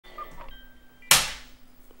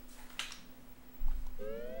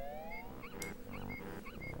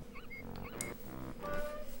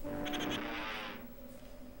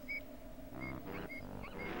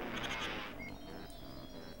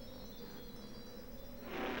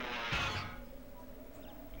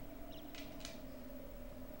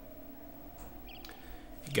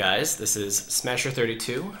Guys, this is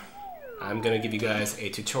Smasher32. I'm going to give you guys a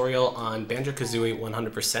tutorial on Banjo-Kazooie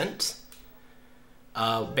 100%.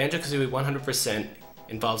 Banjo-Kazooie 100%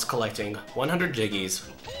 involves collecting 100 Jiggies,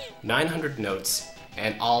 900 notes,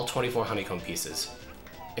 and all 24 honeycomb pieces.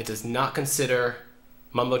 It does not consider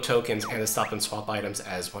Mumbo tokens and the stop and swap items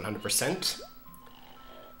as 100%.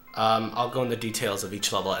 I'll go into details of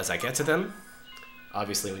each level as I get to them.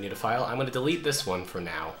 Obviously we need a file. I'm going to delete this one for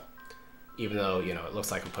now. Even though, you know, it looks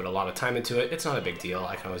like I put a lot of time into it, it's not a big deal.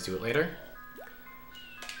 I can always do it later.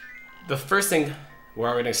 The first thing where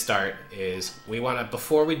we're going to start is we want to,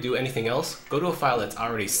 before we do anything else, go to a file that's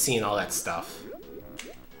already seen all that stuff.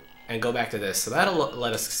 And go back to this. So that'll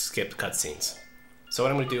let us skip cutscenes. So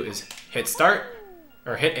what I'm going to do is hit start,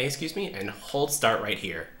 or hit A, excuse me, and hold start right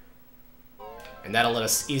here. And that'll let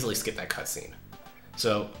us easily skip that cutscene.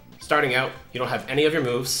 So, starting out, you don't have any of your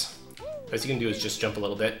moves. What you can do is just jump a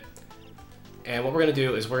little bit. And what we're going to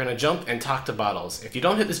do is we're going to jump and talk to bottles. If you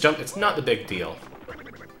don't hit this jump, it's not the big deal.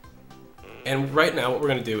 And right now, what we're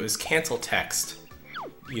going to do is cancel text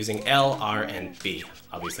using L, R, and B.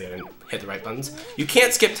 Obviously, I didn't hit the right buttons. You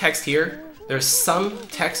can't skip text here. There's some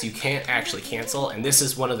text you can't actually cancel, and this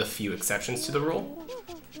is one of the few exceptions to the rule.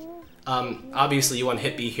 Obviously, you want to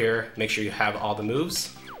hit B here, make sure you have all the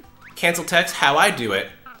moves. Cancel text, how I do it,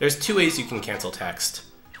 there's two ways you can cancel text.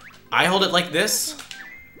 I hold it like this,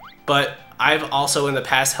 but I've also in the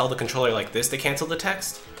past held the controller like this to cancel the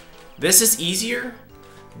text. This is easier,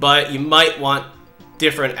 but you might want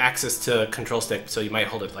different access to control stick, so you might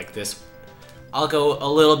hold it like this. I'll go a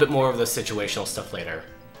little bit more of the situational stuff later.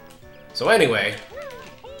 So anyway,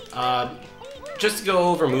 just to go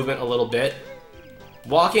over movement a little bit,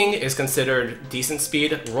 walking is considered decent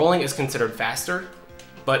speed, rolling is considered faster,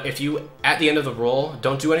 but if you, at the end of the roll,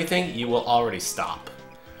 don't do anything, you will already stop.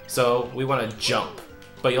 So we want to jump.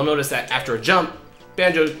 But you'll notice that after a jump,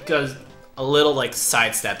 Banjo does a little like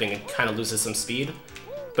sidestepping and kind of loses some speed.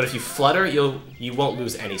 But if you flutter, you won't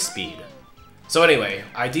lose any speed. So anyway,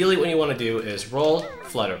 ideally what you want to do is roll,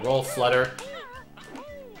 flutter.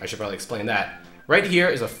 I should probably explain that. Right here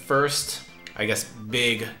is a first, I guess,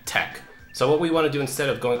 big tech. So what we want to do instead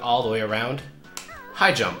of going all the way around,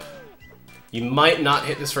 high jump. You might not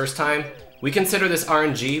hit this first time. We consider this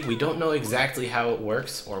RNG. We don't know exactly how it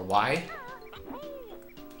works or why.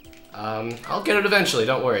 I'll get it eventually,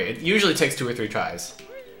 don't worry. It usually takes 2 or 3 tries.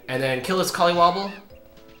 And then kill this Collywobble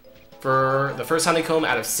for the first honeycomb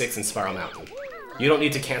out of 6 in Spiral Mountain. You don't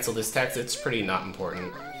need to cancel this text, it's pretty not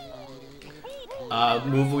important.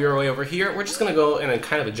 Move your way over here. We're just gonna go in a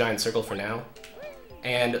kind of a giant circle for now.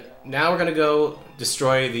 And now we're gonna go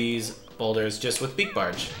destroy these boulders just with Beak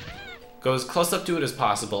Barge. Go as close up to it as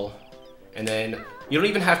possible, and then you don't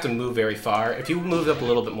even have to move very far. If you moved up a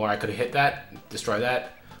little bit more, I could have hit that, destroy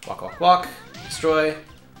that. Walk, walk, walk, destroy,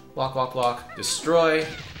 walk, walk, walk, destroy,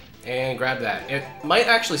 and grab that. It might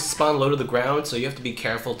actually spawn low to the ground, so you have to be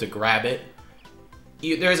careful to grab it.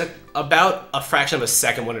 There's about a fraction of a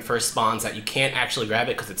second when it first spawns that you can't actually grab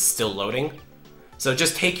it because it's still loading. So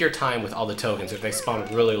just take your time with all the tokens if they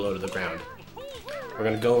spawn really low to the ground. We're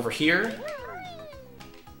going to go over here.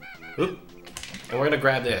 Oop. And we're going to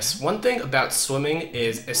grab this. One thing about swimming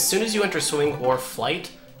is as soon as you enter swimming or flight,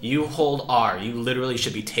 you hold R. You literally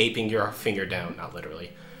should be taping your finger down, not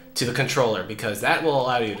literally, to the controller because that will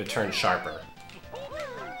allow you to turn sharper.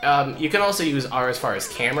 You can also use R as far as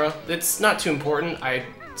camera. It's not too important. I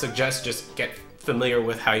suggest just get familiar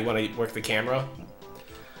with how you want to work the camera.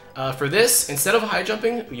 For this, instead of high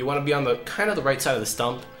jumping, you want to be on the kind of the right side of the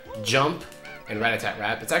stump, jump, and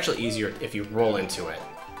rat-a-tat-rap. It's actually easier if you roll into it.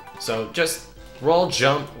 So just roll,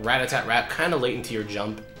 jump, rat-a-tat-rap, kind of late into your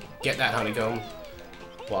jump, get that honeycomb,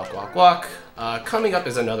 walk, walk, walk. Coming up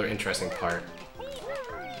is another interesting part.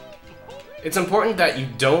 It's important that you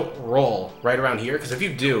don't roll right around here, because if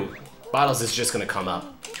you do, Bottles is just going to come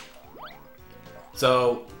up.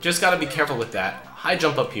 So just got to be careful with that. High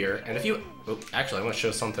jump up here, and if you... Oh, actually, I want to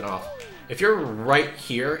show something off. If you're right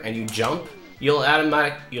here and you jump, you'll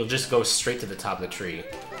just go straight to the top of the tree.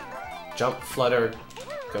 Jump, flutter,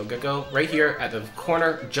 go, go, go. Right here at the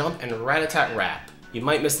corner, jump and rat-a-tat-rap. You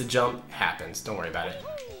might miss the jump, happens, don't worry about it.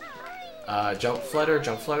 Jump, flutter,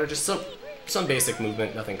 just some basic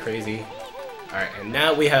movement, nothing crazy. Alright, and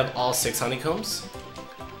now we have all 6 honeycombs.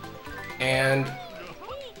 And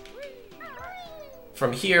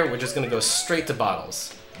from here, we're just going to go straight to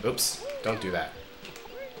Bottles. Oops, don't do that.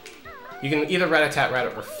 You can either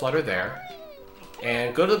rat-a-tat-rat or flutter there.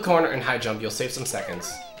 And go to the corner and high jump, you'll save some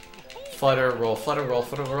seconds. Flutter, roll, flutter, roll,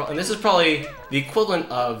 flutter, roll. And this is probably the equivalent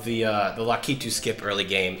of the Lakitu skip early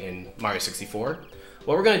game in Mario 64.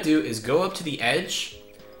 What we're going to do is go up to the edge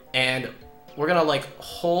and we're gonna like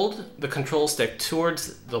hold the control stick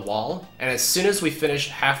towards the wall, and as soon as we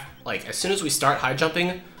finish as soon as we start high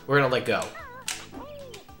jumping, we're gonna let go.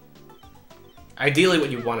 Ideally, what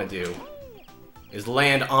you want to do is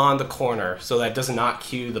land on the corner so that it does not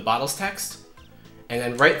cue the bottle's text, and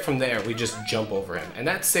then right from there we just jump over him, and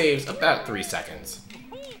that saves about 3 seconds.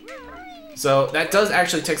 So that does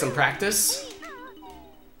actually take some practice,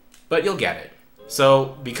 but you'll get it.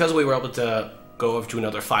 So because we were able to go over to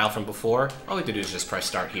another file from before, all we have to do is just press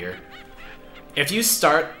start here. If you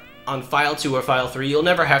start on file 2 or file 3, you'll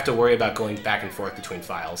never have to worry about going back and forth between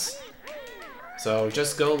files. So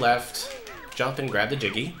just go left, jump and grab the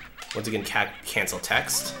Jiggy. Once again, cancel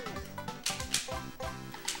text.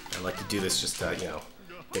 I like to do this just to, you know,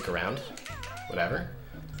 dick around. Whatever.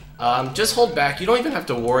 Just hold back. You don't even have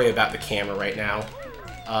to worry about the camera right now.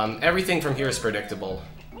 Everything from here is predictable.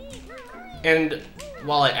 And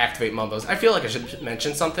while I activate Mumbos, I feel like I should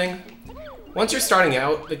mention something. Once you're starting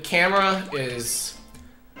out, the camera is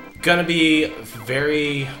gonna be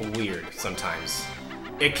very weird sometimes.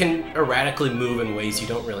 It can erratically move in ways you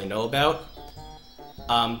don't really know about.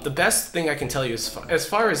 The best thing I can tell you is, as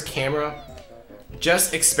far as camera,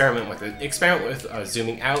 just experiment with it. Experiment with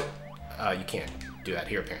zooming out. You can't do that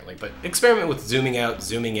here apparently, but experiment with zooming out,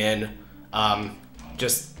 zooming in,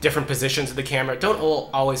 just different positions of the camera. Don't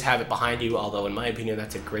always have it behind you, although in my opinion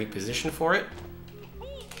that's a great position for it.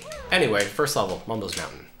 Anyway, first level, Mumbo's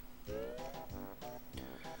Mountain.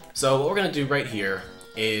 So what we're gonna do right here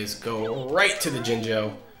is go right to the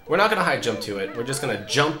Jinjo. We're not gonna high jump to it, we're just gonna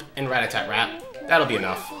jump and rat-a-tat-rat. That'll be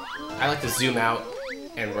enough. I like to zoom out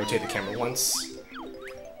and rotate the camera once.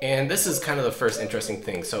 And this is kind of the first interesting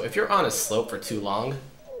thing. So if you're on a slope for too long,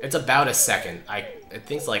 it's about a second. I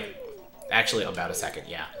think it's like, actually about a second,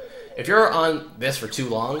 yeah. If you're on this for too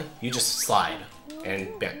long, you just slide. And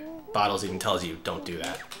Bottles even tells you, don't do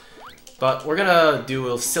that. But we're gonna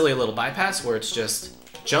do a silly little bypass where it's just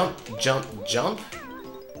jump, jump, jump.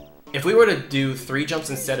 If we were to do 3 jumps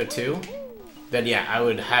instead of 2, then yeah, I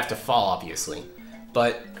would have to fall, obviously.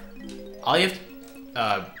 But all you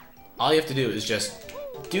have to do is just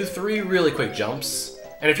do 3 really quick jumps.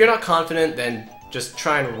 And if you're not confident, then just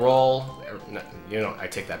try and roll. Or, you know, I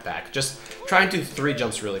take that back. Just try and do 3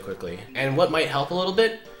 jumps really quickly. And what might help a little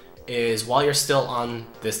bit is while you're still on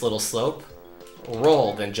this little slope,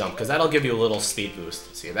 roll, then jump, because that'll give you a little speed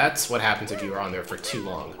boost. See, that's what happens if you are on there for too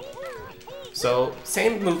long. So,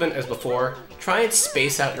 same movement as before. Try and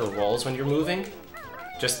space out your rolls when you're moving.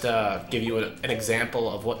 Just to give you an example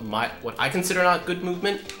of what I consider not good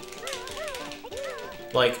movement.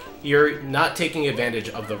 Like, you're not taking advantage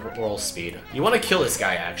of the roll speed. You want to kill this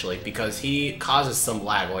guy, actually, because he causes some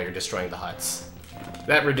lag while you're destroying the huts.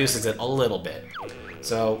 That reduces it a little bit.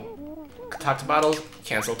 So, talk to Bottles,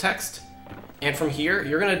 cancel text. And from here,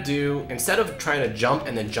 you're going to do, instead of trying to jump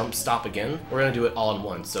and then jump stop again, we're going to do it all in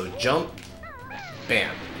one. So jump,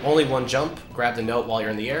 bam. Only 1 jump, grab the note while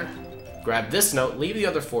you're in the air. Grab this note, leave the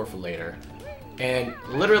other 4 for later. And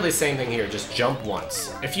literally the same thing here, just jump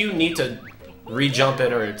once. If you need to re-jump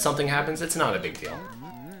it or something happens, it's not a big deal.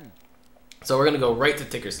 So we're going to go right to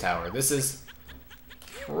Ticker's Tower. This is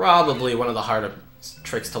probably one of the harder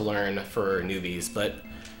tricks to learn for newbies, but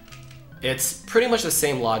it's pretty much the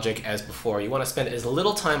same logic as before. You want to spend as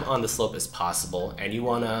little time on the slope as possible, and you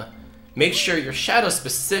want to make sure your shadow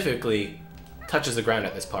specifically touches the ground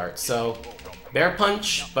at this part. So, bear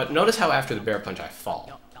punch, but notice how after the bear punch I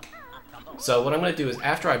fall. So what I'm going to do is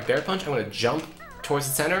after I bear punch, I'm going to jump towards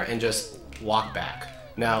the center and just walk back.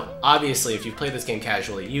 Now, obviously, if you've played this game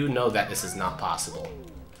casually, you know that this is not possible.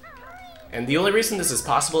 And the only reason this is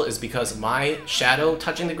possible is because my shadow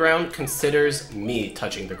touching the ground considers me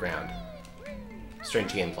touching the ground.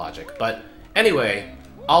 Strange game logic. But anyway,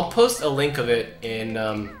 I'll post a link of it in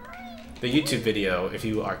the YouTube video if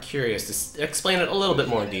you are curious to explain it a little bit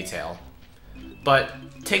more in detail. But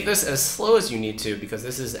take this as slow as you need to because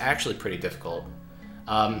this is actually pretty difficult.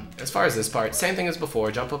 As far as this part, same thing as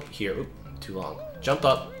before. Jump up here. Oop, too long. Jump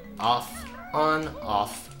up, off, on,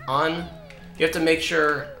 on. You have to make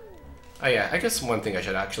sure. Oh yeah, I guess one thing I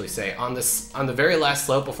should actually say on the very last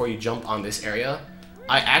slope before you jump on this area,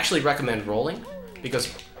 I actually recommend rolling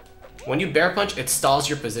because when you bear punch, it stalls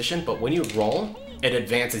your position, but when you roll, it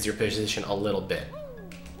advances your position a little bit.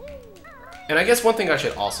 And I guess one thing I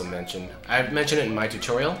should also mention, I've mentioned it in my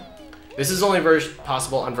tutorial, this is only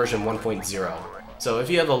possible on version 1.0. So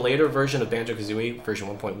if you have a later version of Banjo-Kazooie, version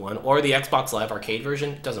 1.1, or the Xbox Live Arcade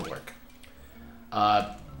version, it doesn't work.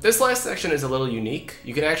 This last section is a little unique.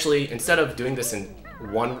 You can actually, instead of doing this in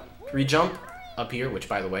one re-jump up here, which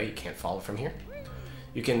by the way, you can't follow from here,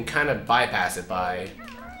 you can kind of bypass it by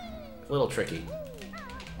a little tricky.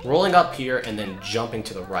 rolling up here and then jumping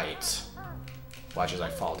to the right. Watch as I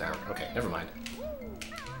fall down. Okay, never mind.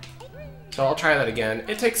 So I'll try that again.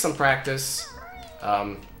 It takes some practice.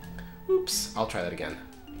 Oops, I'll try that again.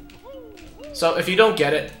 So if you don't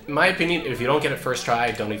get it, in my opinion, if you don't get it first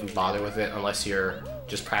try, don't even bother with it unless you're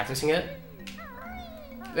just practicing it.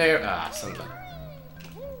 There, something.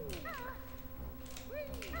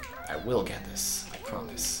 I will get this, I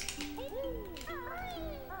promise.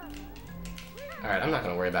 Alright, I'm not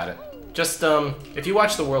gonna worry about it. Just, if you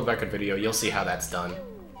watch the world record video, you'll see how that's done.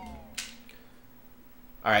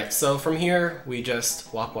 Alright, so from here, we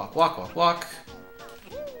just walk, walk, walk, walk, walk.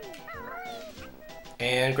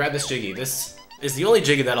 And grab this Jiggy. This is the only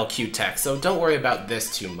Jiggy that'll cue text, so don't worry about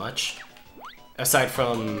this too much. Aside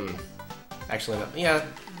from... Actually, no, yeah,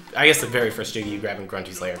 I guess the very first Jiggy you grab in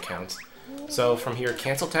Grunty's Lair counts. So from here,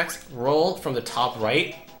 cancel text, roll from the top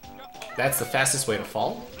right. That's the fastest way to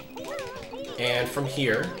fall. And from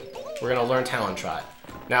here, we're gonna learn Talon Trot.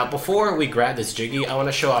 Now, before we grab this Jiggy, I want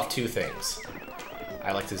to show off two things.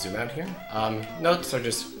 I like to zoom out here. Notes are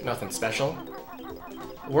just nothing special.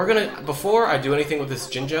 We're gonna, before I do anything with this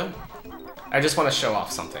Jinjo, I just want to show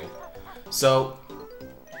off something. So,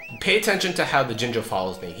 pay attention to how the Jinjo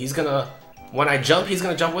follows me. He's gonna, when I jump, he's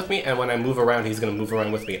gonna jump with me, and when I move around, he's gonna move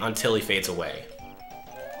around with me until he fades away.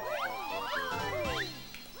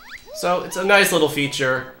 So, it's a nice little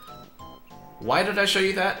feature. Why did I show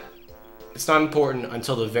you that? It's not important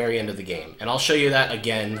until the very end of the game, and I'll show you that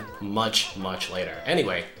again much, much later.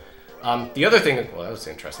 Anyway, the other thing, well, that was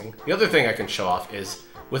interesting. The other thing I can show off is,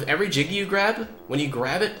 with every Jiggy you grab, when you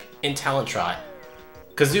grab it in Talon Trot,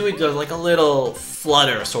 Kazooie does like a little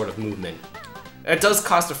flutter sort of movement. It does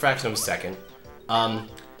cost a fraction of a second.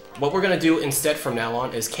 What we're gonna do instead from now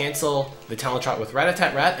on is cancel the Talon Trot with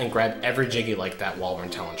Rat-a-tat-rat and grab every Jiggy like that while we're in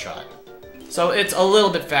Talon Trot. So it's a little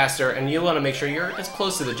bit faster, and you want to make sure you're as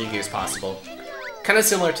close to the Jiggy as possible. Kind of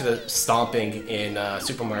similar to the stomping in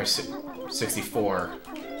Super Mario 64.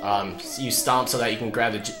 You stomp so that you can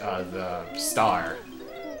grab the star,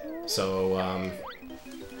 so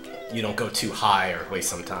you don't go too high or waste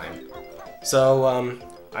some time. So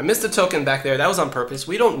I missed a token back there. That was on purpose.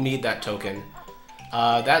 We don't need that token.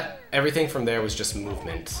 Everything from there was just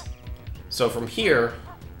movement. So from here,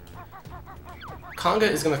 Conga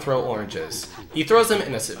is going to throw oranges. He throws them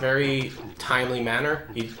in a very timely manner.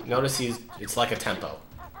 Notice it's like a tempo.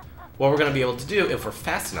 What we're going to be able to do, if we're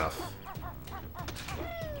fast enough...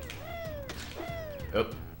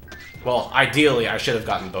 Oop. Well, ideally, I should have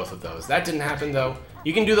gotten both of those. That didn't happen, though.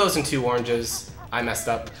 You can do those in 2 oranges. I messed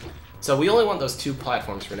up. So we only want those 2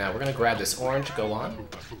 platforms for now. We're going to grab this orange, go on.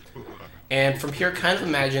 And from here, kind of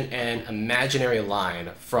imagine an imaginary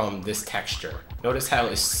line from this texture. Notice how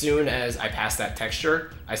as soon as I pass that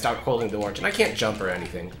texture, I start holding the orange, and I can't jump or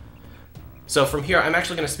anything. So from here, I'm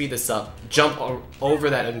actually going to speed this up, jump over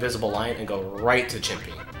that invisible line, and go right to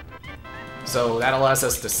Chimpy. So that allows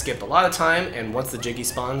us to skip a lot of time, and once the Jiggy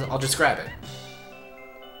spawns, I'll just grab it.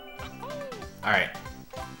 Alright,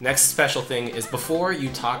 next special thing is before you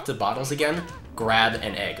talk to Bottles again, grab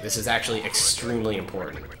an egg. This is actually extremely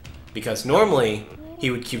important, because normally he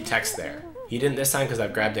would cue text there. He didn't this time because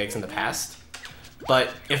I've grabbed eggs in the past.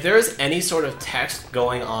 But if there is any sort of text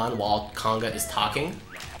going on while Conga is talking,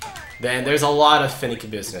 then there's a lot of finicky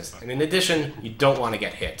business. And in addition, you don't want to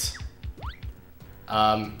get hit.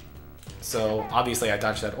 So obviously I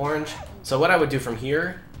dodged that orange. So what I would do from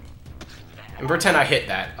here, and pretend I hit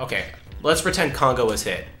that. Okay, let's pretend Conga was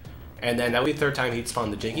hit. And then that would be the 3rd time he'd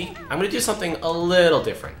spawn the Jiggy. I'm going to do something a little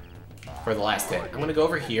different for the last hit. I'm going to go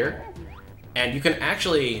over here, and you can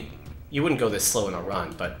actually... You wouldn't go this slow in a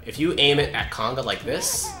run, but if you aim it at Conga like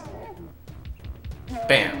this,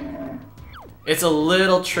 bam. It's a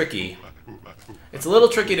little tricky. It's a little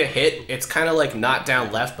tricky to hit. It's kind of like not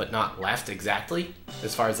down left, but not left exactly,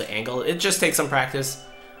 as far as the angle. It just takes some practice.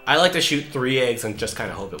 I like to shoot 3 eggs and just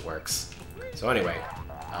kind of hope it works. So anyway,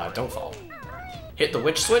 don't fall. Hit the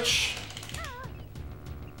witch switch.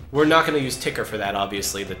 We're not going to use ticker for that,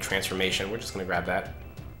 obviously, the transformation. We're just going to grab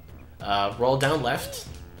that. Roll down left.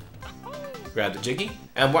 Grab the Jiggy,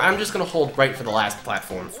 and I'm just going to hold right for the last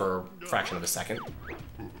platform for a fraction of a second.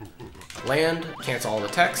 Land, cancel all the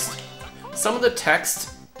text. Some of the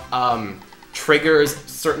text triggers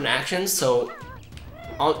certain actions, so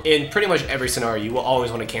in pretty much every scenario, you will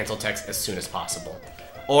always want to cancel text as soon as possible,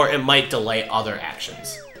 or it might delay other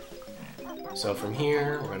actions. So from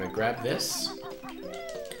here, we're going to grab this,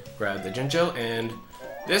 grab the Jinjo, and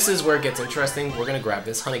this is where it gets interesting. We're going to grab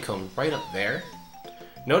this honeycomb right up there.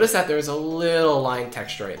 Notice that there's a little line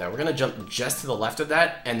texture right there. We're going to jump just to the left of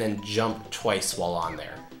that, and then jump twice while on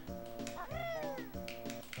there.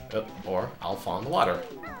 or I'll fall in the water.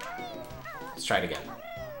 Let's try it again.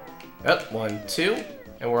 Up, 1, 2,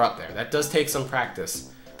 and we're up there. That does take some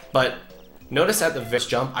practice. But notice at the first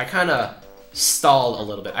jump, I kind of stalled a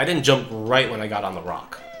little bit. I didn't jump right when I got on the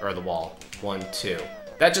rock, or the wall. 1, 2.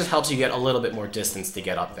 That just helps you get a little bit more distance to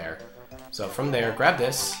get up there. So from there, grab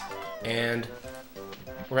this, and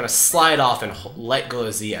we're going to slide off and let go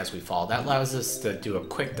of Z as we fall. That allows us to do a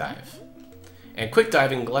quick dive. And quick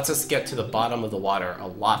diving lets us get to the bottom of the water a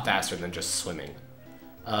lot faster than just swimming.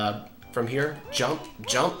 From here, jump,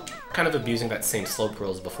 jump, kind of abusing that same slope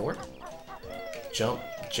rule as before. Jump,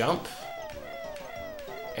 jump,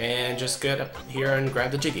 and just get up here and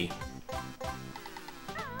grab the jiggy.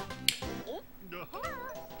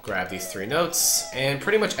 Grab these 3 notes, and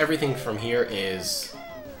pretty much everything from here is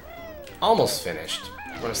almost finished.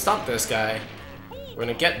 We're gonna stop this guy. We're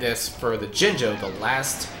gonna get this for the Jinjo, the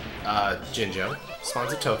last Jinjo.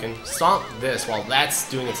 Spawns a token. Stomp this while that's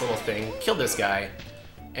doing its little thing. Kill this guy.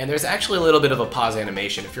 And there's actually a little bit of a pause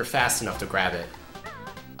animation if you're fast enough to grab it.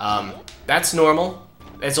 That's normal.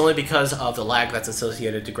 It's only because of the lag that's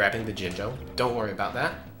associated to grabbing the Jinjo. Don't worry about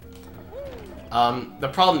that. The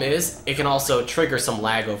problem is, it can also trigger some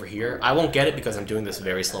lag over here. I won't get it because I'm doing this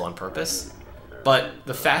very slow on purpose. But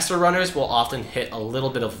the faster runners will often hit a little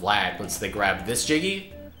bit of lag once they grab this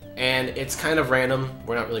Jiggy. And it's kind of random.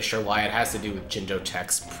 We're not really sure why. It has to do with Jinjo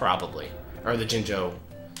text, probably. Or the Jinjo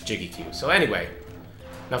Jiggy queue. So anyway,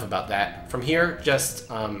 enough about that. From here, just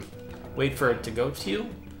wait for it to go to you.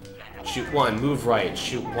 Shoot 1, move right.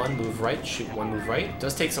 Shoot 1, move right. Shoot 1, move right. It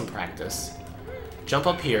does take some practice. Jump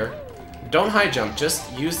up here. Don't high jump,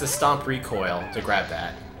 just use the stomp recoil to grab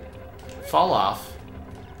that. Fall off.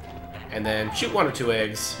 And then shoot 1 or 2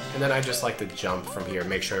 eggs. And then I just like to jump from here.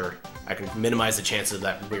 Make sure I can minimize the chances of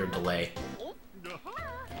that weird delay.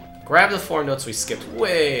 Grab the 4 notes we skipped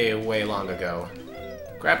way, way long ago.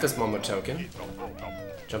 Grab this Mumbo token.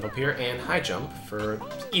 Jump up here and high jump for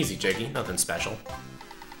easy Jiggy, nothing special.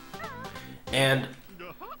 And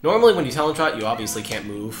normally when you talent trot, you obviously can't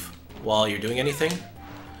move while you're doing anything.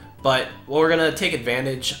 But we're going to take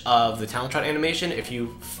advantage of the talent trot animation. If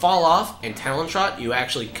you fall off and talent trot, you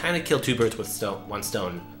actually kind of kill 2 birds with one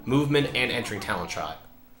stone. Movement and entering talent trot.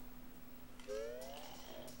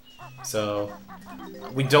 So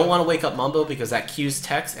we don't want to wake up Mumbo because that cues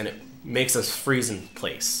text and it makes us freeze in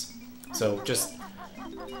place. So just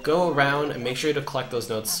go around and make sure to collect those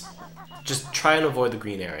notes. Just try and avoid the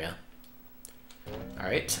green area.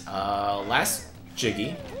 Alright, last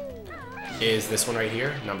Jiggy is this one right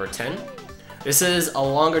here, number 10. This is a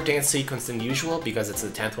longer dance sequence than usual because it's the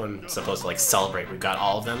 10th one supposed to like celebrate. We've got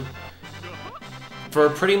all of them. For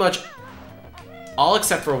pretty much all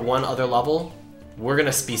except for one other level, we're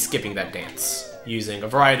gonna be skipping that dance using a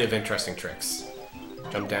variety of interesting tricks.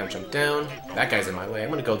 Jump down, jump down. That guy's in my way. I'm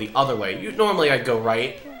gonna go the other way. Normally I'd go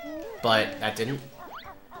right, but that didn't.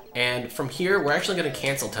 And from here, we're actually gonna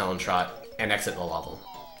cancel talent trot and exit the level.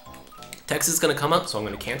 Text is gonna come up, so I'm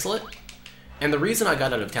gonna cancel it. And the reason I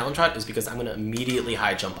got out of talent trot is because I'm gonna immediately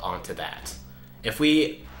high jump onto that. If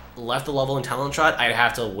we left the level in talent trot, I'd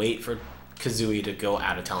have to wait for Kazooie to go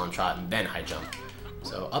out of talent trot and then high jump.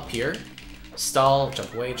 So up here, stall,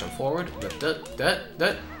 jump away, jump forward.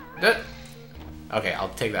 Okay, I'll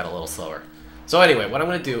take that a little slower. So anyway, what I'm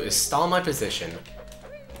gonna do is stall my position,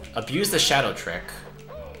 abuse the shadow trick,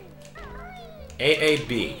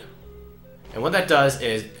 AAB. And what that does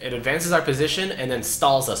is it advances our position and then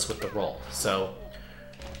stalls us with the roll. So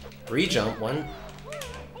re-jump 1,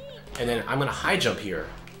 and then I'm gonna high jump here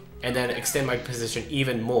and then extend my position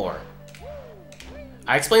even more.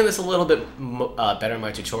 I explained this a little bit better in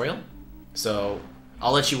my tutorial, so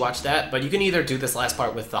I'll let you watch that, but you can either do this last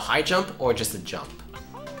part with the high jump or just a jump.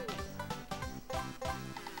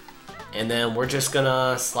 And then we're just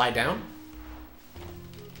gonna slide down,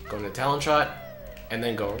 go into talent trot, and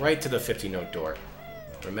then go right to the 50 note door.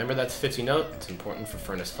 Remember that's 50 note, it's important for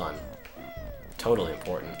Furnace Fun. Totally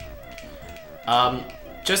important.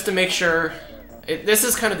 Just to make sure, this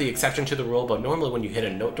is kind of the exception to the rule, but normally when you hit a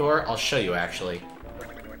note door, I'll show you actually.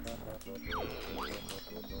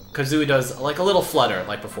 Kazooie does like a little flutter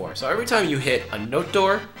like before. So every time you hit a note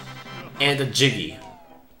door and a Jiggy,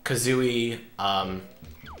 Kazooie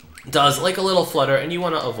does like a little flutter, and you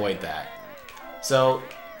want to avoid that. So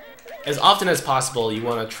as often as possible, you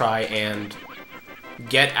want to try and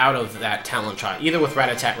get out of that talent trot, either with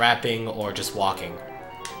rat-a-tat rapping or just walking.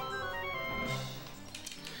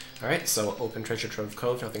 Alright, so open treasure trove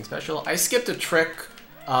cove, nothing special. I skipped a trick,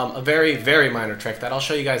 a very, very minor trick that I'll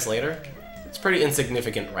show you guys later. It's pretty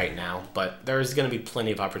insignificant right now, but there's going to be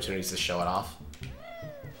plenty of opportunities to show it off.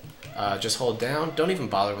 Just hold down, don't even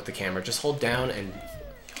bother with the camera, just hold down and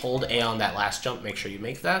hold A on that last jump, make sure you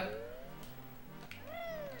make that.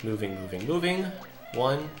 Moving, moving, moving.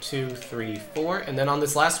 1, 2, 3, 4. And then on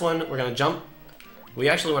this last one, we're gonna jump. We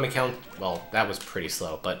actually want to count, well, that was pretty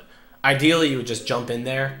slow, but ideally you would just jump in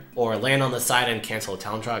there or land on the side and cancel a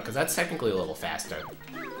talent trot, because that's technically a little faster.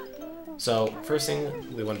 So first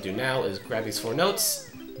thing we want to do now is grab these 4 notes,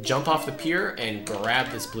 jump off the pier, and grab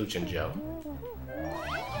this blue Jinjo.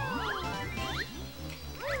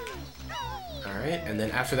 Alright, and then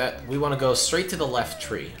after that, we want to go straight to the left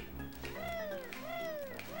tree.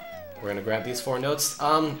 We're going to grab these 4 notes.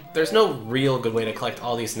 There's no real good way to collect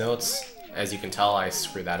all these notes. As you can tell, I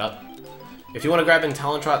screwed that up. If you want to grab in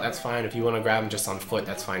talent trot, that's fine. If you want to grab them just on foot,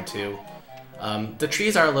 that's fine too. The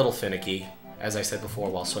trees are a little finicky. As I said before,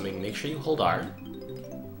 while swimming, make sure you hold R.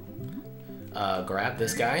 Grab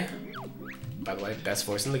this guy. By the way, best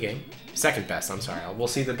voice in the game. Second best, I'm sorry. We'll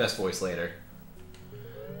see the best voice later.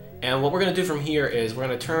 And what we're going to do from here is we're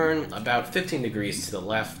going to turn about 15 degrees to the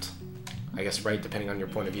left, I guess right, depending on your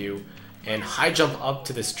point of view, and high jump up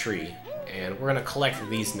to this tree. And we're going to collect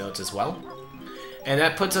these notes as well. And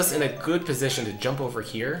that puts us in a good position to jump over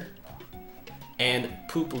here and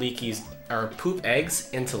poop eggs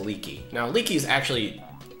into Leaky. Now, Leaky is actually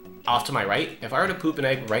off to my right. If I were to poop an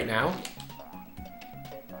egg right now...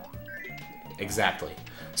 Exactly.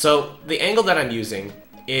 So, the angle that I'm using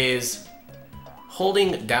is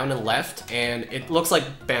holding down and left, and it looks like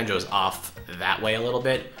Banjo's off that way a little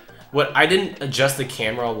bit. I didn't adjust the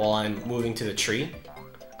camera while I'm moving to the tree.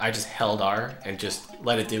 I just held R and just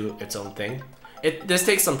let it do its own thing. This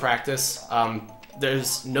takes some practice.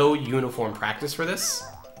 There's no uniform practice for this.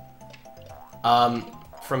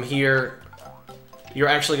 From here, you're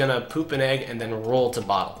actually gonna poop an egg and then roll to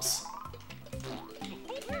bottles.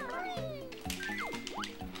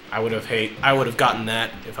 I would have gotten that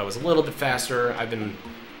if I was a little bit faster. I've been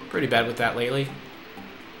pretty bad with that lately.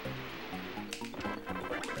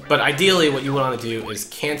 But ideally, what you want to do is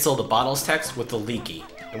cancel the bottles text with the Leaky.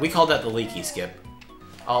 And we call that the Leaky skip.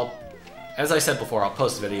 As I said before, I'll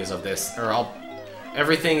post videos of this, or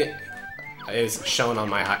everything is shown on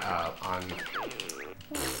my,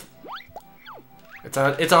 it's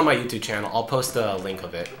on my YouTube channel. I'll post a link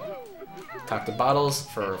of it. Talk to bottles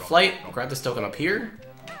for flight. I'll grab this token up here.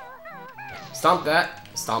 Stomp that,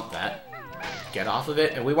 get off of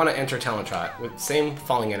it, and we want to enter talent trot with same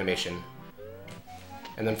falling animation.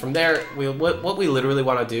 And then from there, what we literally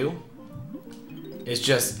want to do is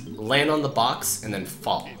just land on the box and then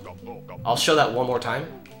fall. I'll show that one more time.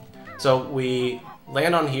 So we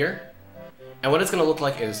land on here, and what it's going to look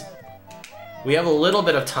like is we have a little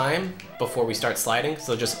bit of time before we start sliding,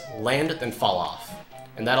 so just land then fall off,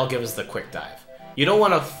 and that'll give us the quick dive. You don't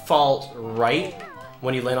want to fall right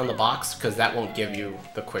when you land on the box, because that won't give you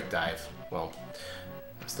the quick dive. Well,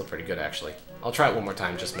 that's still pretty good actually. I'll try it one more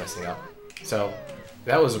time, just messing up. So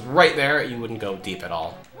that was right there, you wouldn't go deep at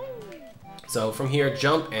all. So from here,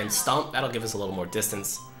 jump and stomp, that'll give us a little more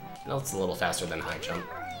distance. No, it's a little faster than high jump.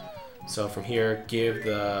 So from here, give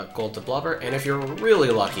the gold to Blubber, and if you're really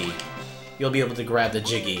lucky, you'll be able to grab the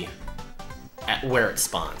Jiggy at where it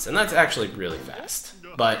spawns. And that's actually really fast.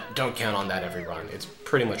 But don't count on that every run, it's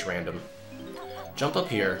pretty much random. Jump up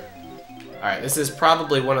here. Alright, this is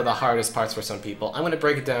probably one of the hardest parts for some people. I'm going to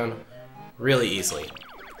break it down really easily.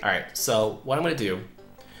 Alright, so what I'm going to do,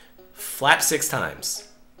 flap 6 times.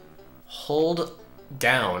 Hold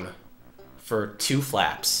down for 2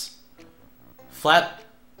 flaps. Flap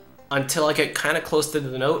until I get kind of close to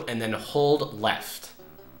the note, and then hold left.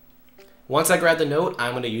 Once I grab the note,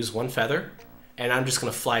 I'm going to use 1 feather, and I'm just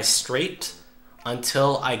going to fly straight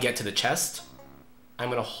until I get to the chest. I'm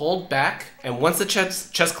going to hold back, and once the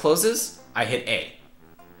chest closes, I hit A.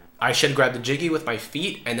 I should grab the Jiggy with my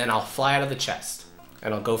feet, and then I'll fly out of the chest.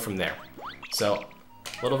 And I'll go from there. So,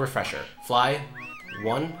 little refresher. Fly,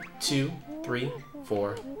 1, 2, 3,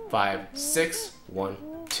 4, 5, 6, 1,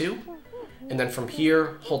 2. And then from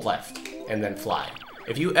here, hold left, and then fly.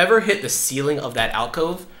 If you ever hit the ceiling of that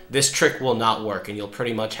alcove, this trick will not work, and you'll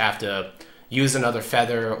pretty much have to use another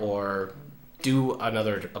feather or do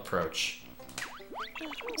another approach.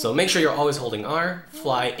 So make sure you're always holding R,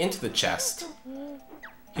 fly into the chest.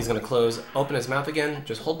 He's gonna open his mouth again,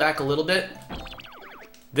 just hold back a little bit.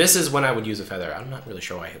 This is when I would use a feather. I'm not really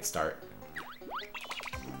sure why I hit start.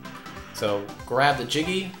 So grab the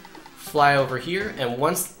Jiggy, fly over here, and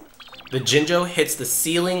once the Jinjo hits the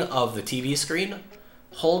ceiling of the TV screen,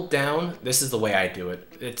 hold down. This is the way I do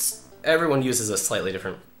it. Everyone uses a slightly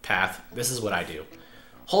different path. This is what I do.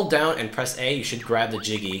 Hold down and press A, you should grab the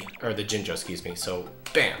Jiggy, or the Jinjo, excuse me. So,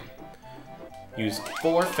 bam. Use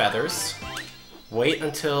 4 feathers. Wait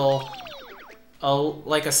until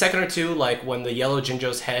like a second or two, like when the yellow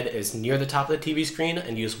Jinjo's head is near the top of the TV screen,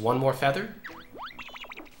 and use one more feather.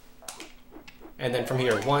 And then from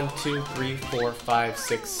here, 1, 2, 3, 4, 5,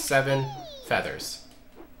 6, 7 feathers.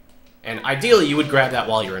 And ideally, you would grab that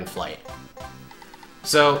while you're in flight.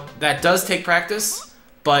 So that does take practice,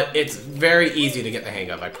 but it's very easy to get the hang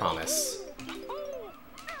of, I promise.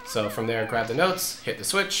 So from there, grab the notes, hit the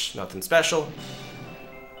switch, nothing special.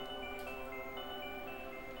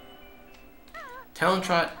 Talon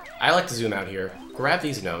Trot, I like to zoom out here. Grab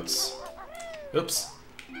these notes. Oops.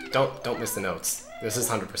 Don't miss the notes. This is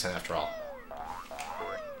 100% after all.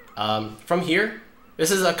 From here,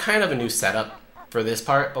 this is a kind of a new setup for this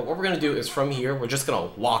part, but what we're going to do is from here, we're just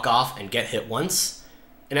going to walk off and get hit once.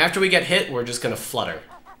 And after we get hit, we're just going to flutter.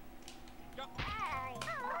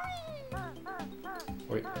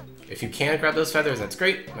 If you can grab those feathers, that's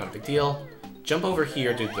great. Not a big deal. Jump over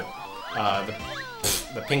here to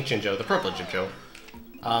the pink Jinjo, the purple Jinjo.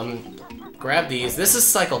 Grab these. This is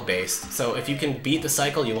cycle based, so if you can beat the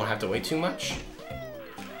cycle, you won't have to wait too much.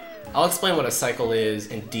 I'll explain what a cycle is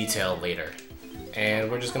in detail later. And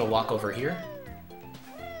we're just gonna walk over here.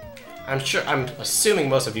 I'm assuming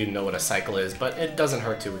most of you know what a cycle is, but it doesn't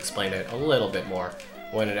hurt to explain it a little bit more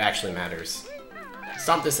when it actually matters.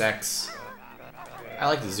 Stomp this X. I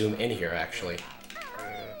like to zoom in here, actually.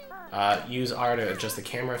 Use R to adjust the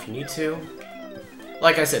camera if you need to.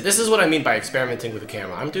 Like I said, this is what I mean by experimenting with the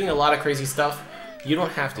camera. I'm doing a lot of crazy stuff. You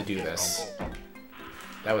don't have to do this.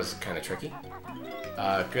 That was kind of tricky.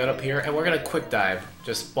 Get up here, and we're gonna quick dive.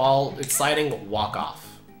 Just while it's sliding, walk off.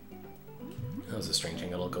 That was a strange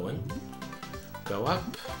angle to go in. Go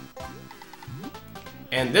up.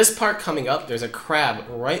 And this part coming up, there's a crab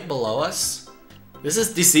right below us. This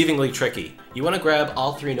is deceivingly tricky. You want to grab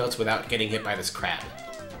all 3 notes without getting hit by this crab.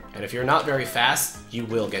 And if you're not very fast, you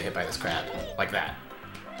will get hit by this crab. Like that.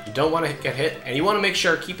 You don't want to get hit, and you want to make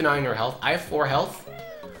sure, keep an eye on your health. I have 4 health.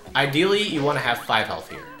 Ideally, you want to have 5 health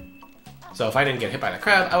here. So if I didn't get hit by the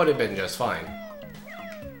crab, I would have been just fine.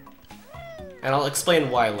 And I'll explain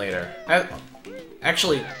why later.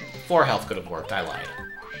 Actually, 4 health could have worked, I lied.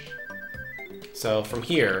 So from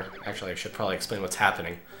here, actually I should probably explain what's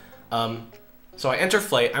happening. So I enter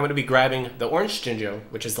flight, I'm going to be grabbing the orange Jinjo,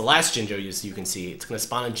 which is the last Jinjo you can see. It's going to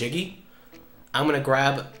spawn a Jiggy. I'm going to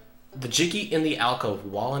grab the Jiggy in the alcove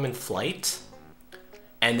while I'm in flight.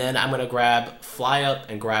 And then I'm going to fly up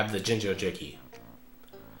and grab the Jinjo Jiggy.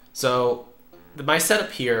 So my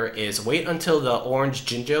setup here is wait until the orange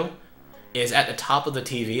Jinjo is at the top of the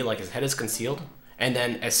TV, like his head is concealed. And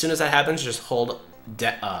then as soon as that happens, just hold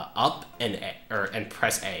up and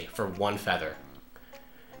press A for 1 feather.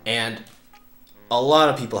 And a lot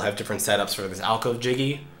of people have different setups for this alcove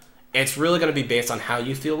Jiggy. It's really going to be based on how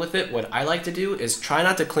you feel with it. What I like to do is try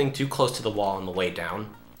not to cling too close to the wall on the way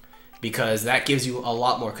down, because that gives you a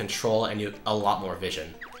lot more control and a lot more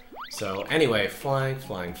vision. So anyway, flying,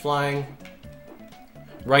 flying, flying.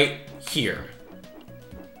 Right here.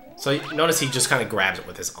 So notice he just kind of grabs it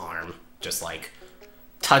with his arm. Just like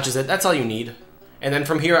touches it. That's all you need. And then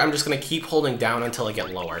from here, I'm just going to keep holding down until I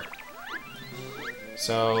get lower.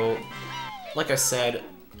 So, like I said,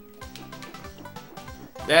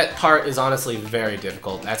 that part is honestly very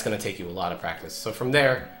difficult. That's going to take you a lot of practice. So from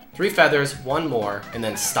there, 3 feathers, 1 more, and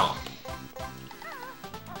then stomp.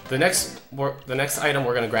 The next item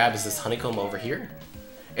we're going to grab is this honeycomb over here.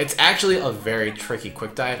 It's actually a very tricky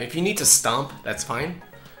quick dive. If you need to stomp, that's fine.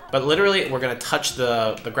 But literally, we're going to touch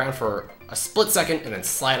the ground for a split second and then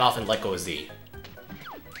slide off and let go of Z.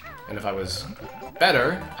 And if I was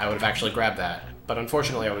better, I would have actually grabbed that. But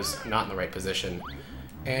unfortunately, I was not in the right position.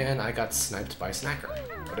 And I got sniped by Snacker.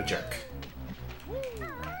 What a jerk.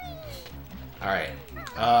 Alright.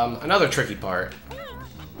 Another tricky part.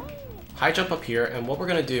 High jump up here, and what we're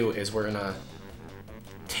going to do is we're going to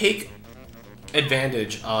take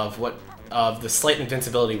advantage of the slight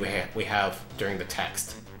invincibility we have during the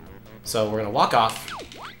text. So we're going to walk off,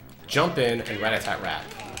 jump in, and rat-a-tat-rat.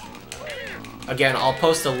 Again, I'll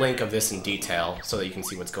post a link of this in detail so that you can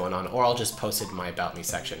see what's going on, or I'll just post it in my About Me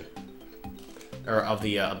section. Or of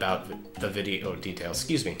the about the video details,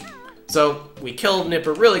 excuse me. So we kill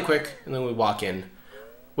Nipper really quick, and then we walk in.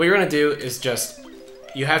 What you're going to do is just,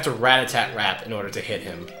 you have to rat-a-tat-rat in order to hit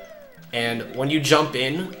him. And when you jump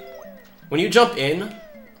in,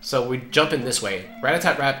 so we jump in this way,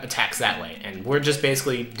 rat-a-tat-rat attacks that way, and we're just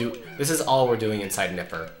basically this is all we're doing inside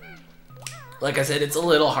Nipper. Like I said, it's a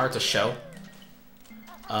little hard to show.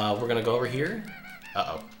 We're gonna go over here.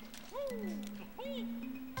 Uh-oh.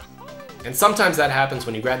 And sometimes that happens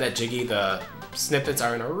when you grab that Jiggy, the snippets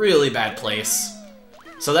are in a really bad place.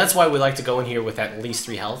 So that's why we like to go in here with at least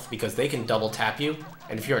 3 health, because they can double tap you,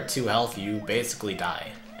 and if you're at 2 health, you basically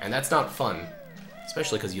die. And that's not fun,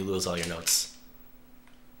 especially because you lose all your notes.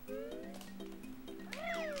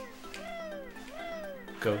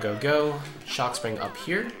 Go, go, go. Shock Spring up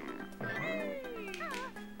here.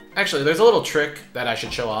 Actually, there's a little trick that I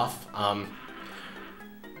should show off.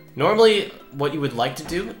 Normally, what you would like to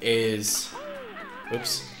do is...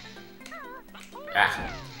 Oops.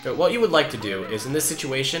 But what you would like to do is, in this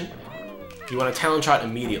situation, you want to Talon Trot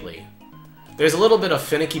immediately. There's a little bit of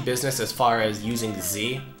finicky business as far as using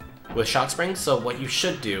Z with Shock Spring, so what you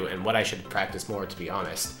should do, and what I should practice more to be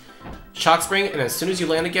honest, Shock Spring, and as soon as you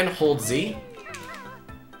land again, hold Z,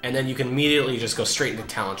 and then you can immediately just go straight into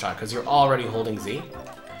Talon Trot, because you're already holding Z.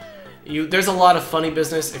 There's a lot of funny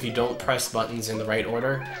business if you don't press buttons in the right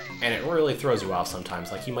order, and it really throws you off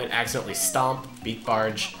sometimes. Like, you might accidentally stomp, Beak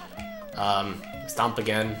Barge, stomp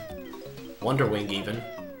again, Wonder Wing even,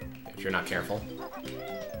 if you're not careful.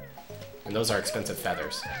 And those are expensive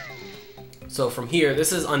feathers. So from here,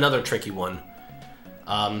 this is another tricky one.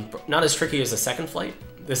 Not as tricky as the second flight.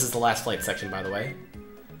 This is the last flight section, by the way.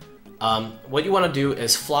 What you want to do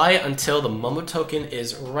is fly until the Mumbo token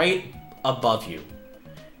is right above you.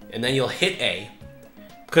 And then you'll hit A.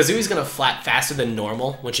 Kazooie's gonna flap faster than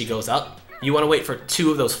normal when she goes up. You want to wait for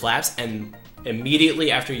 2 of those flaps, and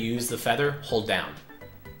immediately after you use the feather, hold down.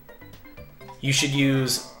 You should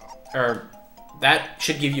use, or that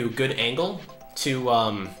should give you a good angle to,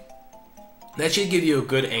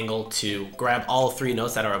 grab all 3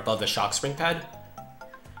 notes that are above the Shock Spring pad.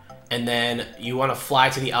 And then you want to fly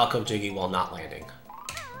to the alcove jiggy while not landing.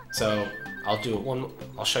 So I'll do one.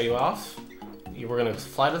 I'll show you off. We're gonna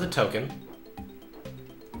fly to the token.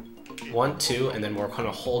 1, 2, and then we're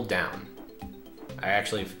gonna hold down. I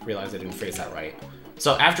actually realized I didn't phrase that right.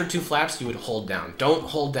 So after 2 flaps, you would hold down. Don't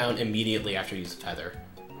hold down immediately after you use the feather.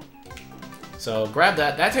 So grab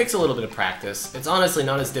that. That takes a little bit of practice. It's honestly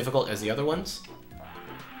not as difficult as the other ones.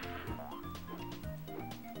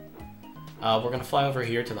 We're gonna fly over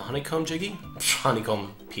here to the honeycomb jiggy.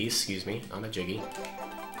 Honeycomb piece, excuse me, not a jiggy.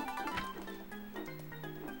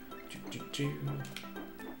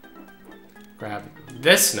 Grab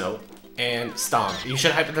this note and stomp. You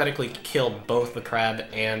should hypothetically kill both the crab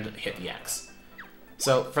and hit the X.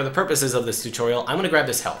 So for the purposes of this tutorial, I'm gonna grab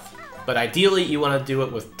this health. But ideally, you want to do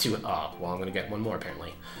it with 2. Oh, well, I'm gonna get 1 more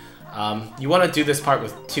apparently. You want to do this part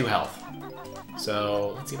with 2 health.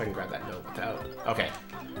 So let's see if I can grab that note without. Okay,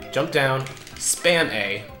 jump down, spam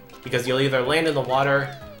A, because you'll either land in the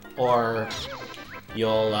water or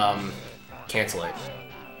you'll cancel it.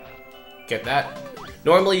 Get that?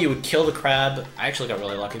 Normally you would kill the crab. I actually got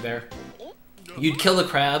really lucky there. You'd kill the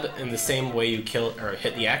crab in the same way you kill or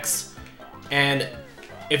hit the X. And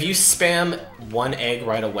if you spam 1 egg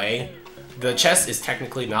right away, the chest is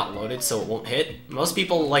technically not loaded, so it won't hit. Most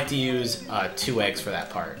people like to use 2 eggs for that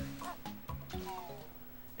part.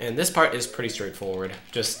 And this part is pretty straightforward.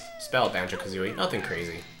 Just spell Banjo-Kazooie, nothing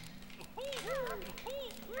crazy.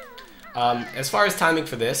 As far as timing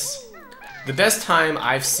for this, the best time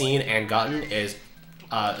I've seen and gotten is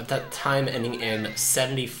that time ending in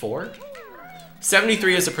 74.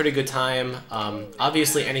 73 is a pretty good time.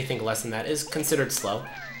 Obviously, anything less than that is considered slow.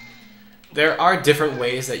 There are different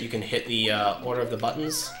ways that you can hit the order of the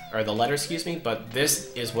buttons, or the letters, excuse me, but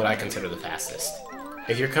this is what I consider the fastest.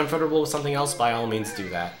 If you're comfortable with something else, by all means do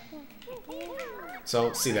that.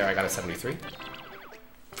 So, see there, I got a 73.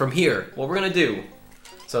 From here, what we're gonna do,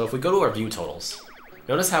 so if we go to our view totals,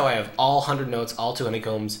 notice how I have all 100 notes, all 2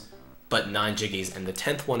 honeycombs, but 9 jiggies, and the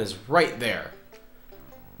 10th one is right there.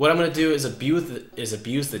 What I'm gonna do is abuse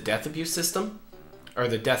the death abuse system, or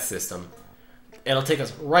the death system. It'll take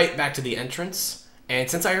us right back to the entrance, and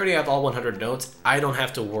since I already have all 100 notes, I don't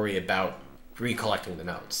have to worry about recollecting the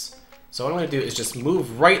notes. So what I'm gonna do is just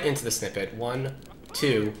move right into the snippet. 1,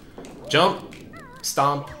 2, jump,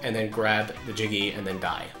 stomp, and then grab the jiggy and then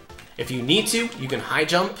die. If you need to, you can high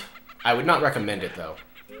jump. I would not recommend it though.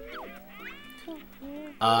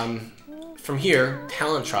 From here,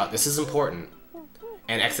 Talon Trot, this is important,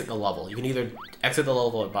 and exit the level. You can either exit the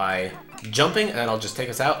level by jumping, and that'll just take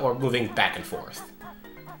us out, or moving back and forth.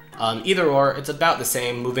 Either or, it's about the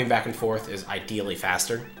same. Moving back and forth is ideally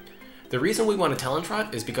faster. The reason we want to Talon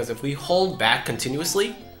Trot is because if we hold back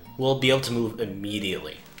continuously, we'll be able to move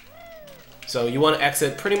immediately. So you want to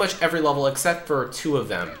exit pretty much every level except for 2 of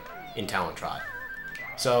them in Talon Trot.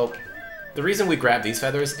 So the reason we grab these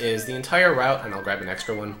feathers is the entire route, and I'll grab an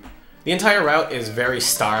extra one, the entire route is very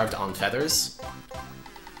starved on feathers.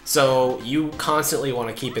 So you constantly want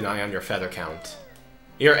to keep an eye on your feather count.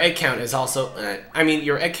 Your egg count is also,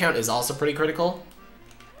 your egg count is also pretty critical.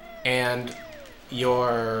 And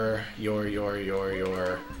your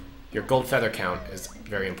gold feather count is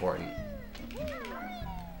very important.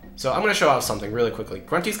 So I'm going to show off something really quickly.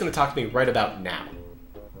 Grunty's going to talk to me right about now.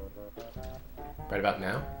 Right about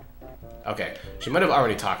now? Okay, she might have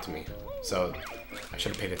already talked to me, so I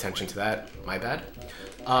should have paid attention to that. My bad.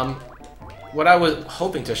 What I was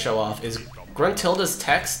hoping to show off is Gruntilda's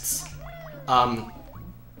texts.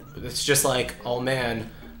 It's just like, oh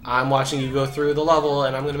man, I'm watching you go through the level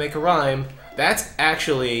and I'm going to make a rhyme. That's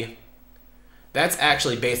actually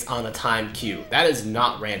based on a time cue. That is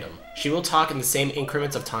not random. She will talk in the same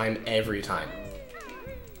increments of time every time.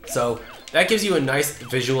 So that gives you a nice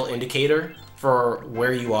visual indicator for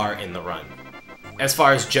where you are in the run. As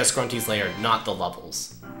far as just Grunty's lair, not the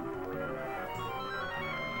levels.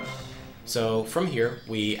 So from here,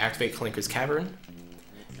 we activate Clanker's Cavern.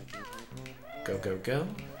 Go, go, go.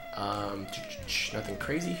 Nothing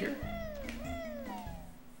crazy here.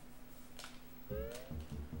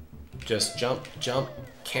 Just jump, jump,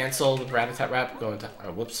 cancel the rat-a-tat-rat, go into,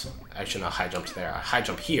 oh, whoops, actually not high jump to there, high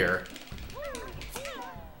jump here.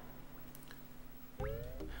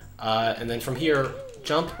 And then from here,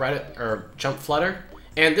 jump, jump, flutter.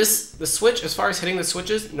 And the switch, as far as hitting the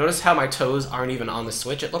switches, notice how my toes aren't even on the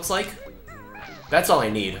switch, it looks like. That's all I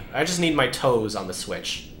need. I just need my toes on the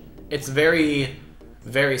switch. It's very,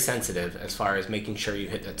 very sensitive as far as making sure you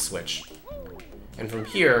hit that switch. And from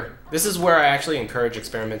here, this is where I actually encourage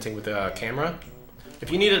experimenting with the camera.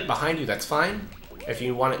 If you need it behind you, that's fine. If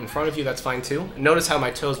you want it in front of you, that's fine too. And notice how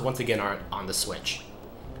my toes, once again, aren't on the switch.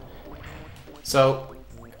 So,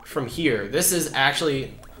 from here, this is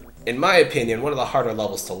actually, in my opinion, one of the harder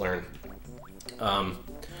levels to learn.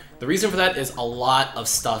 The reason for that is a lot of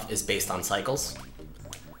stuff is based on cycles.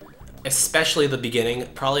 Especially the beginning,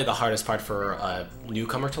 probably the hardest part for a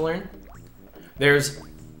newcomer to learn. There's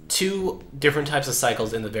two different types of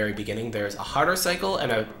cycles in the very beginning. There's a harder cycle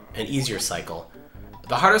and an easier cycle.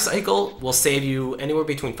 The harder cycle will save you anywhere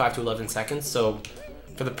between 5 to 11 seconds, so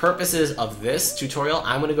for the purposes of this tutorial,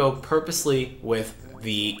 I'm going to go purposely with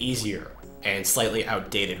the easier and slightly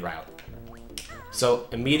outdated route. So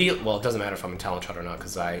immediately, well, it doesn't matter if I'm in Talent Shot or not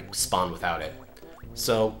because I spawn without it.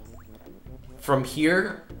 So from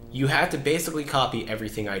here, you have to basically copy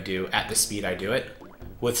everything I do at the speed I do it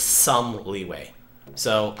with some leeway.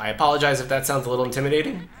 So I apologize if that sounds a little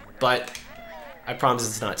intimidating, but I promise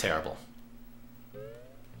it's not terrible.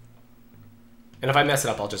 And if I mess it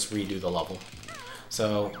up, I'll just redo the level.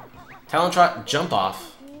 So, Talent Trot, jump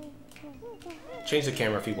off. Change the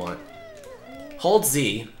camera if you want. Hold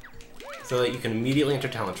Z so that you can immediately enter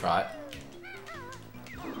Talent Trot.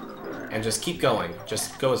 And just keep going.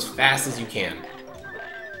 Just go as fast as you can.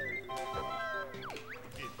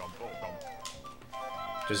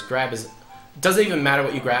 Just grab as... Doesn't even matter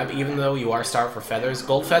what you grab, even though you are starved for feathers.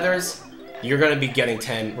 Gold feathers, you're going to be getting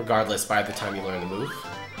 10 regardless by the time you learn the move.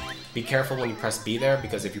 Be careful when you press B there,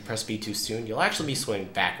 because if you press B too soon, you'll actually be swinging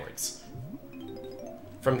backwards.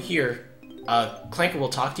 From here, Clanker will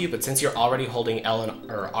talk to you, but since you're already holding L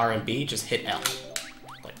and, or R and B, just hit L.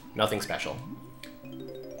 Like, nothing special.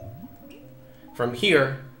 From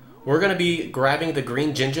here, we're going to be grabbing the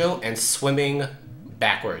green Jinjo and swimming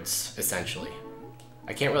backwards, essentially.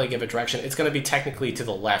 I can't really give a direction. It's going to be technically to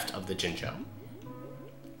the left of the Jinjo.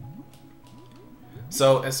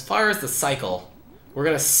 So as far as the cycle, we're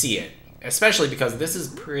going to see it, especially because this is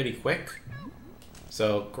pretty quick.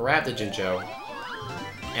 So grab the Jinjo,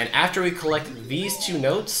 and after we collect these two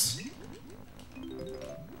notes,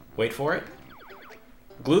 wait for it,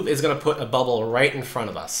 Gloop is going to put a bubble right in front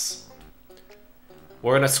of us.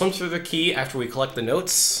 We're going to swim through the key after we collect the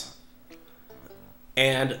notes,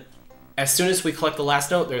 and as soon as we collect the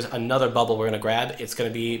last note, there's another bubble we're going to grab. It's going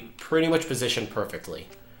to be pretty much positioned perfectly.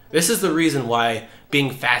 This is the reason why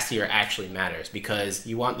being fast here actually matters, because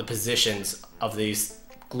you want the positions of these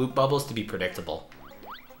Gloop bubbles to be predictable.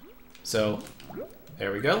 So,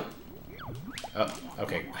 there we go. Oh,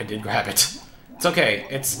 okay, I did grab it. It's okay,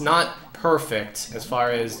 it's not perfect as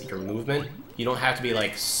far as your movement. You don't have to be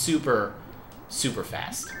like super, super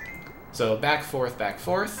fast. So back, forth, back,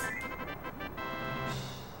 forth.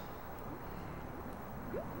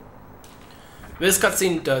 This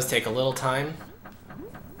cutscene does take a little time.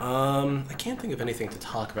 I can't think of anything to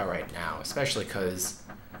talk about right now, especially because,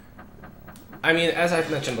 I mean, as I've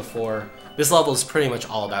mentioned before, this level is pretty much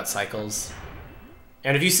all about cycles.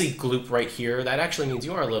 And if you see Gloop right here, that actually means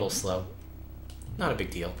you are a little slow. Not a big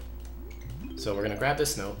deal. So we're going to grab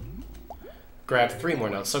this note, grab 3 more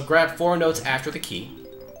notes. So grab 4 notes after the key,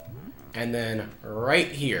 and then right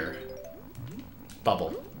here,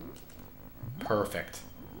 bubble. Perfect.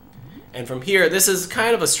 And from here, this is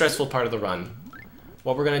kind of a stressful part of the run.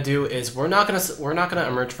 what we're gonna do is we're not gonna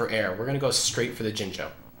emerge for air. We're gonna go straight for the Jinjo.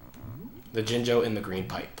 The Jinjo in the green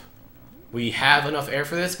pipe. We have enough air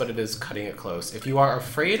for this, but it is cutting it close. If you are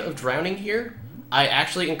afraid of drowning here, I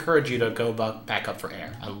actually encourage you to go back up for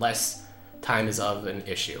air, unless time is of an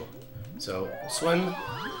issue. So swim,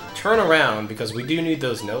 turn around, because we do need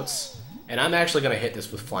those notes, and I'm actually gonna hit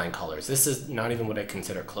this with flying colors. This is not even what I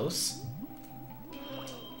consider close.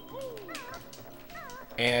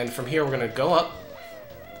 And from here, we're gonna go up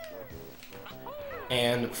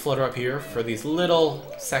and flutter up here for these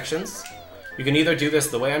little sections. You can either do this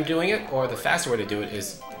the way I'm doing it, or the faster way to do it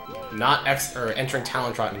is not entering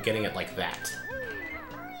Talon Trot and getting it like that.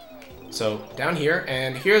 So down here,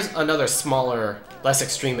 and here's another smaller, less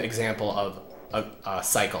extreme example of a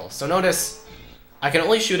cycle. So notice, I can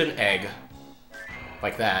only shoot an egg,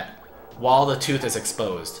 like that, while the tooth is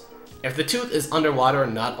exposed. If the tooth is underwater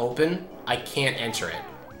and not open, I can't enter it.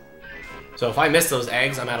 So if I miss those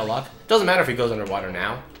eggs, I'm out of luck. Doesn't matter if he goes underwater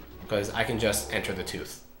now, because I can just enter the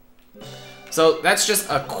tooth. So that's just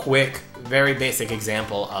a quick, very basic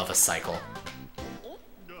example of a cycle.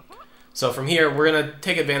 So from here, we're gonna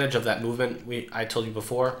take advantage of that movement I told you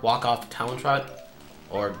before. Walk off Talon Trot,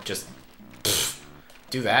 or just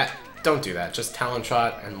do that. Don't do that. Just Talon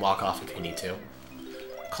Trot and walk off if you need to.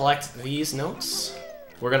 Collect these notes.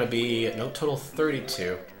 We're gonna be note total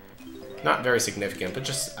 32. Not very significant, but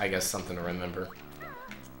just, I guess, something to remember.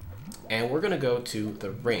 And we're gonna go to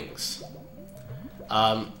the rings.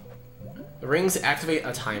 The rings activate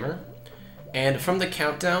a timer, and from the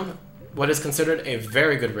countdown, what is considered a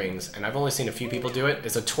very good rings, and I've only seen a few people do it,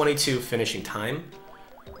 is a 22 finishing time.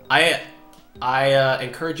 I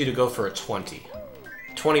encourage you to go for a 20.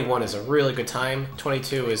 21 is a really good time,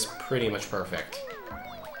 22 is pretty much perfect.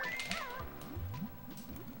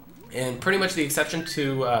 And pretty much the exception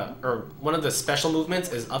to, or one of the special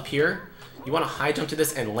movements is up here. You want to high jump to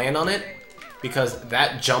this and land on it, because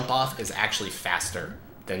that jump off is actually faster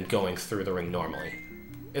than going through the ring normally.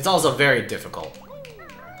 It's also very difficult.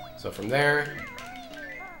 So from there...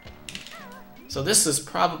 So this is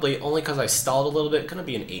probably, only because I stalled a little bit, gonna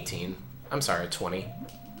be an 18. I'm sorry, a 20.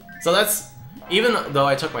 So that's, even though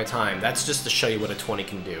I took my time, that's just to show you what a 20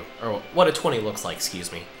 can do. Or what a 20 looks like,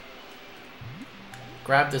 excuse me.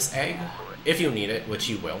 Grab this egg, if you need it, which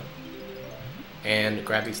you will. And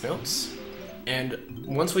grab these notes. And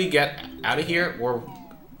once we get out of here, we're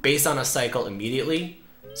based on a cycle immediately.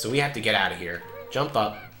 So we have to get out of here. Jump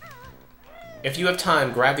up. If you have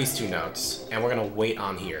time, grab these two notes, and we're gonna wait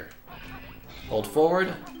on here. Hold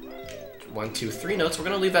forward. 1, 2, 3 notes. We're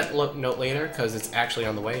gonna leave that note later, because it's actually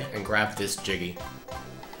on the way, and grab this Jiggy.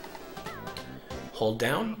 Hold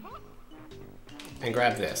down, and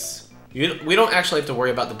grab this. We don't actually have to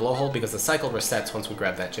worry about the blowhole, because the cycle resets once we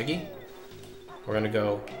grab that Jiggy. We're gonna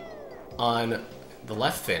go on the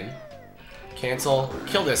left fin, cancel,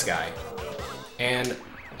 kill this guy. And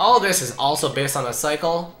all of this is also based on a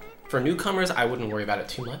cycle. For newcomers, I wouldn't worry about it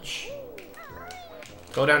too much.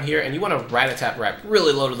 Go down here, and you want to rat-a-tat-rat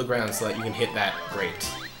really low to the ground so that you can hit that grate.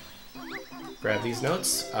 Grab these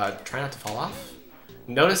notes. Try not to fall off.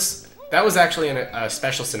 Notice, that was actually in a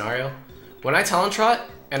special scenario. When I Talon Trot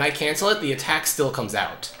and I cancel it, the attack still comes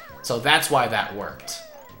out. So that's why that worked.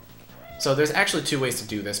 So there's actually two ways to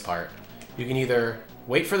do this part. You can either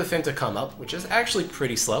wait for the fin to come up, which is actually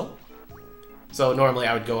pretty slow. So normally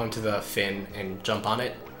I would go onto the fin and jump on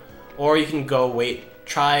it. Or you can go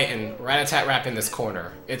try and rat-a-tat-rap in this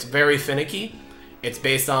corner. It's very finicky. It's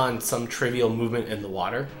based on some trivial movement in the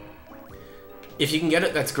water. If you can get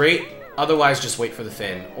it, that's great. Otherwise, just wait for the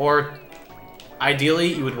fin. Or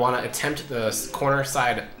ideally, you would want to attempt the corner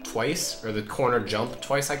side twice, or the corner jump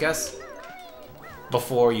twice, I guess,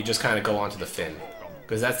 before you just kind of go onto the fin,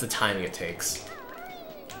 because that's the timing it takes.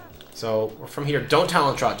 So from here, don't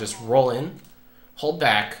Talon Trot, just roll in. Hold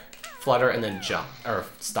back, flutter, and then jump, or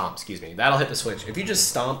stomp, excuse me. That'll hit the switch. If you just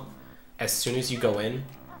stomp as soon as you go in,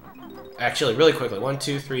 actually, really quickly, 1,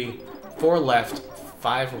 2, 3, 4 left,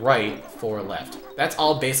 5 right, 4 left. That's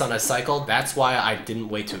all based on a cycle. That's why I didn't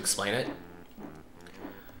wait to explain it.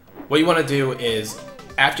 What you want to do is,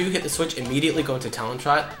 after you hit the switch, immediately go into Talon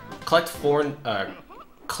Trot, collect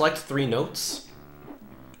 3 notes.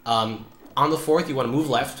 On the 4th, you want to move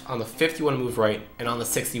left, on the 5th, you want to move right, and on the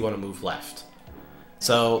 6th, you want to move left.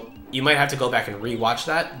 So you might have to go back and re-watch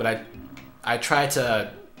that, but I tried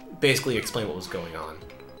to basically explain what was going on.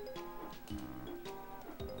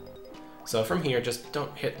 So from here, just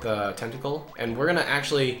don't hit the tentacle, and we're gonna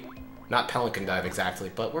actually, not pelican dive exactly,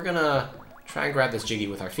 but we're gonna try and grab this Jiggy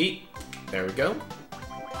with our feet. There we go.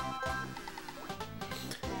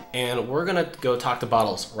 And we're gonna go talk to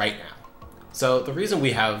Bottles right now. So the reason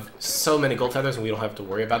we have so many gold feathers and we don't have to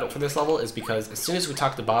worry about it for this level is because as soon as we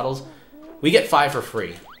talk to bottles, we get 5 for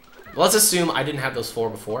free. Let's assume I didn't have those 4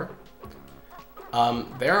 before.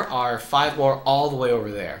 There are 5 more all the way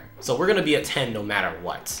over there. So we're going to be at 10 no matter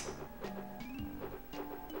what.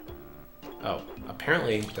 Oh,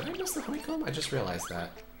 apparently... Did I miss the honeycomb? I just realized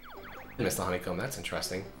that. I missed the honeycomb. That's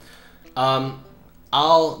interesting.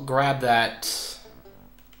 I'll grab that...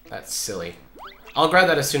 That's silly. I'll grab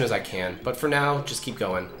that as soon as I can, but for now, just keep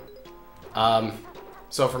going.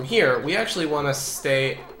 So from here, we actually want to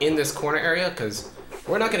stay in this corner area, because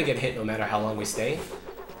we're not going to get hit no matter how long we stay.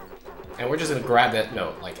 And we're just going to grab that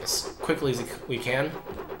note, like, as quickly as we can.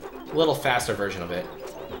 A little faster version of it.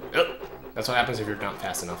 Oh, that's what happens if you're not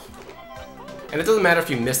fast enough. And it doesn't matter if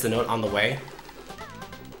you miss the note on the way.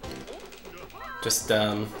 Just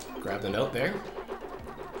grab the note there.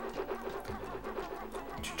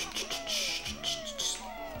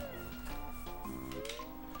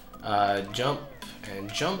 Jump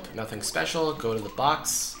and jump, nothing special. Go to the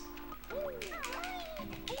box.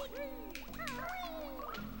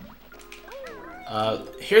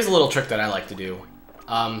 Here's a little trick that I like to do.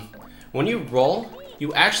 When you roll,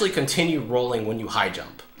 you actually continue rolling when you high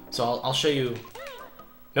jump. So I'll show you.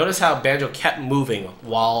 Notice how Banjo kept moving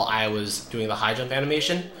while I was doing the high jump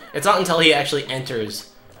animation. It's not until he actually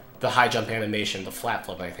enters the high jump animation, the flat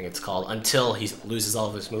flip I think it's called, until he loses all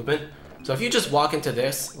of his movement. So if you just walk into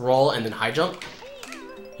this, roll, and then high jump,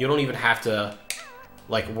 you don't even have to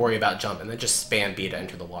like worry about jump, and then just spam B to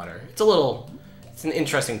enter the water. It's an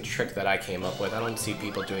interesting trick that I came up with. I don't see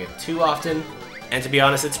people doing it too often, and to be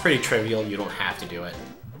honest, it's pretty trivial. You don't have to do it.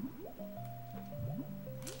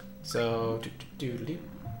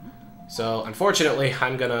 So, unfortunately,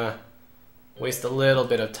 I'm gonna waste a little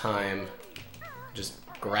bit of time. Just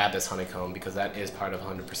grab this honeycomb because that is part of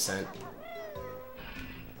 100%.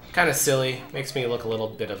 Kind of silly, makes me look a little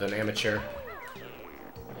bit of an amateur.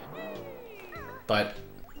 But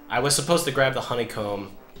I was supposed to grab the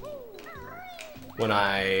honeycomb when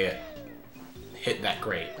I hit that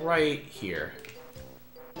grate right here.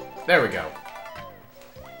 There we go.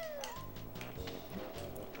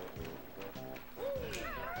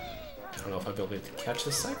 I don't know if I'll be able to catch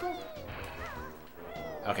this cycle.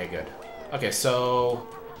 Okay, good. Okay, so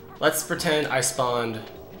let's pretend I spawned...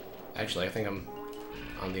 Actually, I think I'm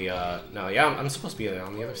on the, no, yeah, I'm supposed to be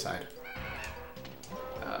on the other side.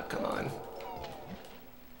 Come on.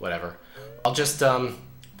 Whatever. I'll just,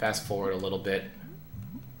 fast forward a little bit.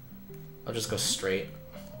 I'll just go straight.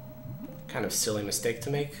 Kind of silly mistake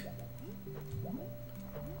to make.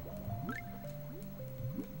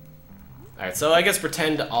 Alright, so I guess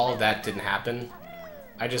pretend all of that didn't happen.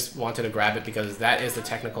 I just wanted to grab it because that is the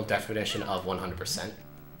technical definition of 100%.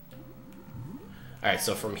 Alright,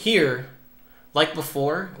 so from here, like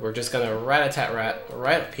before, we're just gonna rat-a-tat-rat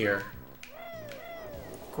right up here.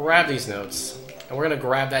 Grab these notes, and we're gonna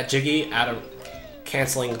grab that Jiggy out of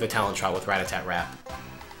canceling the talent trot with rat-a-tat-rat.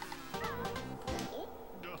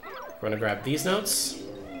 We're gonna grab these notes,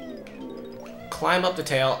 climb up the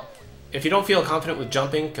tail. If you don't feel confident with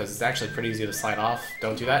jumping, because it's actually pretty easy to slide off,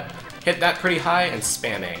 don't do that. Hit that pretty high and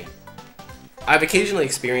spam A. I've occasionally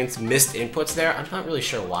experienced missed inputs there. I'm not really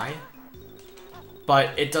sure why.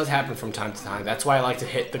 But it does happen from time to time. That's why I like to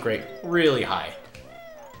hit the grate really high.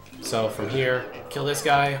 So from here, kill this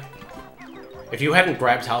guy. If you hadn't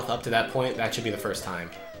grabbed health up to that point, that should be the first time.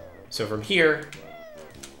 So from here,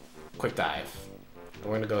 quick dive. And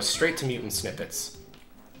we're going to go straight to mutant snippets.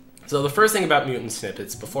 So the first thing about mutant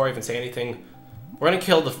snippets, before I even say anything, we're going to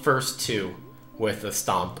kill the first 2 with the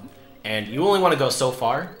stomp. And you only want to go so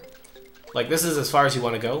far. Like, this is as far as you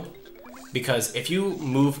want to go. Because if you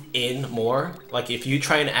move in more, like if you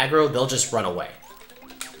try and aggro, they'll just run away.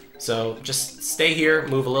 So just stay here,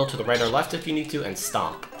 move a little to the right or left if you need to, and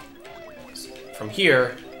stomp. From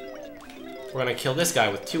here, we're going to kill this guy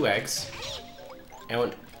with 2 eggs.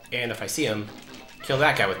 And if I see him, kill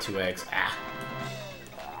that guy with 2 eggs. Ah.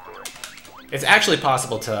 It's actually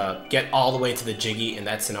possible to get all the way to the Jiggy in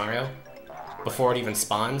that scenario before it even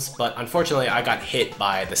spawns, but unfortunately I got hit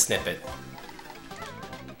by the snippet.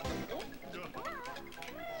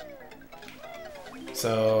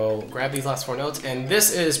 So grab these last 4 notes, and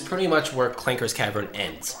this is pretty much where Clanker's Cavern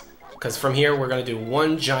ends. Because from here we're going to do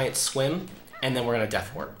 1 giant swim, and then we're going to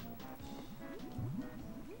death warp.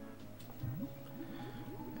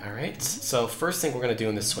 Alright, so first thing we're going to do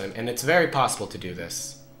in this swim, and it's very possible to do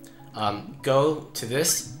this. Go to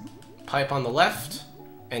this pipe on the left,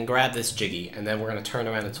 and grab this Jiggy, and then we're going to turn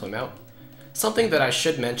around and swim out. Something that I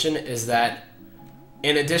should mention is that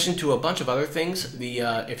in addition to a bunch of other things,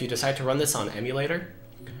 if you decide to run this on emulator,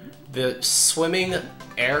 the swimming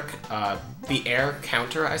air, the air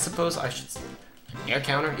counter, I suppose I should say. Air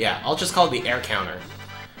counter? Yeah, I'll just call it the air counter.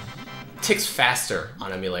 Ticks faster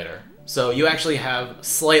on emulator. So you actually have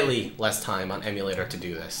slightly less time on emulator to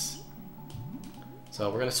do this. So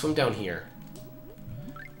we're gonna swim down here.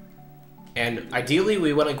 And ideally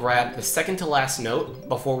we want to grab the second to last note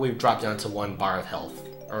before we drop down to 1 bar of health,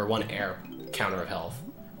 or 1 air counter of health.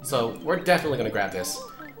 So we're definitely gonna grab this.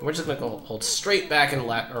 And we're just gonna go hold straight back and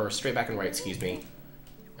left, or straight back and right, excuse me.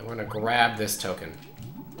 And we're gonna grab this token.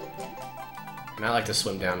 And I like to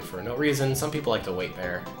swim down for no reason. Some people like to wait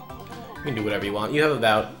there. You can do whatever you want. You have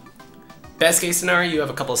about, best case scenario, you have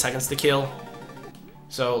a couple of seconds to kill.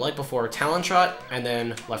 So like before, Talon Trot, and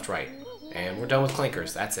then left, right. And we're done with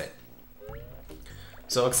Clankers, that's it.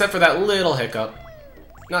 So except for that little hiccup,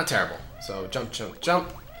 not terrible. So jump, jump,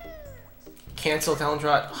 jump. Cancel Talon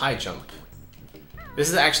Trot, high jump. This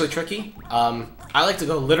is actually tricky. I like to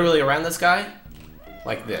go literally around this guy,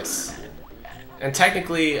 like this. And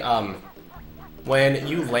technically, when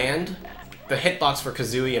you land, the hitbox for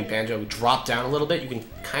Kazooie and Banjo drop down a little bit. You can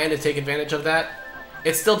kind of take advantage of that.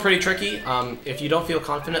 It's still pretty tricky. If you don't feel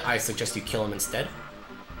confident, I suggest you kill him instead.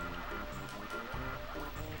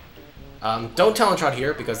 Don't Talon Trot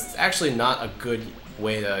here, because it's actually not a good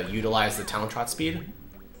way to utilize the Talon Trot speed.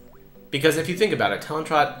 Because if you think about it, Talon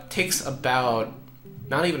Trot takes about,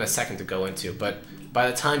 not even a second to go into, but by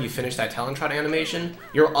the time you finish that Talon Trot animation,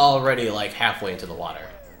 you're already like halfway into the water.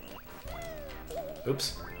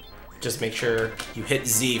 Oops. Just make sure you hit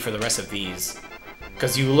Z for the rest of these.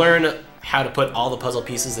 Because you learn how to put all the puzzle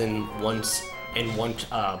pieces in one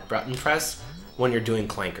button press when you're doing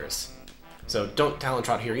Clankers. So don't Talon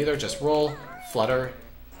Trot here either, just roll, flutter,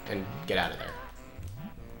 and get out of there.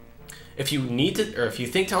 If you need to, or if you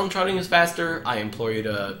think Talon Trotting is faster, I implore you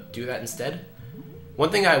to do that instead. One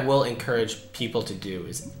thing I will encourage people to do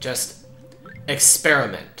is just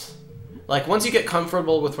experiment. Like, once you get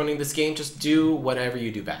comfortable with running this game, just do whatever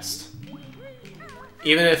you do best.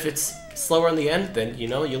 Even if it's slower in the end, then, you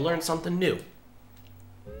know, you learn something new.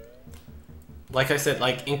 Like I said,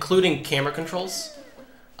 like, including camera controls,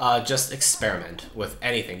 just experiment with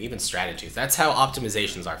anything, even strategies. That's how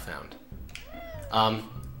optimizations are found.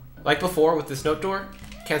 Like before with this note door,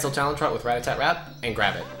 cancel Talon Trot with Rat-a-tat-rap, and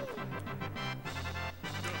grab it.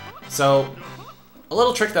 So, a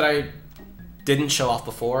little trick that I didn't show off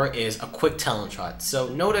before is a quick Talon Trot. So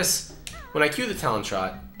notice, when I cue the Talon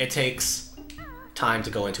Trot, it takes time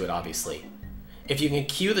to go into it, obviously. If you can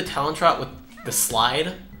cue the Talon Trot with the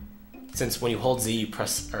slide, since when you hold Z you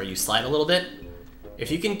press, or you slide a little bit,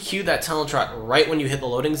 if you can cue that Talon Trot right when you hit the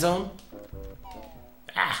loading zone,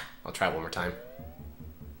 I'll try it one more time.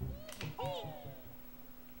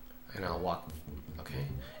 And I'll walk, okay.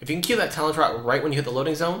 If you can cue that Talon Trot right when you hit the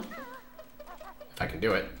loading zone, if I can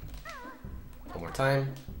do it, one more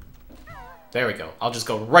time. There we go. I'll just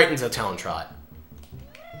go right into the Talon Trot.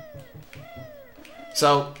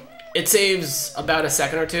 So, it saves about a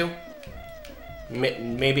second or two.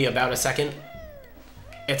 Maybe about a second.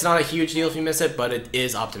 It's not a huge deal if you miss it, but it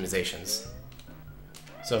is optimizations.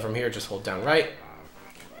 So from here, just hold down right,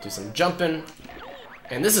 do some jumping,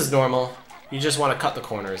 and this is normal. You just want to cut the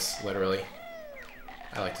corners, literally.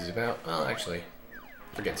 I like to zoom out. Well, actually,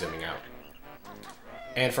 forget zooming out.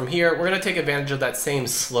 And from here, we're going to take advantage of that same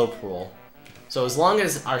slope rule. So as long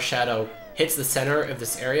as our shadow hits the center of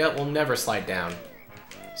this area, we'll never slide down.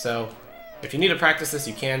 So if you need to practice this,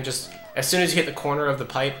 you can. Just as soon as you hit the corner of the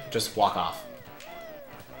pipe, just walk off.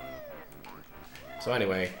 So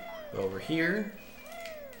anyway, go over here.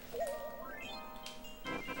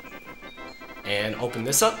 And open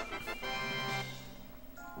this up.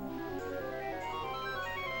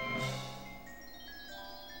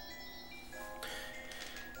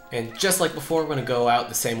 And just like before, we're going to go out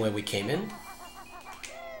the same way we came in.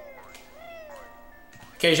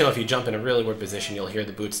 Occasionally, if you jump in a really weird position, you'll hear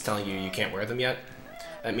the boots telling you you can't wear them yet.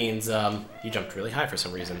 That means you jumped really high for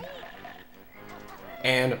some reason.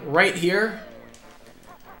 And right here,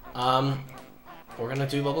 we're going to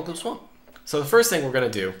do Bubblegloop Swamp. So the first thing we're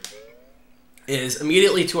going to do is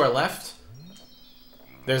immediately to our left,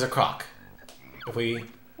 there's a croc. If we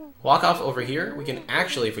walk off over here, we can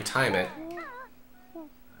actually, if we time it,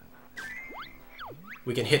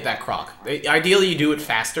 we can hit that croc. Ideally, you do it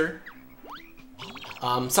faster.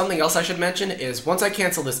 Something else I should mention is once I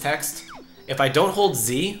cancel this text, if I don't hold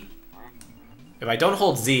Z,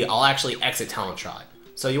 I'll actually exit Talon Trot.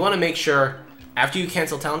 So you want to make sure after you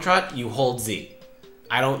cancel Talon Trot, you hold Z.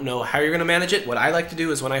 I don't know how you're going to manage it. What I like to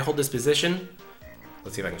do is when I hold this position,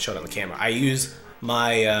 let's see if I can show it on the camera, I use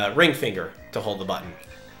my ring finger to hold the button.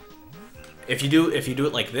 if you do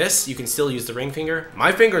it like this, you can still use the ring finger.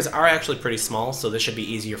 My fingers are actually pretty small, so this should be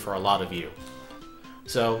easier for a lot of you.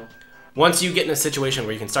 So once you get in a situation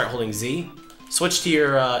where you can start holding Z, switch to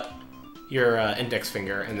your index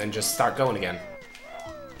finger and then just start going again.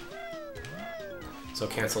 So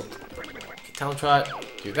cancel Talon Trot,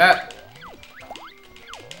 do that.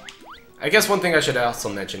 I guess one thing I should also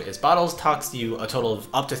mention is Bottles talks to you a total of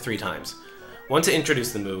up to 3 times. One to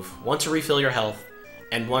introduce the move, one to refill your health,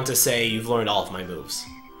 and one to say you've learned all of my moves.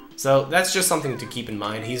 So that's just something to keep in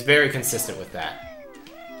mind. He's very consistent with that.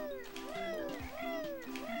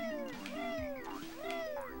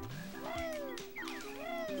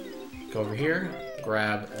 Go over here,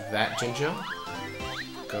 grab that Jinjo,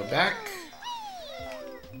 go back,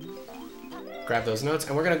 grab those notes,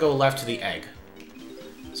 and we're gonna go left to the egg.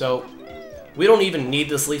 So we don't even need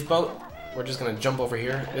this leaf boat. We're just gonna jump over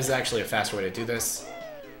here. This is actually a faster way to do this,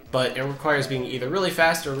 but it requires being either really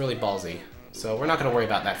fast or really ballsy. So we're not gonna worry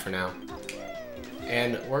about that for now.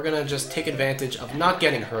 And we're gonna just take advantage of not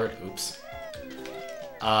getting hurt. Oops.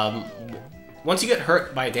 Once you get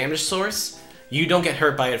hurt by a damage source, you don't get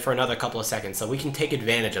hurt by it for another couple of seconds, so we can take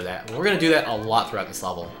advantage of that. And we're gonna do that a lot throughout this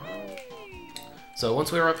level. So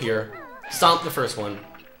once we're up here, stomp the first one.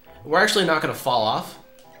 We're actually not gonna fall off.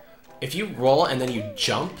 If you roll and then you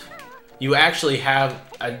jump, you actually have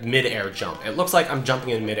a mid-air jump. It looks like I'm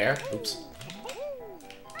jumping in mid-air. Oops.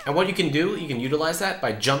 And what you can do, you can utilize that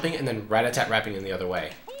by jumping and then rat-a-tat-rapping in the other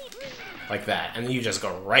way. Like that. And then you just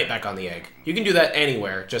go right back on the egg. You can do that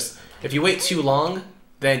anywhere. Just, if you wait too long,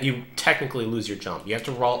 then you technically lose your jump. You have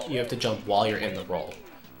to roll, you have to jump while you're in the roll.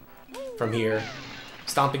 From here,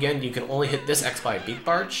 stomp again. You can only hit this X by Beak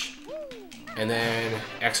Barge. And then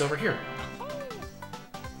X over here.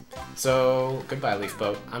 So, goodbye, Leaf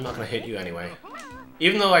Boat. I'm not going to hit you anyway.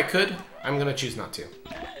 Even though I could, I'm going to choose not to.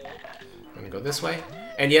 I'm going to go this way.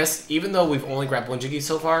 And yes, even though we've only grabbed one Jiggy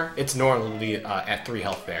so far, it's normally at 3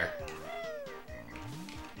 health there.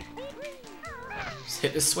 Just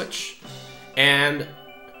hit this switch. And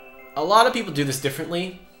a lot of people do this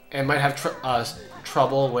differently and might have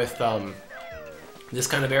trouble with this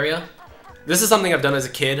kind of area. This is something I've done as a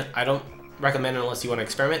kid. I don't recommend it unless you want to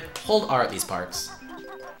experiment. Hold R at these parts.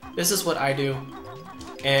 This is what I do,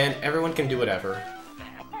 and everyone can do whatever.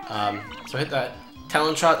 So hit that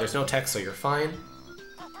Talon Trot, there's no text, so you're fine.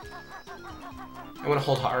 I'm gonna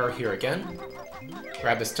hold R here again.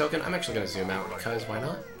 Grab this token. I'm actually gonna zoom out because why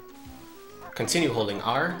not? Continue holding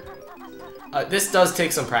R. This does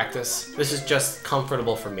take some practice. This is just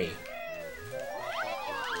comfortable for me.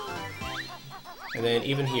 And then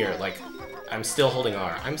even here, like, I'm still holding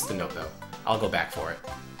R. I missed the note though. I'll go back for it.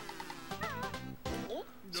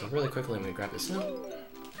 So really quickly, I'm gonna grab this note.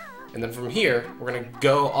 And then from here, we're gonna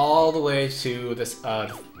go all the way to this,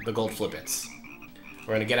 the gold flippets.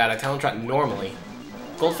 We're gonna get out of Talon Trot normally.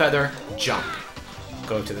 Gold Feather, jump.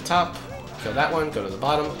 Go to the top, kill that one, go to the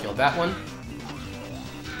bottom, kill that one.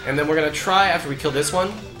 And then we're gonna try, after we kill this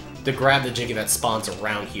one, to grab the Jiggy that spawns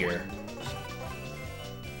around here.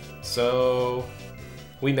 So,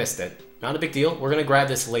 we missed it. Not a big deal. We're gonna grab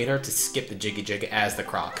this later to skip the Jiggy Jig as the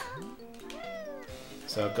Croc.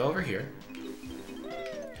 So go over here.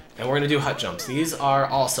 And we're gonna do hut jumps. These are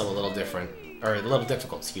also a little different, or a little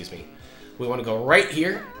difficult, excuse me. We wanna go right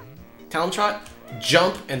here, Talon Trot,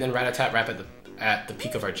 jump, and then rat-a-tat-rap at the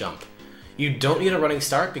peak of our jump. You don't need a running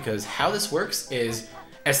start because how this works is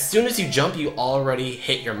as soon as you jump, you already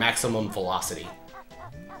hit your maximum velocity.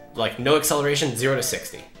 Like no acceleration, 0 to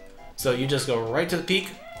 60. So you just go right to the peak,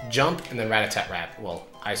 jump, and then rat-a-tat-rap. Well,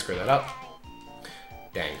 I screwed that up.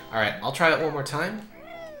 Dang. Alright, I'll try that one more time.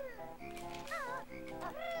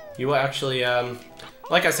 You will actually,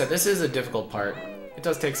 like I said, this is a difficult part. It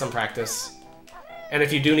does take some practice. And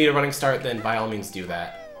if you do need a running start, then by all means do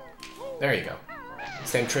that. There you go.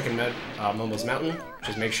 Same trick in Mumbo's Mountain.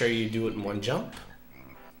 Just make sure you do it in one jump.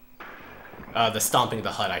 The stomping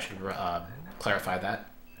the hut, I should clarify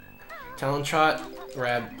that. Talon Trot,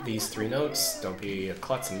 grab these 3 notes. Don't be a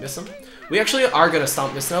klutz and miss them. We actually are going to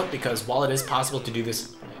stomp this note because while it is possible to do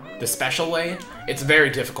this the special way, it's very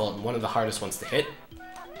difficult and one of the hardest ones to hit.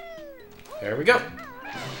 There we go.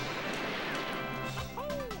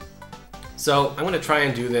 So I'm going to try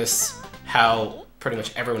and do this how pretty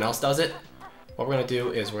much everyone else does it. What we're going to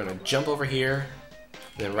do is we're going to jump over here,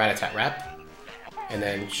 and then rat-a-tat-rap, and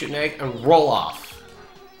then shoot an egg and roll off.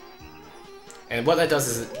 And what that does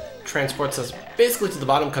is it transports us basically to the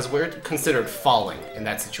bottom because we're considered falling in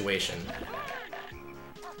that situation.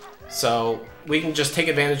 So we can just take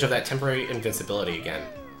advantage of that temporary invincibility again.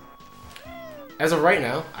 As of right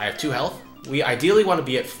now, I have 2 health. We ideally want to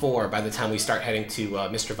be at 4 by the time we start heading to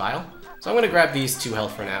Mr. Vile. So I'm going to grab these 2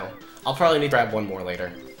 health for now. I'll probably need to grab one more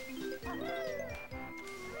later.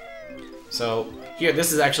 So here,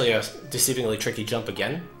 this is actually a deceivingly tricky jump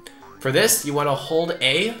again. For this, you want to hold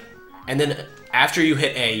A, and then after you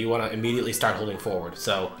hit A, you want to immediately start holding forward.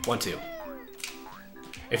 So 1, 2.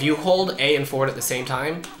 If you hold A and forward at the same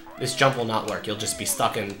time, this jump will not work. You'll just be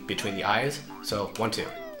stuck in between the eyes. So 1, 2.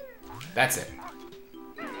 That's it.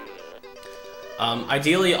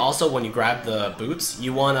 Ideally, also, when you grab the boots,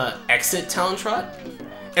 you want to exit Talon Trot.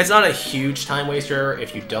 It's not a huge time waster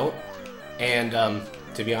if you don't. And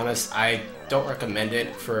to be honest, I don't recommend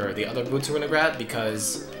it for the other boots we're going to grab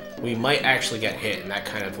because we might actually get hit and that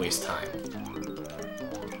kind of wastes time.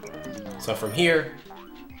 So from here,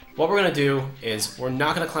 what we're going to do is we're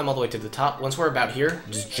not going to climb all the way to the top. Once we're about here,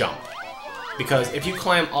 just jump. Because if you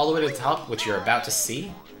climb all the way to the top, which you're about to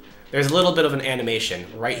see, there's a little bit of an animation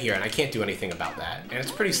right here, and I can't do anything about that. And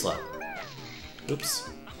it's pretty slow. Oops.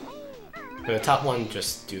 For the top one,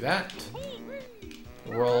 just do that.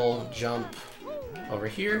 Roll, jump over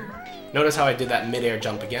here. Notice how I did that mid-air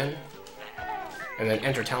jump again. And then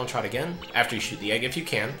enter Talon Trot again after you shoot the egg if you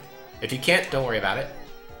can. If you can't, don't worry about it.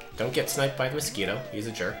 Don't get sniped by the mosquito. He's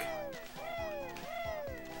a jerk.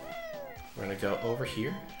 We're gonna go over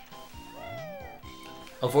here.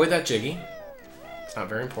 Avoid that jiggy. It's not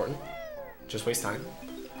very important. Just waste time.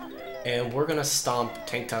 And we're gonna stomp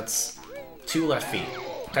Tank Tut's 2 left feet.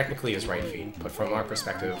 Technically his right feet, but from our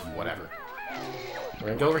perspective, whatever. We're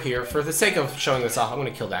gonna go over here. For the sake of showing this off, I'm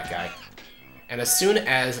gonna kill that guy. And as soon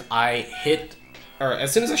as I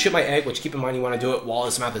shoot my egg, which keep in mind you wanna do it while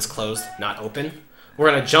his mouth is closed, not open, we're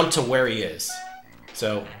gonna jump to where he is.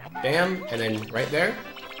 So, bam, and then right there,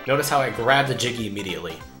 notice how I grab the jiggy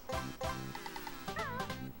immediately.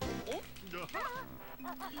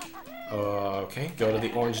 Okay, go to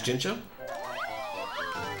the orange Jincho.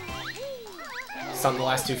 Stomp the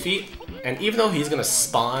last 2 feet, and even though he's gonna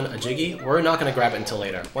spawn a jiggy, we're not gonna grab it until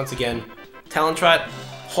later. Once again, Talon Trot,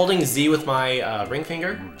 holding Z with my ring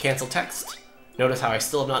finger, cancel text. Notice how I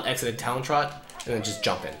still have not exited Talon Trot, and then just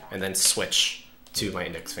jump in, and then switch to my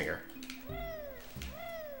index finger.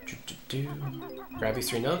 Grab these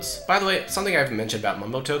 3 notes. By the way, something I haven't mentioned about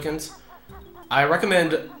Mumbo tokens. I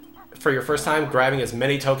recommend, for your first time, grabbing as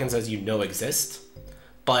many tokens as you know exist,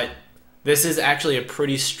 but this is actually a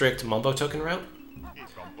pretty strict Mumbo token route.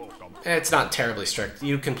 It's not terribly strict.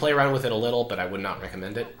 You can play around with it a little, but I would not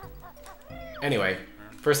recommend it. Anyway,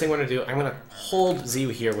 first thing I'm going to do, I'm going to hold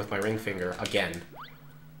Z here with my ring finger again.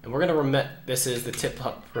 And we're going to this is the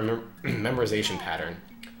tip-up memorization pattern.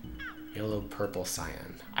 Yellow, purple,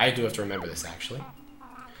 cyan. I do have to remember this, actually.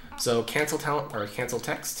 So cancel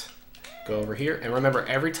text. Go over here, and remember,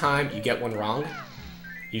 every time you get one wrong,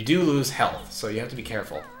 you do lose health, so you have to be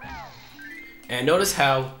careful. And notice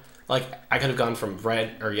how, like, I could have gone from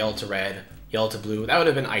red or yellow to blue. That would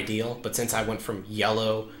have been ideal, but since I went from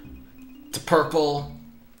yellow to purple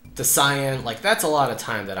to cyan, like, that's a lot of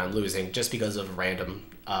time that I'm losing just because of random,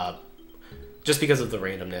 just because of the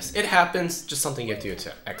randomness. It happens, just something you have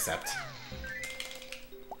to accept.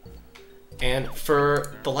 And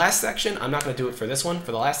for the last section, I'm not going to do it for this one.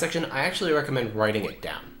 For the last section, I actually recommend writing it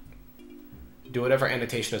down. Do whatever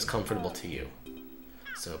annotation is comfortable to you.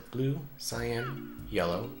 So blue, cyan,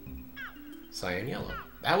 yellow, cyan, yellow.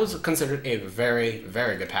 That was considered a very,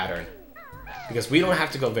 very good pattern, because we don't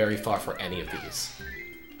have to go very far for any of these.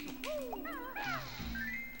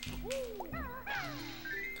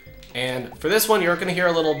 And for this one, you're going to hear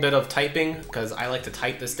a little bit of typing, because I like to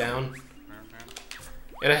type this down.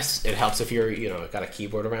 It helps if you're, got a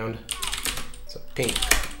keyboard around. So pink,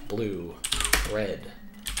 blue, red,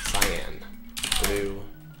 cyan, blue,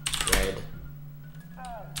 red,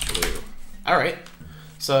 blue. Alright,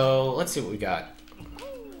 so let's see what we got.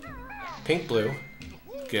 Pink, blue,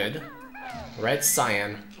 good. Red,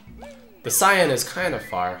 cyan. The cyan is kind of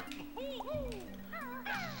far.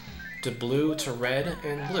 To blue, to red,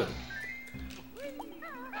 and blue.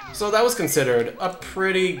 So that was considered a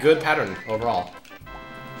pretty good pattern overall.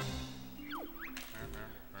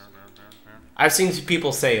 I've seen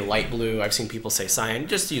people say light blue, I've seen people say cyan,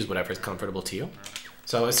 just use whatever is comfortable to you.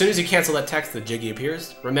 So as soon as you cancel that text, the jiggy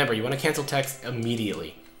appears. Remember, you want to cancel text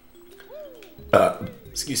immediately.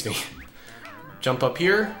 Excuse me. Jump up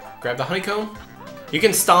here, grab the honeycomb. You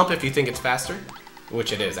can stomp if you think it's faster,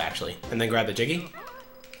 which it is actually, and then grab the jiggy.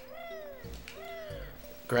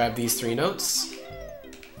 Grab these 3 notes.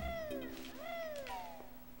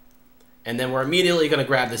 And then we're immediately going to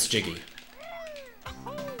grab this jiggy.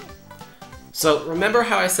 So remember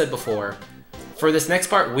how I said before, for this next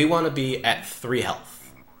part, we want to be at 3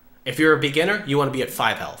 health. If you're a beginner, you want to be at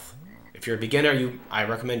 5 health. If you're a beginner, I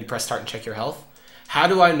recommend you press start and check your health. How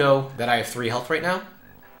do I know that I have 3 health right now?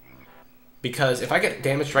 because if I get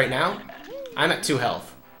damaged right now, I'm at 2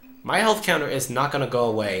 health. My health counter is not going to go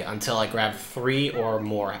away until I grab 3 or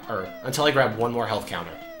more, or until I grab 1 more health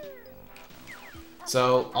counter.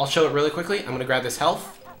 So I'll show it really quickly. I'm going to grab this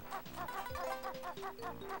health,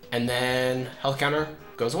 and then health counter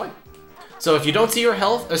goes away. So if you don't see your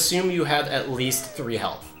health, assume you have at least 3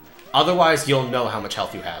 health. Otherwise, you'll know how much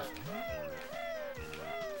health you have.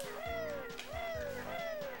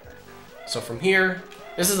 So from here,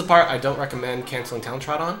 this is the part I don't recommend canceling Talent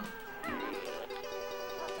Trot on.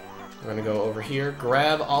 We're gonna go over here,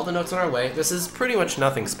 grab all the notes on our way. This is pretty much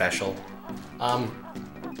nothing special.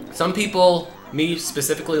 Some people, me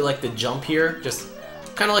specifically, like the jump here, just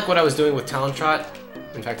kind of like what I was doing with Talent Trot.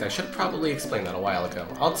 In fact, I should probably explain that a while ago.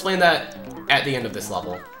 I'll explain that at the end of this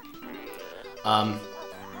level.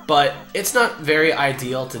 But it's not very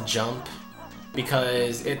ideal to jump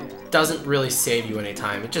because it doesn't really save you any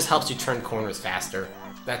time. It just helps you turn corners faster.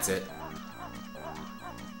 That's it.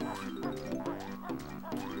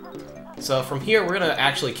 So from here, we're gonna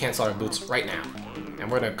actually cancel our boots right now.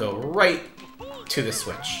 And we're gonna go right to the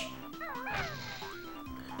switch.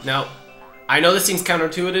 Now, I know this seems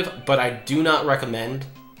counterintuitive, but I do not recommend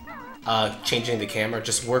changing the camera.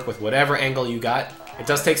 Just work with whatever angle you got. It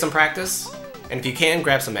does take some practice, and if you can,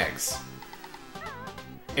 grab some eggs.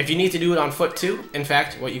 If you need to do it on foot too, in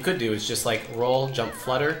fact, what you could do is just like roll, jump,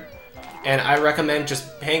 flutter, and I recommend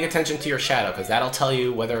just paying attention to your shadow, because that'll tell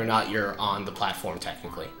you whether or not you're on the platform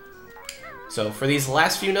technically. So for these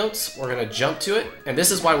last few notes, we're gonna jump to it, and this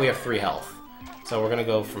is why we have 3 health. So we're gonna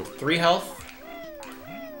go from 3 health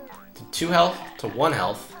to 2 health to 1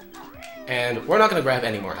 health, and we're not gonna grab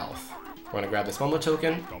any more health. We're gonna grab this Mumbo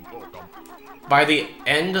token. By the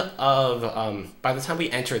end of, by the time we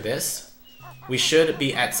enter this, we should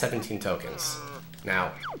be at 17 tokens.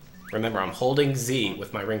 Now, remember, I'm holding Z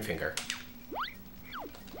with my ring finger.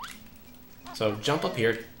 So jump up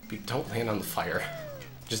here, don't land on the fire,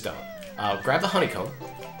 just don't. Grab the honeycomb,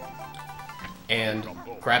 and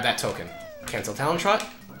grab that token. Cancel Talent Trot,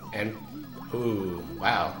 and ooh,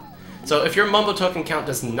 wow. So if your Mumbo token count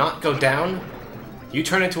does not go down, you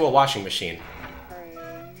turn into a washing machine.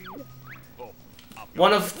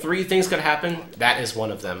 One of 3 things could happen, that is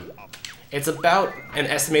one of them. It's about an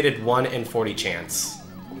estimated 1 in 40 chance.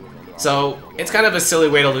 So it's kind of a silly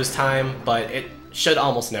way to lose time, but it should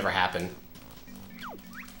almost never happen.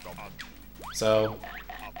 So,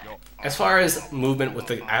 as far as movement with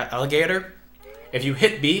the alligator, if you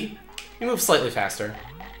hit B, you move slightly faster.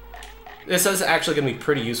 This is actually going to be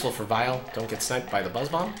pretty useful for Vile. Don't get sniped by the Buzz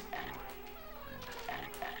Bomb.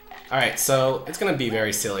 Alright, so it's going to be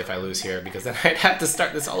very silly if I lose here, because then I'd have to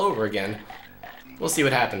start this all over again. We'll see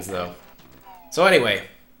what happens, though. So anyway,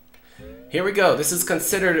 here we go. This is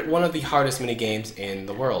considered one of the hardest minigames in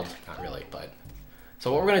the world. Not really, but...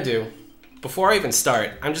 So what we're going to do, before I even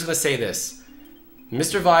start, I'm just going to say this.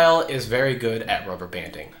 Mr. Vile is very good at rubber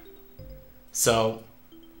banding. So,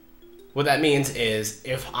 what that means is,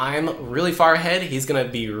 if I'm really far ahead, he's gonna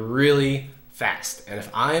be really fast. And if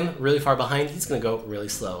I'm really far behind, he's gonna go really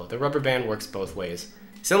slow. The rubber band works both ways.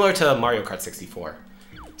 Similar to Mario Kart 64.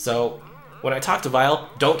 So, when I talk to Vile,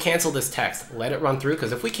 don't cancel this text. Let it run through,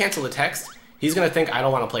 because if we cancel the text, he's gonna think I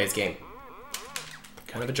don't want to play his game.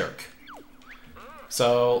 Kind of a jerk.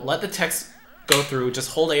 So, let the text go through,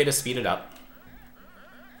 just hold A to speed it up.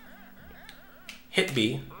 Hit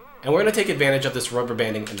B, and we're going to take advantage of this rubber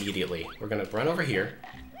banding immediately. We're going to run over here.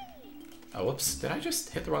 Oh, whoops. Did I just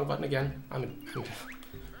hit the wrong button again?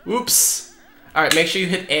 Oops! Alright, make sure you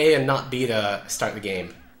hit A and not B to start the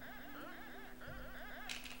game.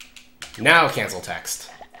 Now cancel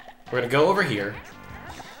text. We're going to go over here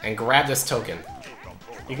and grab this token.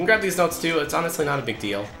 You can grab these notes too. It's honestly not a big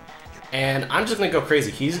deal. And I'm just going to go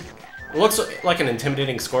crazy. He looks like an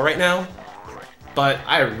intimidating score right now. But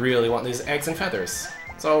I really want these eggs and feathers,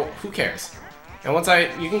 so who cares? And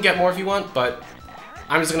you can get more if you want, but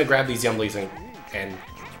I'm just gonna grab these Yumblies and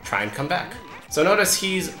try and come back. So notice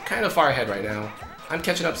he's kind of far ahead right now. I'm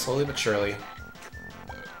catching up slowly but surely.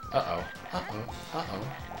 Uh-oh, uh-oh, uh-oh.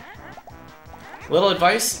 Little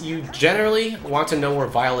advice, you generally want to know where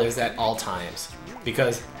Vile is at all times,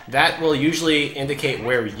 because that will usually indicate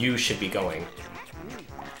where you should be going.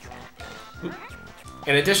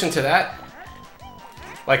 In addition to that,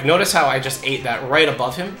 like, notice how I just ate that right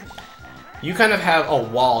above him? You kind of have a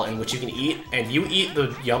wall in which you can eat, and you eat the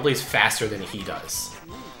Yumblies faster than he does.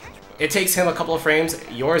 It takes him a couple of frames,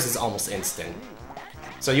 yours is almost instant.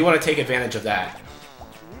 So you want to take advantage of that.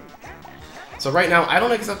 So right now, I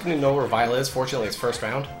don't exactly know where Vile is. Fortunately, it's first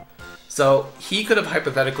round. So he could have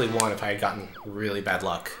hypothetically won if I had gotten really bad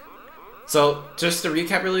luck. So just to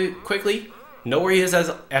recap really quickly, know where he is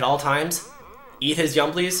at all times, eat his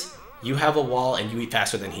Yumblies, you have a wall and you eat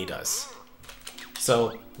faster than he does.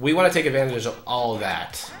 So we want to take advantage of all of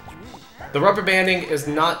that. The rubber banding is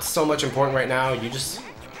not so much important right now, you just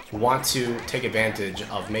want to take advantage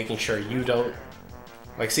of making sure you don't...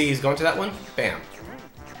 Like, see, he's going to that one? Bam.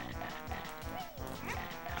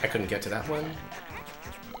 I couldn't get to that one.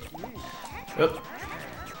 Oop.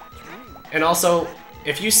 And also,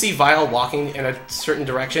 if you see Vile walking in a certain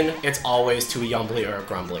direction, it's always to a Yumbly or a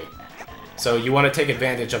Grumbly. So you want to take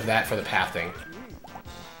advantage of that for the pathing.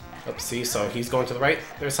 Oops, see, so he's going to the right.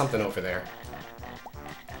 There's something over there.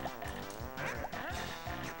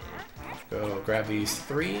 Go grab these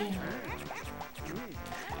 3.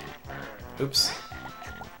 Oops.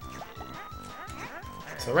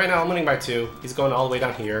 So right now I'm winning by 2. He's going all the way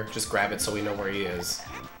down here. Just grab it so we know where he is.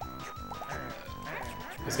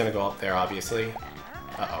 He's gonna go up there, obviously.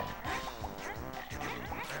 Uh-oh.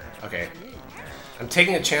 Okay. I'm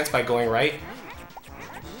taking a chance by going right.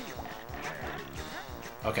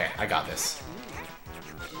 Okay, I got this.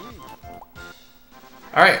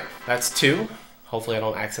 Alright, that's 2. Hopefully I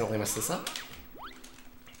don't accidentally mess this up.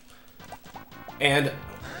 And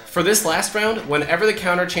for this last round, whenever the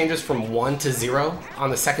counter changes from 1 to 0 on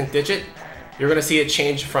the second digit, you're going to see it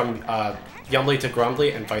change from Yumbly to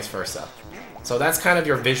Grumbly and vice versa. So that's kind of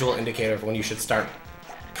your visual indicator of when you should start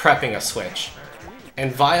prepping a switch.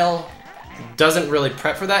 And Vile doesn't really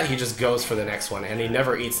prep for that, he just goes for the next one, and he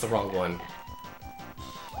never eats the wrong one.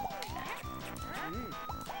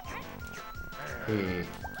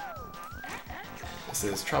 This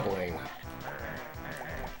is troubling.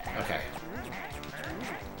 Okay.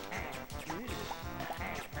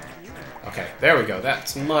 Okay, there we go.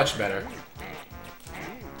 That's much better.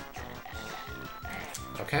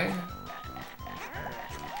 Okay.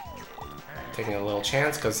 Taking a little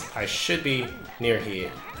chance, because I should be near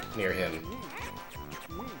him.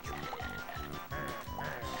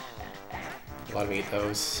 Let me eat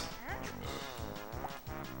those.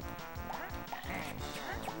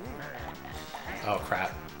 Oh, crap.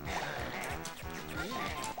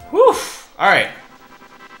 Whew! Alright.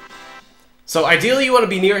 So ideally you want to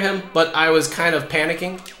be near him, but I was kind of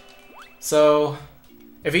panicking. So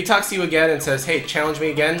if he talks to you again and says, hey, challenge me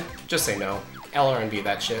again, just say no. L or and B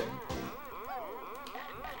that shit.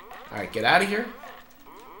 Alright, get out of here.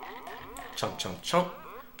 Chomp, chomp, chomp.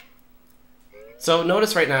 So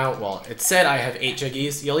notice right now, well, it said I have 8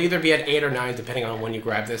 Jiggies. You'll either be at 8 or 9 depending on when you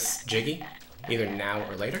grab this Jiggy. Either now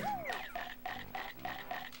or later.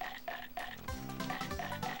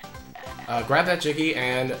 Grab that Jiggy,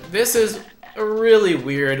 and this is a really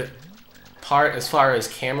weird part as far as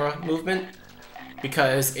camera movement,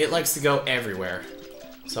 because it likes to go everywhere.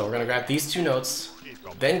 So we're gonna grab these 2 notes,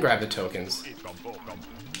 then grab the tokens.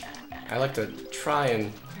 I like to try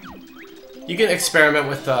and... You can experiment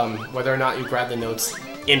with whether or not you grab the notes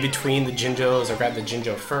in between the Jinjos or grab the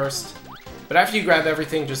Jinjo first. But after you grab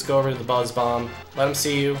everything, just go over to the Buzz Bomb, let them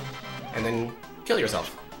see you, and then kill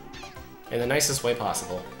yourself. In the nicest way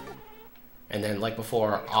possible. And then, like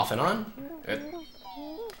before, off and on.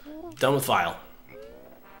 Done with Vile.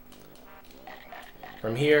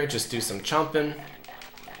 From here, just do some chomping.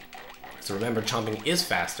 So remember, chomping is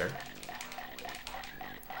faster.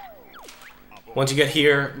 Once you get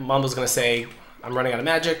here, Mumbo's gonna say, I'm running out of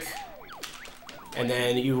magic. And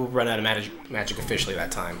then you run out of magic officially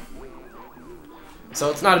that time. So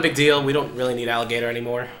it's not a big deal, we don't really need Alligator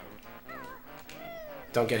anymore.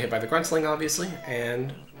 Don't get hit by the Gruntsling, obviously,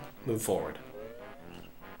 and move forward.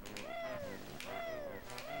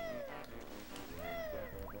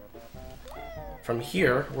 From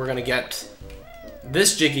here, we're gonna get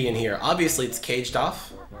this Jiggy in here. Obviously, it's caged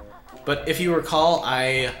off, but if you recall,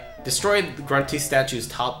 I destroyed the Grunty statue's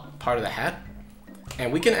top part of the hat,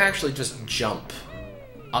 and we can actually just jump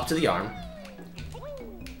up to the arm,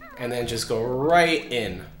 and then just go right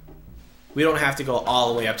in. We don't have to go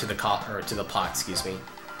all the way up to the pot, excuse me.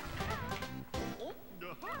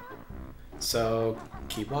 So,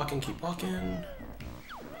 keep walking, keep walking.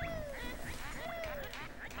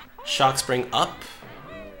 Shock Spring up.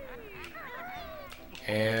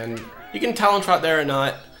 And you can Talon Trot there or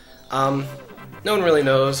not. No one really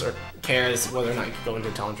knows or cares whether or not you can go into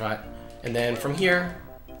Talon Trot. And then from here,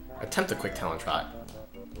 attempt a quick Talon Trot.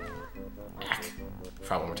 Ack.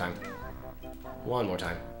 Try one more time. One more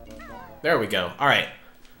time. There we go. Alright.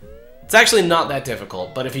 It's actually not that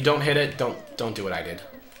difficult, but if you don't hit it, don't do what I did.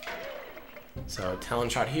 So, Talon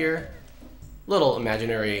Trot here. Little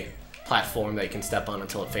imaginary platform that you can step on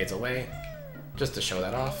until it fades away. Just to show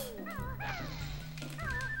that off.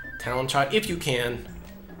 Talon Trot if you can.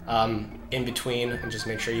 In between, and just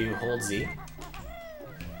make sure you hold Z.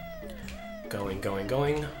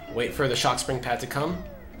 Going. Wait for the shock spring pad to come.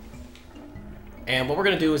 And what we're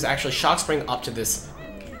going to do is actually shock spring up to this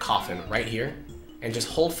coffin right here. And just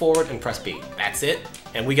hold forward and press B. That's it.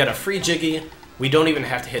 And we got a free Jiggy. We don't even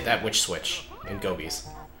have to hit that witch switch in Gobi's.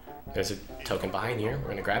 There's a token behind here. We're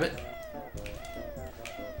going to grab it.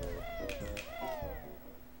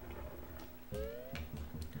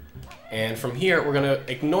 And from here, we're going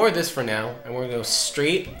to ignore this for now, and we're going to go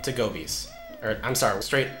straight to Gobi's. Or, I'm sorry,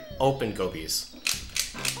 straight open Gobi's.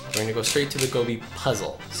 We're going to go straight to the Gobi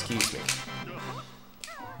puzzle. Excuse me.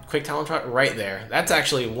 Quick talent trot right there. That's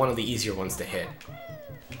actually one of the easier ones to hit.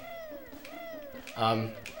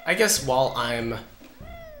 I guess while I'm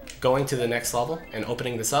going to the next level and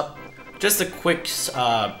opening this up, just a quick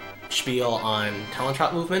spiel on talent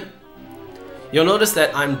trot movement. You'll notice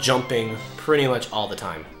that I'm jumping pretty much all the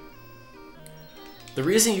time. The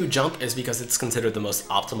reason you jump is because it's considered the most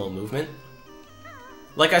optimal movement.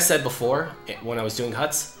 Like I said before, when I was doing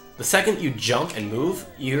huts, the second you jump and move,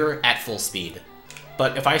 you're at full speed.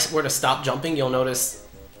 But if I were to stop jumping, you'll notice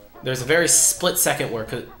there's a very split second where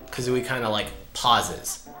Kazooie kind of like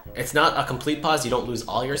pauses. It's not a complete pause, you don't lose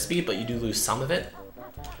all your speed, but you do lose some of it.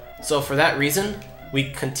 So for that reason,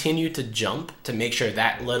 we continue to jump to make sure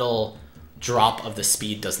that little drop of the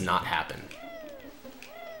speed does not happen.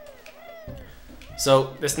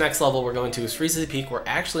 So this next level we're going to is Freezeezy Peak. We're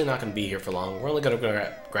actually not going to be here for long. We're only going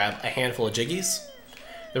to grab a handful of Jiggies.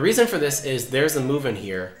 The reason for this is there's a move in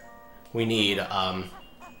here we need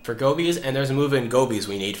for Gobi's, and there's a move in Gobi's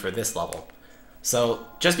we need for this level. So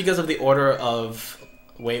just because of the order of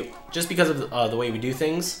the way we do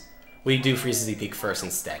things, we do Freezeezy Peak first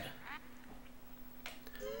instead.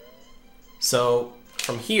 So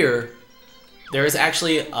from here, there is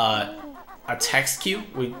actually a text cue.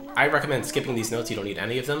 I recommend skipping these notes, you don't need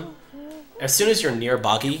any of them. As soon as you're near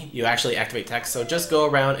Boggy, you actually activate text, so just go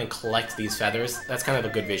around and collect these feathers. That's kind of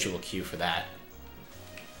a good visual cue for that.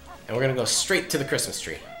 And we're gonna go straight to the Christmas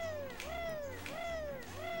tree.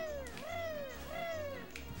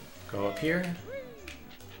 Go up here.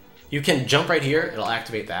 You can jump right here, it'll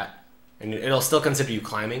activate that. And it'll still consider you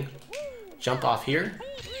climbing. Jump off here.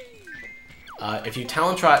 If you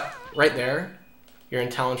talent trot right there, you're in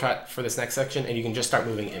talent trot for this next section, and you can just start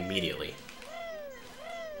moving immediately.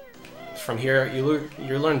 From here,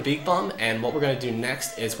 you learn Big Bum, and what we're going to do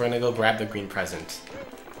next is we're going to go grab the green present.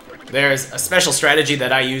 There's a special strategy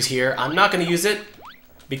that I use here. I'm not going to use it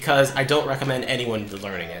because I don't recommend anyone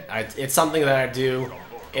learning it. It's something that I do.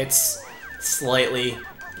 It's slightly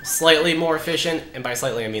more efficient, and by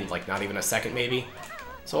slightly I mean like not even a second maybe.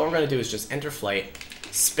 So what we're going to do is just enter flight,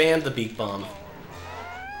 spam the Beak Bomb,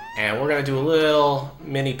 and we're going to do a little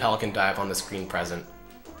mini pelican dive on this green present.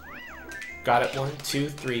 Got it. 1, 2,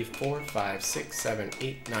 3, 4, 5, 6, 7,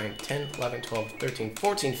 8, 9, 10, 11, 12, 13,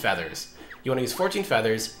 14 feathers. You want to use 14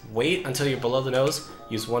 feathers, wait until you're below the nose,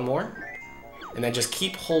 use one more, and then just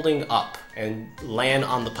keep holding up and land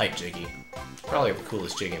on the pipe Jiggy. Probably the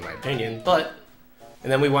coolest Jiggy in my opinion, but...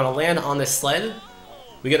 And then we want to land on this sled.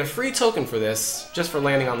 We get a free token for this, just for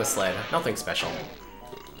landing on the sled. Nothing special.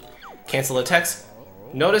 Cancel the text.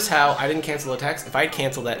 Notice how I didn't cancel the text. If I had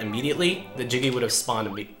canceled that immediately, the Jiggy would have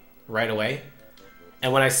spawned me right away.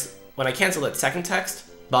 And when I cancel that second text,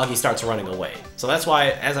 Boggy starts running away. So that's why,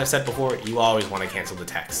 as I've said before, you always want to cancel the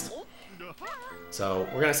text. So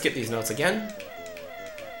we're going to skip these notes again.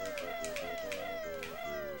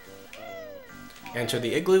 Enter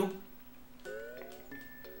the igloo.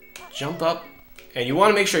 Jump up. And you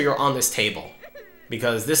want to make sure you're on this table,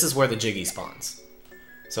 because this is where the Jiggy spawns.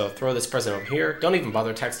 So throw this present over here. Don't even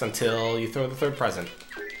bother text until you throw the third present.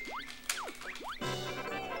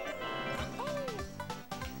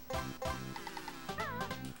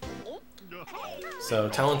 So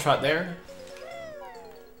talent trot there.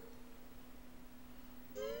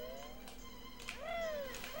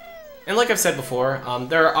 And like I've said before,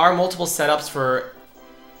 there are multiple setups for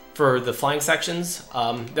the flying sections.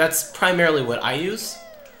 That's primarily what I use.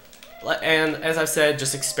 And as I've said,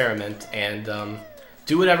 just experiment and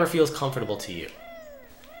do whatever feels comfortable to you.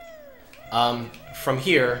 From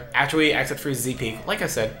here, after we exit Freezeezy Peak, like I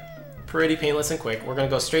said, pretty painless and quick, we're going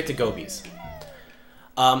to go straight to Gobi's.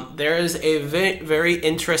 There is a very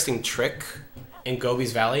interesting trick in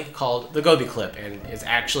Gobi's Valley called the Gobi Clip, and it's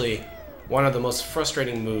actually one of the most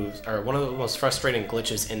frustrating moves, or one of the most frustrating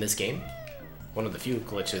glitches in this game. One of the few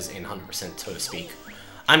glitches in 100%, so to speak.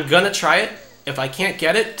 I'm gonna try it. If I can't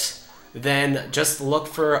get it, then just look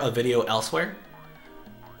for a video elsewhere.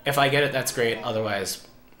 If I get it, that's great. Otherwise,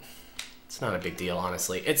 it's not a big deal,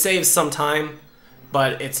 honestly. It saves some time,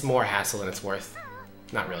 but it's more hassle than it's worth.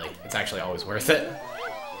 Not really. It's actually always worth it.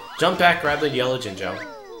 Jump back, grab the yellow Jinjo.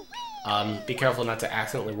 Be careful not to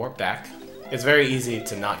accidentally warp back. It's very easy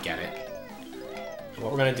to not get it.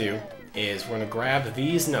 What we're going to do is we're going to grab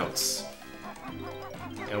these notes.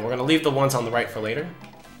 And we're going to leave the ones on the right for later.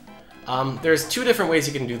 There's two different ways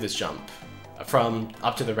you can do this jump from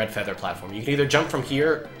up to the red feather platform. You can either jump from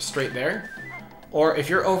here straight there, or if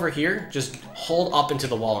you're over here, just hold up into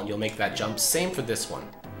the wall and you'll make that jump. Same for this one.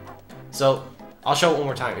 So I'll show it one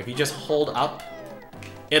more time. If you just hold up,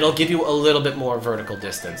 it'll give you a little bit more vertical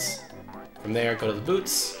distance. From there, go to the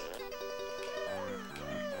boots.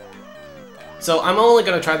 So I'm only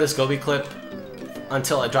going to try this Gobi clip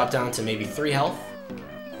until I drop down to maybe 3 health.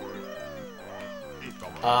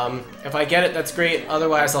 If I get it, that's great.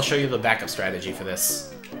 Otherwise, I'll show you the backup strategy for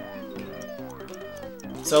this.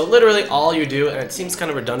 So literally all you do, and it seems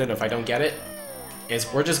kind of redundant if I don't get it,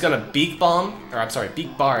 is we're just gonna beak bomb, or I'm sorry,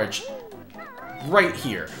 beak barge right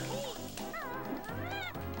here.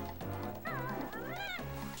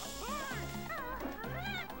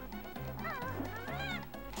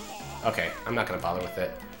 Okay, I'm not gonna bother with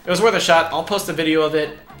it. It was worth a shot. I'll post a video of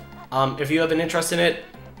it. If you have an interest in it,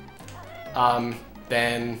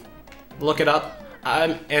 then look it up.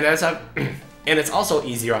 And it's also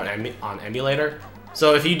easier on emulator.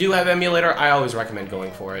 So if you do have emulator, I always recommend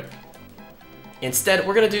going for it. Instead,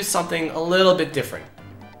 we're gonna do something a little bit different.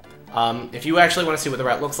 If you actually want to see what the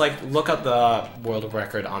route looks like, look up the world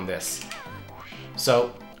record on this.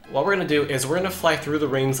 So what we're gonna do is we're gonna fly through the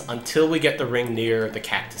rings until we get the ring near the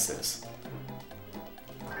cactuses.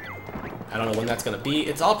 I don't know when that's gonna be.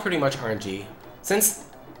 It's all pretty much RNG. Since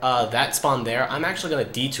that spawned there, I'm actually gonna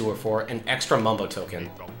detour for an extra Mumbo token.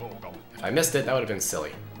 If I missed it, that would have been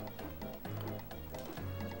silly.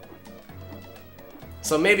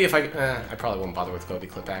 So maybe if I probably won't bother with Gobi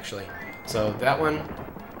clip actually. So that one,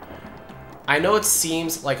 I know it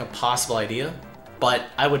seems like a possible idea, but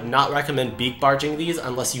I would not recommend beak barging these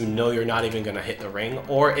unless you know you're not even gonna hit the ring,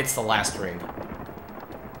 or it's the last ring.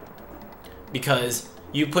 Because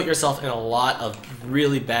you put yourself in a lot of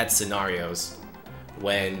really bad scenarios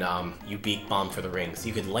when you beak bomb for the rings.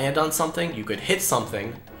 You could land on something, you could hit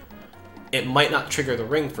something, it might not trigger the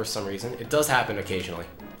ring for some reason. It does happen occasionally.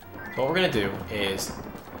 So what we're gonna do is...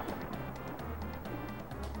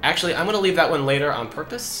 Actually, I'm gonna leave that one later on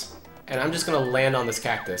purpose, and I'm just gonna land on this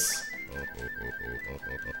cactus.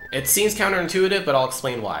 It seems counterintuitive, but I'll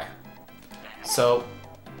explain why. So,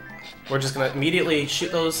 we're just gonna immediately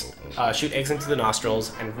shoot those, shoot eggs into the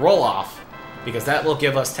nostrils and roll off, because that will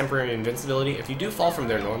give us temporary invincibility. If you do fall from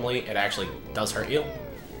there normally, it actually does hurt you.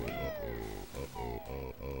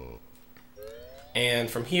 And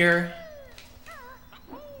from here,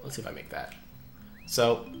 let's see if I make that.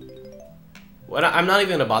 So, I'm not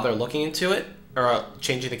even gonna bother looking into it, or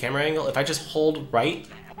changing the camera angle. If I just hold right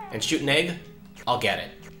and shoot an egg, I'll get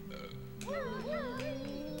it.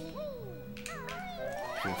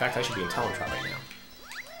 In fact, I should be in Talentron right now.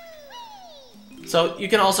 So you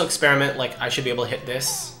can also experiment, like I should be able to hit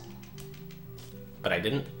this, but I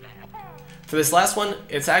didn't. For this last one,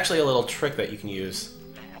 it's actually a little trick that you can use.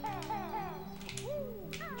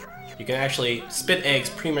 You can actually spit eggs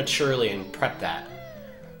prematurely and prep that.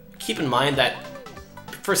 Keep in mind that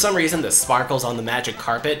for some reason the sparkles on the magic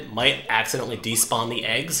carpet might accidentally despawn the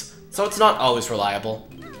eggs, so it's not always reliable.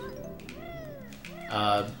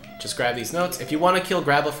 Just grab these notes. If you want to kill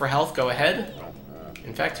Grabba for health, go ahead.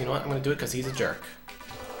 In fact, you know what? I'm going to do it because he's a jerk.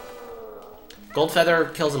 Gold Feather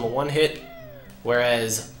kills him a 1-hit,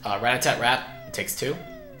 whereas Rat-a-tat-rat, it takes 2.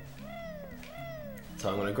 So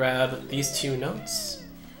I'm going to grab these 2 notes.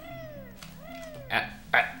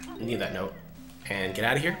 Need that note. And get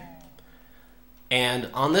out of here. And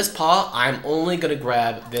on this paw, I'm only going to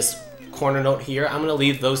grab this corner note here. I'm going to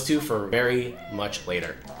leave those 2 for very much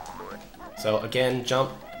later. So again,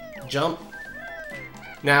 jump, jump.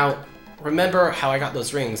 Now, remember how I got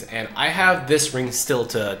those rings, and I have this ring still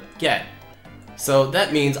to get. So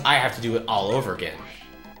that means I have to do it all over again.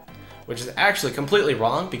 Which is actually completely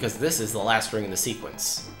wrong, because this is the last ring in the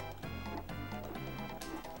sequence.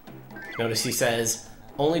 Notice he says,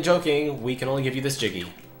 "Only joking, we can only give you this Jiggy."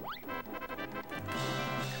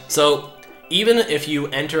 So, even if you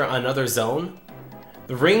enter another zone,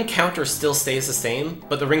 the ring counter still stays the same,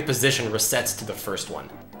 but the ring position resets to the first one.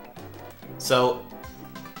 So,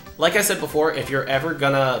 like I said before, if you're ever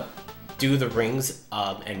gonna do the rings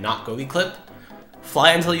and not Gobi clip,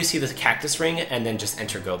 fly until you see the cactus ring and then just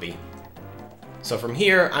enter Gobi. So from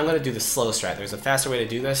here, I'm gonna do the slow strat. There's a faster way to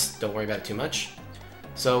do this, don't worry about it too much.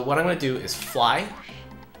 So what I'm gonna do is fly,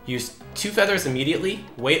 use 2 feathers immediately,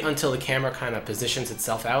 wait until the camera kind of positions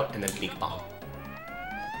itself out, and then beak bomb.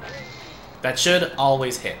 That should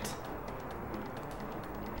always hit.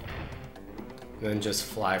 And then just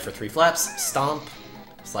fly for 3 flaps, stomp,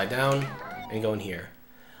 slide down, and go in here.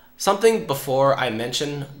 Something before I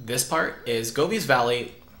mention this part is Gobi's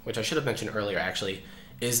Valley, which I should have mentioned earlier actually,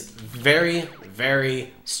 is very,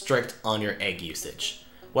 very strict on your egg usage.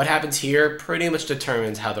 What happens here pretty much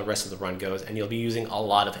determines how the rest of the run goes, and you'll be using a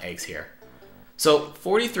lot of eggs here. So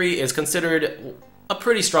 43 is considered a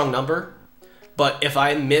pretty strong number, but if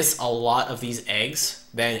I miss a lot of these eggs,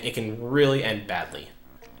 then it can really end badly.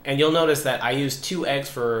 And you'll notice that I use 2 eggs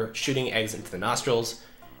for shooting eggs into the nostrils,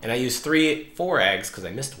 and I use 4 eggs, because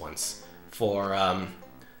I missed once, for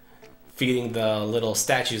feeding the little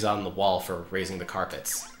statues on the wall for raising the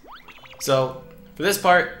carpets. So for this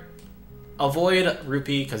part, avoid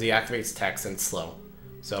Rupee because he activates text and slow.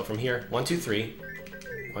 So from here, 1, 2, 3.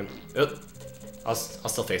 I'll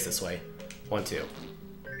still face this way. 1, 2.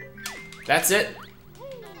 That's it.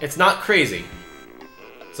 It's not crazy.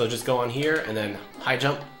 So just go on here and then high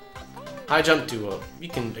jump. High jump, you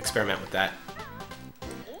can experiment with that.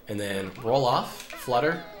 And then roll off,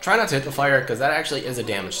 flutter. Try not to hit the fire because that actually is a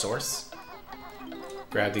damage source.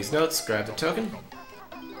 Grab these notes, grab the token.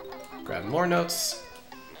 Grab more notes.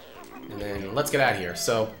 And then let's get out of here.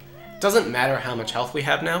 So it doesn't matter how much health we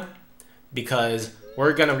have now because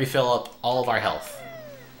we're gonna refill up all of our health.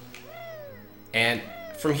 And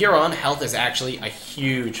from here on, health is actually a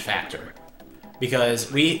huge factor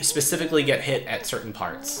because we specifically get hit at certain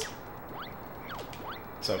parts.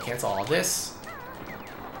 So cancel all this.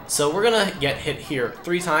 So we're gonna get hit here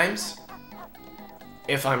 3 times.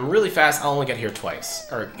 If I'm really fast, I'll only get here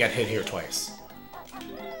twice, or get hit here twice.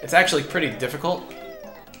 It's actually pretty difficult.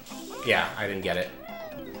 Yeah, I didn't get it.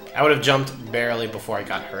 I would have jumped barely before I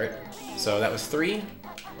got hurt. So that was 3.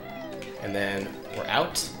 And then we're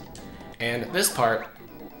out. And this part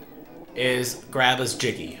is grab as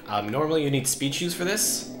Jiggy. Normally you need speed shoes for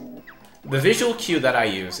this. The visual cue that I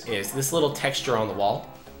use is this little texture on the wall.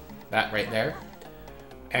 That right there.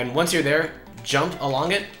 And once you're there, jump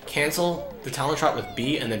along it, cancel the Talon Trot with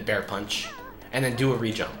B, and then Bear Punch. And then do a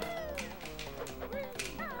re-jump.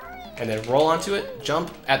 And then roll onto it,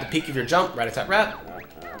 jump at the peak of your jump, rat-a-tat-rat.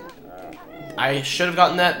 I should have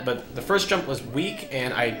gotten that, but the first jump was weak,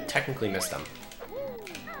 and I technically missed them.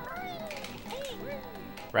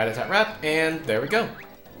 Rat-a-tat-rat, and there we go.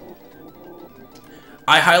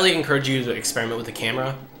 I highly encourage you to experiment with the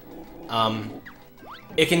camera.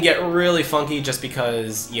 It can get really funky just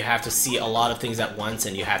because you have to see a lot of things at once,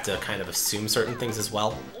 and you have to kind of assume certain things as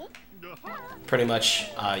well. Pretty much,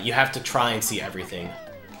 you have to try and see everything.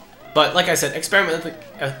 But like I said, experiment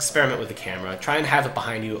with the camera. Try and have it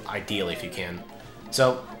behind you, ideally, if you can.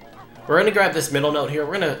 So, we're going to grab this middle note here.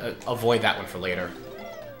 We're going to avoid that one for later.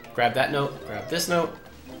 Grab that note, grab this note,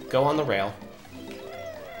 go on the rail.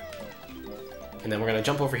 And then we're going to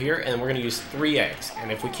jump over here, and we're going to use 3 eggs. And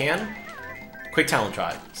if we can, quick Talon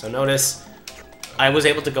Trot. So notice, I was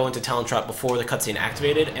able to go into Talon Trot before the cutscene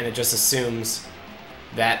activated, and it just assumes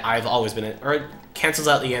that I've always been or it cancels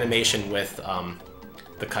out the animation with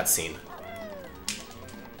the cutscene.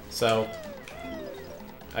 So,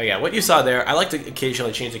 oh yeah, what you saw there, I like to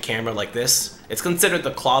occasionally change the camera like this. It's considered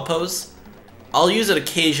the claw pose. I'll use it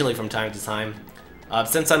occasionally from time to time.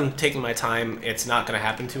 Since I'm taking my time, it's not going to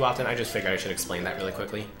happen too often. I just figured I should explain that really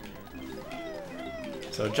quickly.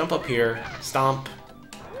 So jump up here, stomp,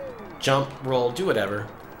 jump, roll, do whatever.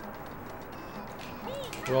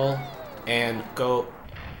 Roll, and go.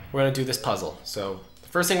 We're going to do this puzzle. So the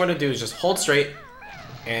first thing we're going to do is just hold straight,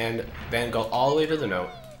 and then go all the way to the note.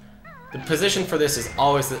 The position for this is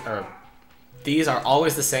always, these are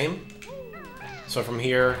always the same. So from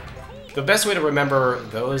here, the best way to remember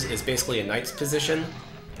those is basically a knight's position.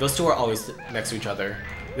 Those two are always next to each other.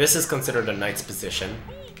 This is considered a knight's position.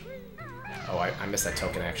 Oh, I missed that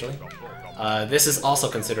token, actually. This is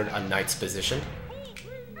also considered a knight's position.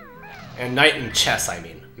 And knight in chess, I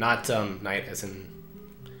mean. Not knight as in,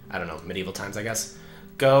 I don't know, medieval times, I guess.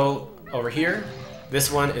 Go over here.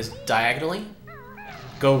 This one is diagonally.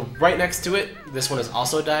 Go right next to it. This one is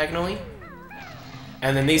also diagonally.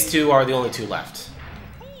 And then these two are the only 2 left.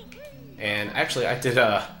 And actually, I did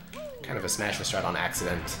a kind of a smash and strat on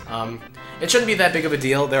accident. It shouldn't be that big of a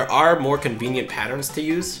deal. There are more convenient patterns to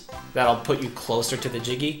use that'll put you closer to the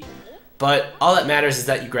Jiggy. But all that matters is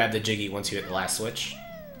that you grab the Jiggy once you hit the last switch.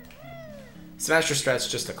 Smash or strats,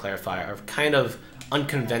 just to clarify, are kind of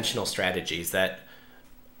unconventional strategies that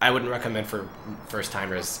I wouldn't recommend for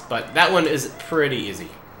first-timers, but that one is pretty easy.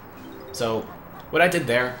 So, what I did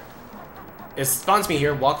there is spawns me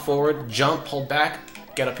here, walk forward, jump, hold back,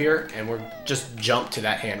 get up here, and we're just jump to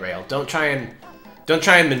that handrail. Don't try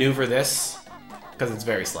and maneuver this, because it's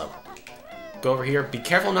very slow. Go over here, be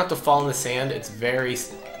careful not to fall in the sand, it's very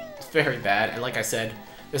It's very bad, and like I said,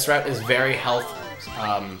 this route is very health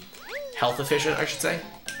efficient, I should say.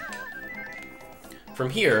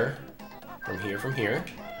 From here,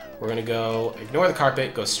 we're gonna go ignore the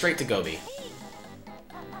carpet, go straight to Gobi.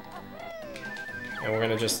 And we're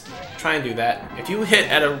gonna just try and do that. If you hit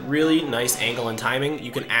at a really nice angle and timing,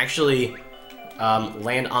 you can actually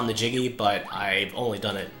land on the Jiggy, but I've only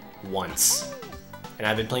done it once. And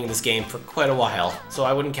I've been playing this game for quite a while, so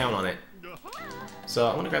I wouldn't count on it. So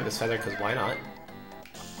I'm gonna grab this feather, because why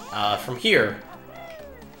not? From here,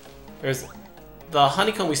 there's the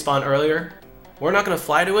honeycomb we spawned earlier. We're not gonna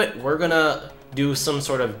fly to it, we're gonna do some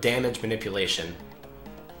sort of damage manipulation.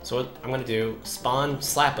 So what I'm gonna do, spawn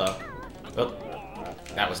Slappa. Oh,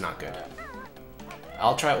 that was not good.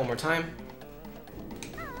 I'll try it one more time.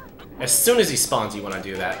 As soon as he spawns, you wanna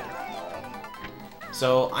do that.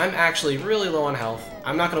 So I'm actually really low on health.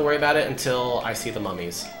 I'm not gonna worry about it until I see the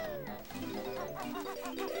mummies.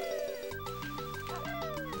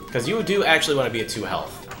 Because you do actually want to be at 2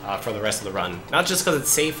 health for the rest of the run. Not just because it's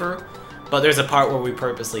safer, but there's a part where we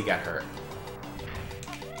purposely get hurt.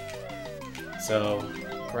 So,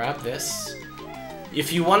 grab this.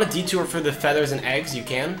 If you want to detour for the feathers and eggs, you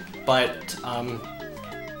can, but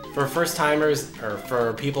for first timers, or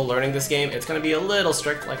for people learning this game, it's going to be a little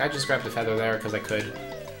strict. Like, I just grabbed the feather there because I could.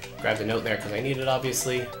 Grab the note there because I need it,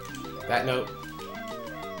 obviously. That note.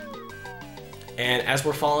 And as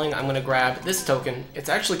we're falling, I'm going to grab this token. It's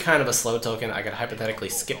actually kind of a slow token. I could hypothetically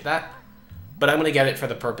skip that, but I'm going to get it for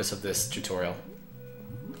the purpose of this tutorial.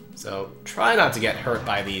 So try not to get hurt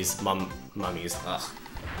by these mummies. Ugh.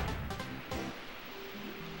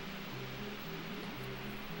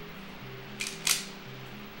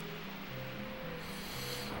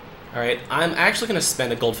 Alright, I'm actually going to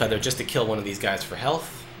spend a gold feather just to kill one of these guys for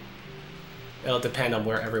health. It'll depend on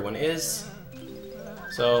where everyone is.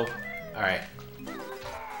 So, alright.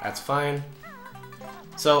 That's fine.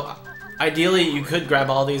 So, ideally, you could grab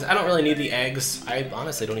all these. I don't really need the eggs. I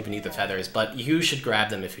honestly don't even need the feathers, but you should grab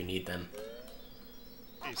them if you need them.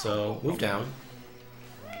 So, move down.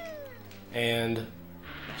 And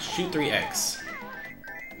shoot 3 eggs.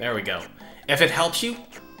 There we go. If it helps you,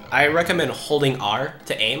 I recommend holding R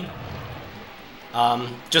to aim.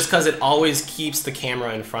 Just because it always keeps the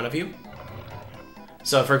camera in front of you.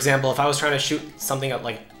 So, for example, if I was trying to shoot something up,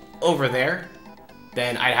 like, over there,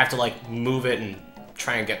 then I'd have to like move it and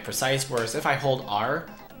try and get precise, whereas if I hold R,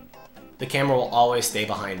 the camera will always stay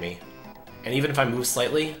behind me. And even if I move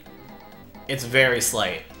slightly, it's very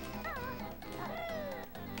slight.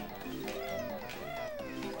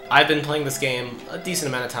 I've been playing this game a decent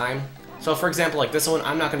amount of time, so for example like this one,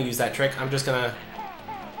 I'm not going to use that trick, I'm just gonna...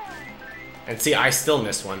 And see, I still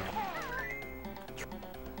missed one.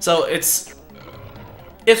 So it's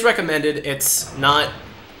recommended, it's not...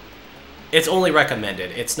 It's only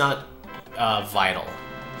recommended, it's not vital.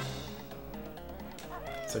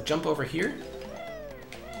 So jump over here.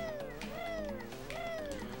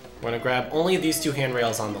 We're gonna grab only these 2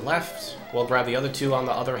 handrails on the left. We'll grab the other 2 on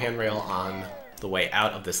the other handrail on the way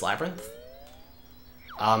out of this labyrinth.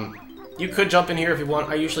 You could jump in here if you want.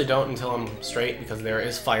 I usually don't until I'm straight because there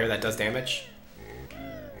is fire that does damage.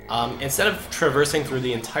 Instead of traversing through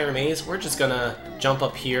the entire maze, we're just gonna jump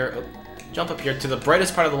up here to the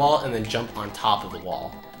brightest part of the wall and then jump on top of the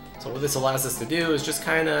wall. So what this allows us to do is just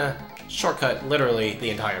kind of shortcut literally the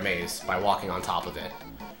entire maze by walking on top of it.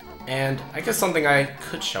 And I guess something I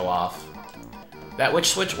could show off. That witch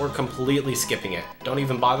switch, we're completely skipping it. Don't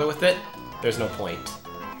even bother with it. There's no point.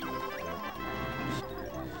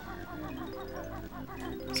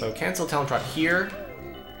 So cancel talent drop here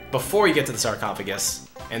before you get to the sarcophagus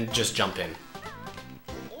and just jump in.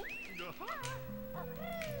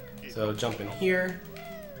 So jump in here,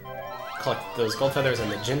 collect those gold feathers and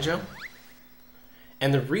the Jinjo.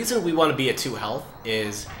 And the reason we want to be at 2 health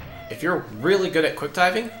is if you're really good at quick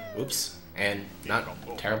diving, oops, and not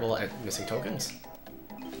terrible at missing tokens,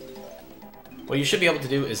 what you should be able to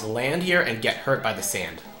do is land here and get hurt by the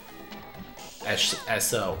sand, as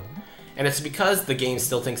so. And it's because the game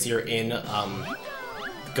still thinks you're in,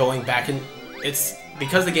 going back in, it's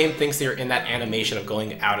because the game thinks you're in that animation of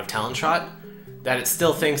going out of talent shot, that it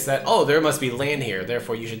still thinks that, oh, there must be land here,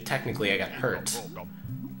 therefore you should technically get hurt.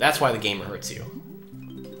 That's why the game hurts you.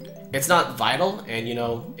 It's not vital, and you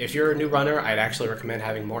know, if you're a new runner, I'd actually recommend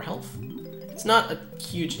having more health. It's not a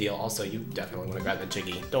huge deal. Also, you definitely want to grab the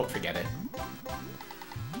Jiggy, don't forget it.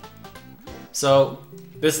 So,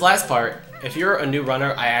 this last part, if you're a new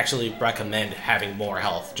runner, I actually recommend having more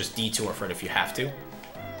health. Just detour for it if you have to.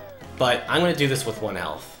 But I'm going to do this with 1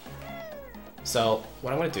 health. So,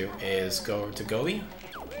 what I'm going to do is go to Gobi,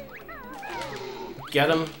 get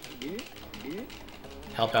him,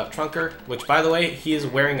 help out Trunker, which, by the way, he is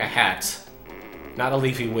wearing a hat, not a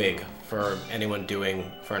leafy wig, for anyone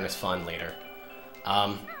doing Furnace Fun later.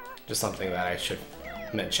 Just something that I should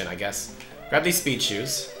mention, I guess. Grab these speed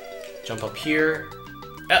shoes, jump up here.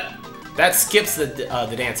 That skips the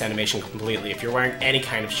dance animation completely if you're wearing any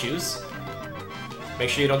kind of shoes. Make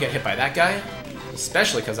sure you don't get hit by that guy,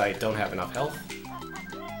 especially because I don't have enough health.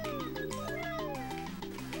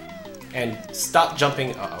 And stop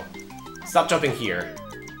jumping, stop jumping here.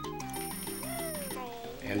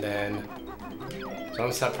 And then, so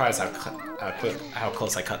I'm surprised how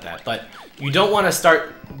close I cut that. But you don't want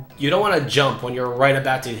to jump when you're right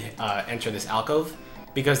about to enter this alcove,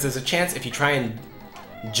 because there's a chance if you try and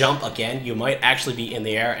jump again, you might actually be in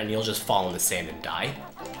the air and you'll just fall in the sand and die.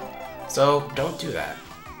 So don't do that.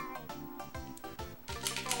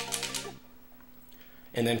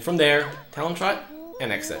 And then from there, Talon Trot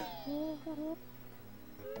and exit.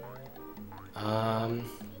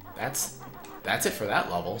 That's it for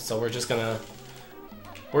that level. So we're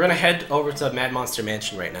gonna head over to Mad Monster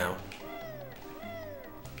Mansion right now.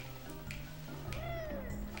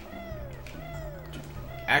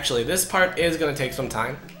 Actually, this part is gonna take some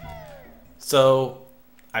time, so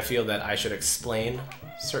I feel that I should explain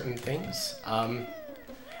certain things.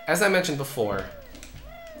 As I mentioned before,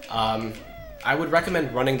 I would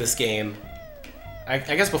recommend running this game. I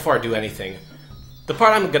guess before I do anything, the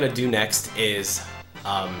part I'm gonna do next is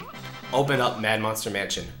open up Mad Monster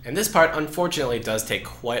Mansion. And this part, unfortunately, does take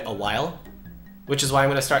quite a while, which is why I'm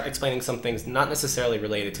gonna start explaining some things not necessarily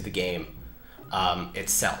related to the game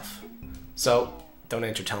itself. So don't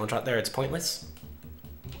enter Talon Trot there, it's pointless.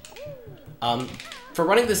 For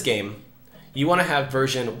running this game, you want to have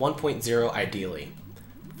version 1.0 ideally.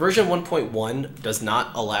 Version 1.1 does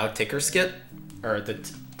not allow ticker skip, or the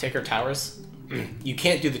ticker towers. You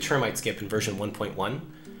can't do the termite skip in version 1.1,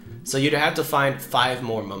 so you'd have to find 5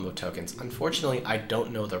 more Mumbo tokens. Unfortunately, I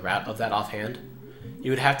don't know the route of that offhand.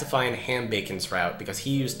 You would have to find Ham Bacon's route, because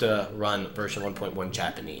he used to run version 1.1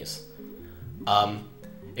 Japanese.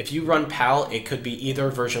 If you run PAL, it could be either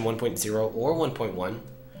version 1.0 or 1.1.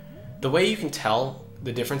 The way you can tell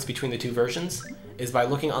the difference between the two versions is by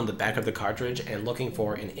looking on the back of the cartridge and looking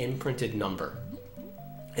for an imprinted number.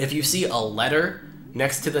 If you see a letter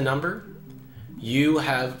next to the number, you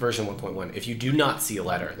have version 1.1. If you do not see a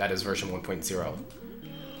letter, that is version 1.0.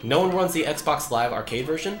 No one runs the Xbox Live Arcade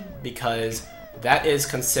version because that is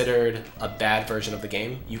considered a bad version of the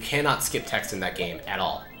game. You cannot skip text in that game at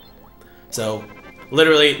all. So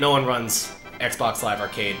literally, no one runs Xbox Live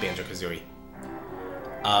Arcade Banjo-Kazooie.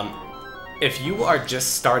 If you are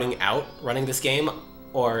just starting out running this game,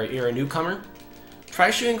 or you're a newcomer, try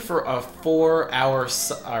shooting for a 4-hour,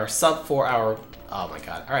 or sub 4-hour, oh my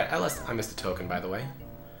god, alright, I missed a token, by the way.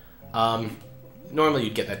 Normally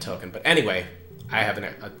you'd get that token, but anyway, I have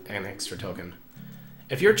an extra token.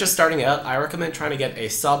 If you're just starting out, I recommend trying to get a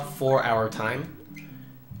sub 4-hour time.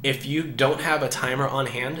 If you don't have a timer on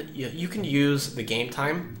hand, you can use the game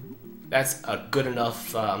time. That's a good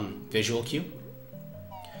enough visual cue.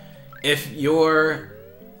 If you're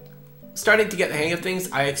starting to get the hang of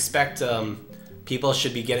things, I expect people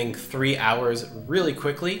should be getting 3 hours really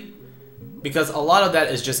quickly, because a lot of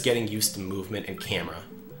that is just getting used to movement and camera.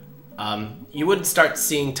 You wouldn't start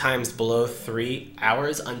seeing times below 3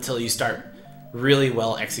 hours until you start really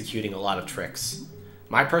well executing a lot of tricks.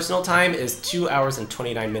 My personal time is 2 hours and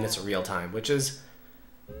 29 minutes of real time, which is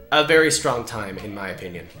a very strong time in my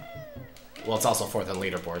opinion. Well, it's also 4th on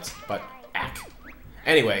leaderboards, but ack.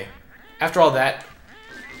 Anyway, after all that,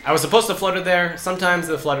 I was supposed to flutter there. Sometimes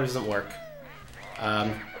the flutter doesn't work.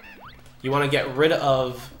 You want to get rid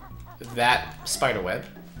of that spider web,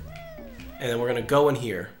 and then we're going to go in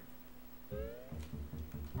here.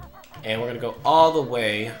 And we're going to go all the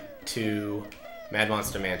way to Mad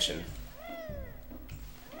Monster Mansion.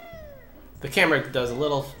 The camera does a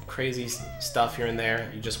little crazy stuff here and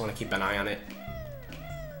there. You just want to keep an eye on it.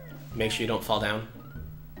 Make sure you don't fall down.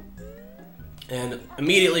 And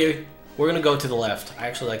immediately, we're going to go to the left. I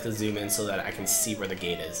actually like to zoom in so that I can see where the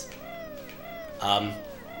gate is.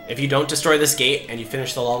 If you don't destroy this gate and you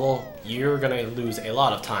finish the level, you're going to lose a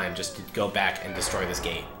lot of time just to go back and destroy this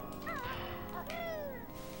gate.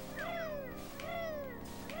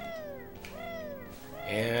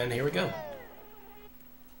 And here we go.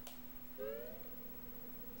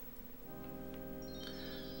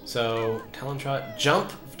 So, Talon Trot,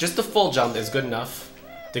 jump, just the full jump is good enough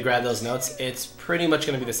to grab those notes. It's pretty much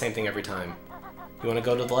going to be the same thing every time. You want to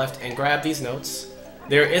go to the left and grab these notes.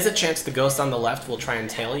 There is a chance the ghost on the left will try and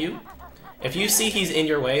tail you. If you see he's in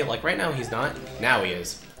your way, like right now he's not, now he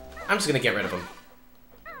is. I'm just going to get rid of him.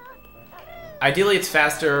 Ideally, it's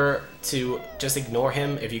faster to just ignore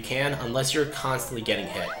him if you can, unless you're constantly getting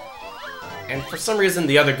hit. And for some reason,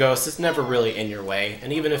 the other ghost is never really in your way,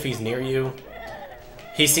 and even if he's near you,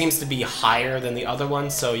 he seems to be higher than the other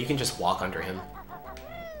one, so you can just walk under him.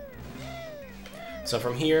 So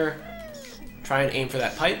from here, try and aim for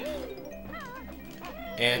that pipe.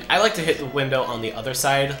 And I like to hit the window on the other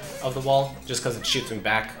side of the wall, just because it shoots me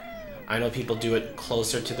back. I know people do it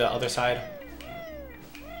closer to the other side.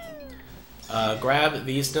 Grab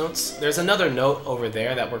these notes. There's another note over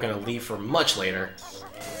there that we're going to leave for much later.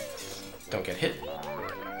 Don't get hit.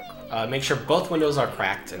 Make sure both windows are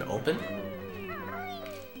cracked and open.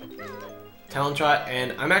 Talon Trot,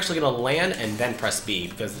 and I'm actually going to land and then press B,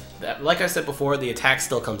 because like I said before, the attack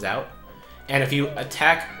still comes out. And if you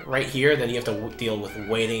attack right here, then you have to deal with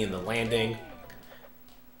waiting and the landing.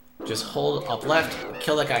 Just hold up left,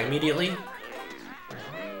 kill that guy immediately.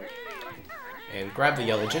 And grab the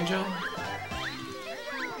yellow Jinjo.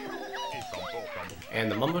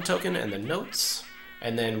 And the Mumbo token and the notes.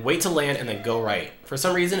 And then wait to land and then go right. For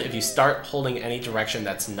some reason, if you start holding any direction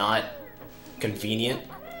that's not convenient,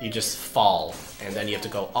 you just fall. And then you have to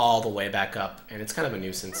go all the way back up. And it's kind of a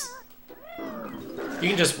nuisance. You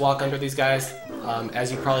can just walk under these guys,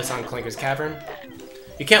 as you probably saw in Clanker's Cavern.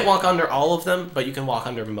 You can't walk under all of them, but you can walk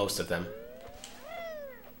under most of them.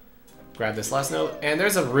 Grab this last note, and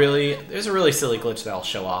there's a really silly glitch that I'll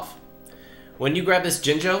show off. When you grab this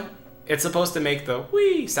Jinjo, it's supposed to make the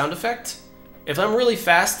whee sound effect. If I'm really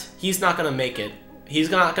fast, he's not gonna make it. He's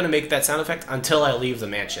not gonna make that sound effect until I leave the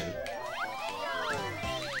mansion.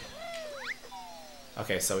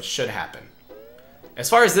 Okay, so it should happen. As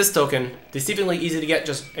far as this token, deceivingly easy to get,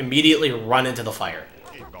 just immediately run into the fire.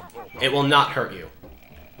 It will not hurt you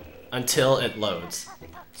until it loads.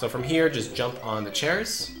 So from here, just jump on the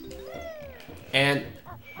chairs. And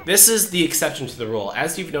this is the exception to the rule.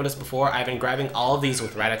 As you've noticed before, I've been grabbing all of these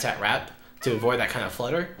with Rat-a-tat-rap to avoid that kind of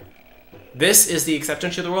flutter. This is the exception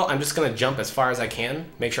to the rule. I'm just going to jump as far as I can,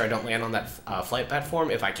 make sure I don't land on that flight platform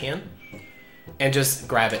if I can, and just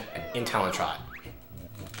grab it in Talon Trot.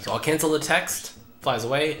 So I'll cancel the text, flies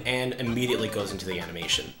away, and immediately goes into the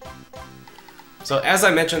animation. So as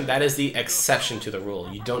I mentioned, that is the exception to the rule.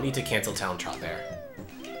 You don't need to cancel Talon Trot there.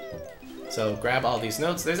 So grab all these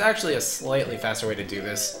notes. There's actually a slightly faster way to do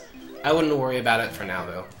this. I wouldn't worry about it for now,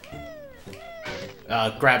 though.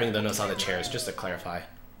 Grabbing the notes on the chairs, just to clarify.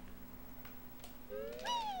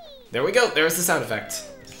 There we go, there's the sound effect.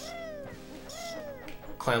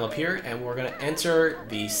 Climb up here, and we're gonna enter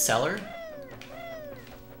the cellar.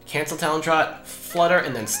 Cancel Talon Trot, flutter,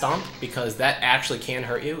 and then stomp, because that actually can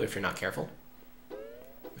hurt you if you're not careful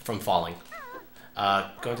from falling.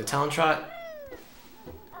 Go into Talon Trot.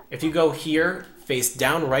 If you go here, face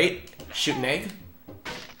down right, shoot an egg,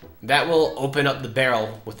 that will open up the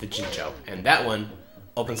barrel with the Jinjo, and that one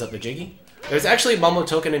opens up the Jiggy. There's actually a Mumbo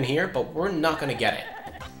token in here, but we're not gonna get it.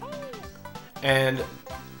 And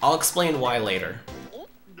I'll explain why later.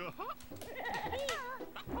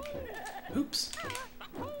 Oops.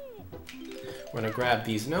 We're gonna grab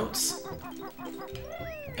these notes,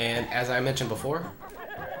 and as I mentioned before,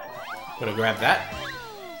 I'm gonna grab that.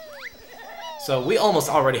 So we almost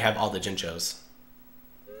already have all the Jinjos.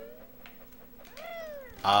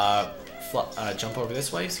 Jump over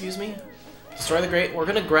this way, excuse me. Destroy the grate. We're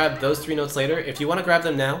gonna grab those 3 notes later. If you want to grab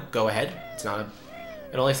them now, go ahead.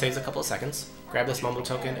 It only saves a couple of seconds. Grab this Mumbo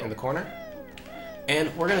token in the corner,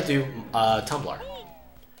 and we're gonna do Tumbler.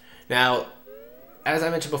 Now, as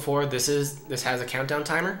I mentioned before, this has a countdown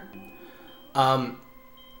timer.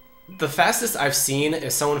 The fastest I've seen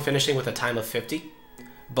is someone finishing with a time of 50,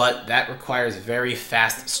 but that requires very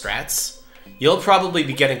fast strats. You'll probably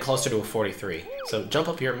be getting closer to a 43. So jump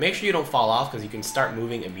up here, make sure you don't fall off because you can start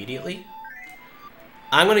moving immediately.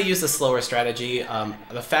 I'm going to use the slower strategy.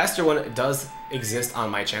 The faster one does exist on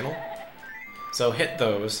my channel. So hit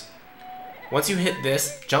those. Once you hit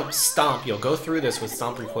this, jump stomp, you'll go through this with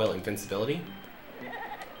stomp recoil invincibility.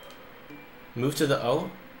 Move to the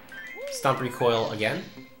O, stomp recoil again.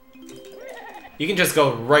 You can just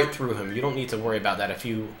go right through him. You don't need to worry about that if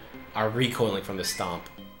you are recoiling from the stomp.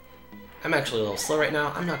 I'm actually a little slow right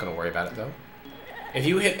now. I'm not going to worry about it though. If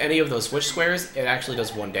you hit any of those switch squares, it actually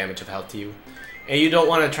does 1 damage of health to you. And you don't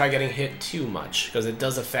want to try getting hit too much, because it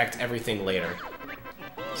does affect everything later.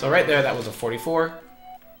 So right there, that was a 44.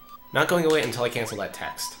 Not going away until I cancel that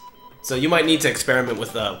text. So you might need to experiment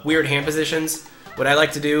with weird hand positions. What I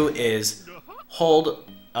like to do is hold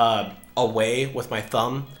away with my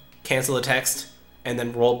thumb, cancel the text, and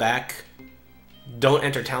then roll back. Don't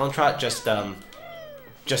enter Talon Trot, just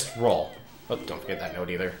roll. Oh, don't forget that note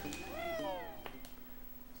either.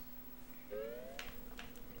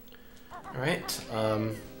 Alright,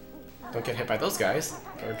 don't get hit by those guys.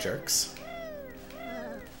 They're jerks.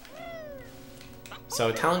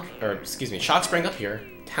 So Shock Spring up here,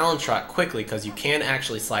 Talon Trot quickly because you can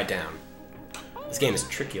actually slide down. This game is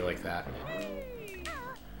tricky like that.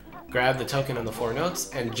 Grab the token on the 4 notes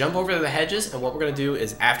and jump over the hedges, and what we're going to do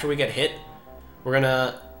is after we get hit, we're going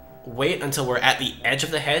to wait until we're at the edge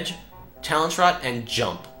of the hedge, Talon Trot, and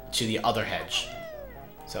jump to the other hedge.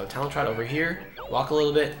 So Talon Trot over here, walk a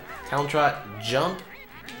little bit, Talon Trot, jump,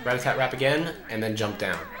 Rat-a-tat-rap again, and then jump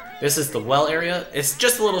down. This is the well area. It's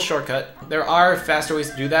just a little shortcut. There are faster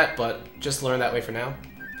ways to do that, but just learn that way for now.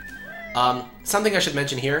 Something I should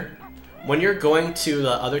mention here, when you're going to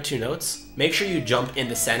the other 2 notes, make sure you jump in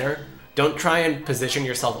the center. Don't try and position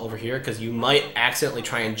yourself over here because you might accidentally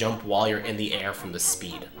try and jump while you're in the air from the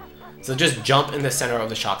speed. So just jump in the center of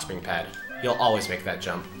the Shock Spring pad. You'll always make that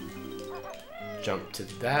jump. Jump to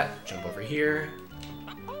that, jump over here.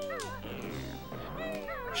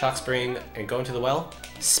 Shock Spring and go into the well.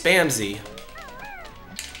 Spam Z.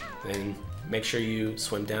 Then make sure you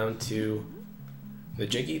swim down to the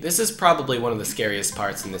Jiggy. This is probably one of the scariest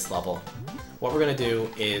parts in this level. What we're going to do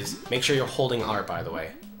is make sure you're holding R, by the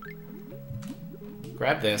way.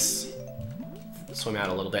 Grab this, swim out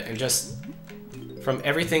a little bit, and just from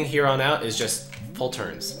everything here on out is just full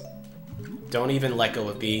turns. Don't even let go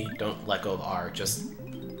of B, don't let go of R, just...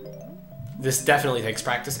 This definitely takes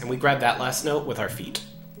practice, and we grab that last note with our feet.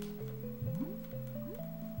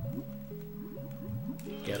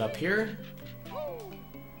 Get up here.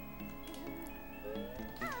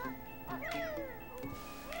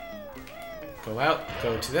 Go out,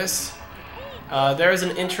 go to this. There is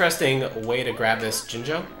an interesting way to grab this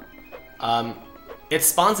Jinjo. It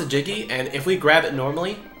spawns a Jiggy, and if we grab it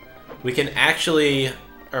normally, we can actually,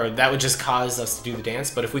 or that would just cause us to do the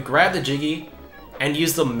dance, but if we grab the Jiggy and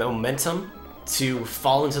use the momentum to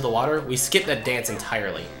fall into the water, we skip that dance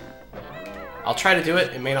entirely. I'll try to do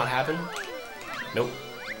it, it may not happen. Nope.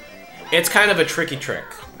 It's kind of a tricky trick.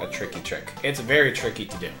 It's very tricky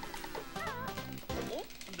to do.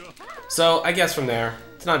 So, I guess from there,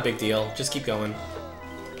 it's not a big deal. Just keep going.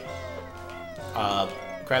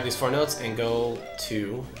 Grab these 4 notes and go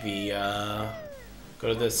to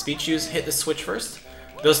the speech use. Hit the switch first.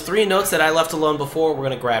 Those 3 notes that I left alone before, we're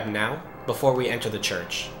gonna grab now, before we enter the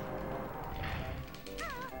church.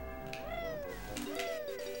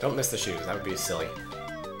 Don't miss the shoes. That would be silly.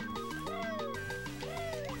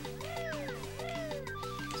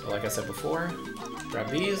 So, like I said before, grab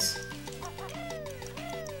these.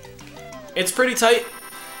 It's pretty tight.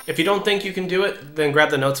 If you don't think you can do it, then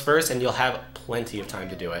grab the notes first and you'll have plenty of time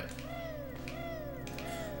to do it.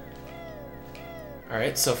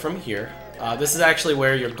 Alright, so from here, this is actually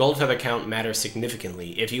where your gold feather count matters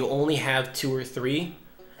significantly. If you only have 2 or 3,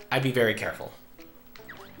 I'd be very careful.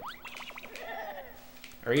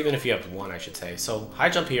 Or even if you have 1, I should say. So, high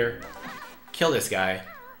jump here, kill this guy,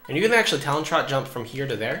 and you can actually Talon Trot jump from here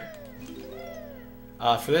to there.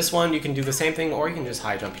 For this one, you can do the same thing, or you can just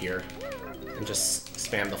high jump here. And just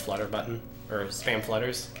spam the flutter button, or spam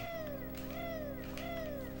flutters.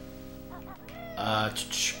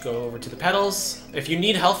 Go over to the pedals. If you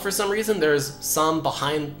need health for some reason, there's some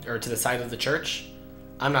behind, or to the side of the church.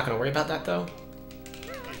 I'm not going to worry about that, though.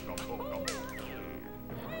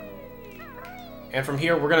 And from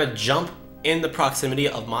here, we're going to jump in the proximity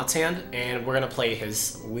of Mott's hand, and we're going to play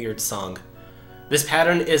his weird song. This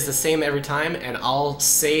pattern is the same every time, and I'll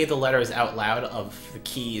say the letters out loud of the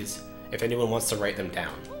keys if anyone wants to write them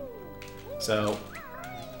down. So,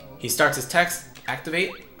 he starts his text,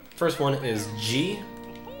 activate. First one is G,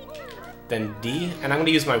 then D, and I'm going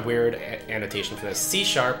to use my weird annotation for this. C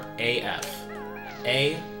sharp, A, F.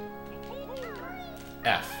 A,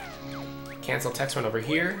 F. Cancel text run over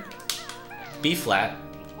here. B flat,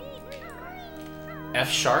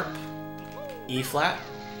 F sharp, E flat,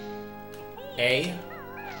 A,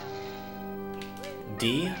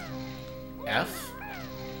 D, F,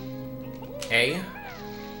 A,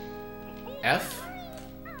 F,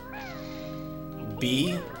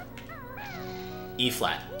 B, E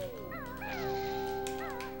flat.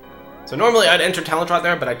 So normally I'd enter Talon Trot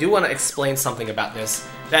there, but I do want to explain something about this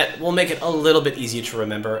that will make it a little bit easier to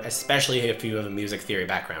remember, especially if you have a music theory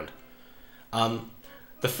background.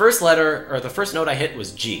 The first letter, or the first note I hit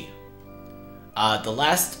was G. Let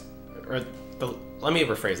me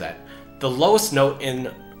rephrase that. The lowest note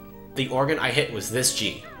in the organ I hit was this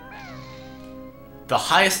G. The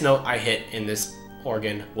highest note I hit in this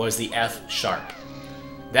organ was the F sharp.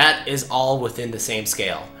 That is all within the same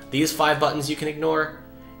scale. These 5 buttons you can ignore,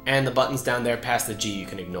 and the buttons down there past the G you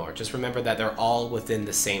can ignore. Just remember that they're all within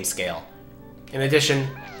the same scale. In addition,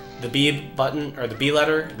 the B button, or the B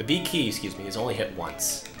letter, the B key, excuse me, is only hit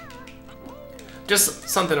once. Just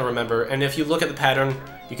something to remember, and if you look at the pattern,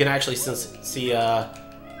 you can actually see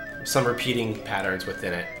some repeating patterns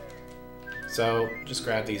within it. So just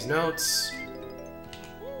grab these notes,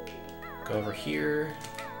 go over here,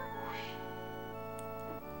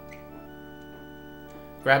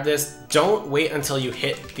 grab this. Don't wait until you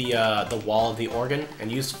hit the wall of the organ,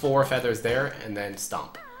 and use 4 feathers there, and then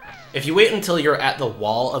stomp. If you wait until you're at the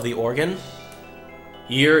wall of the organ,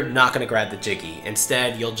 you're not going to grab the Jiggy.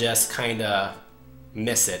 Instead, you'll just kind of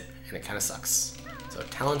miss it, and it kind of sucks. So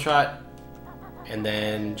Talon Trot, and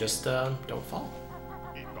then just don't fall.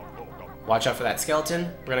 Watch out for that skeleton.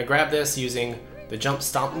 We're going to grab this using the jump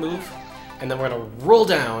stomp move, and then we're going to roll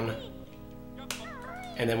down,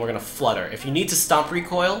 and then we're going to flutter. If you need to stomp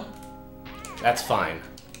recoil, that's fine.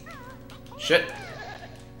 Shit.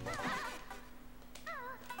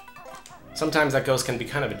 Sometimes that ghost can be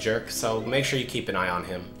kind of a jerk, so make sure you keep an eye on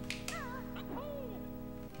him.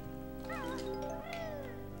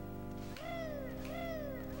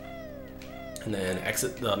 And then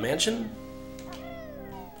exit the mansion.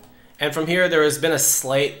 And from here, there has been a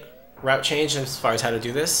slight route change as far as how to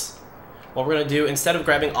do this. What we're going to do, instead of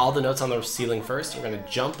grabbing all the notes on the ceiling first, we're going to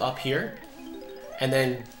jump up here, and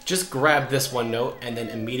then just grab this one note, and then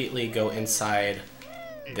immediately go inside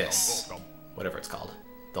this, whatever it's called,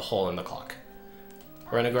 the hole in the clock.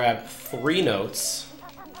 We're going to grab 3 notes.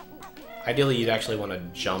 Ideally, you'd actually want to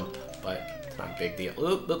jump, but it's not a big deal.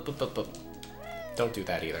 Oop, oop, oop, oop, oop. Don't do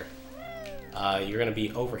that either. You're going to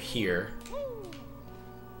be over here.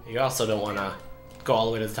 You also don't want to go all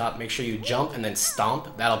the way to the top. Make sure you jump and then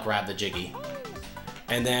stomp. That'll grab the Jiggy.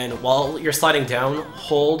 And then while you're sliding down,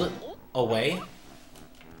 hold away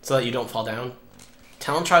so that you don't fall down.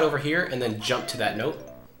 Talon Trot over here and then jump to that note.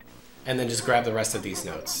 And then just grab the rest of these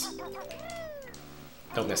notes.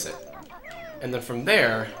 Don't miss it. And then from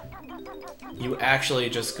there, you actually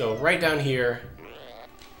just go right down here,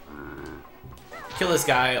 kill this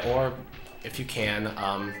guy, or if you can,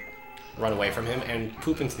 run away from him and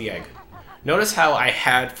poop into the egg. Notice how I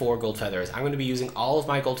had 4 gold feathers. I'm going to be using all of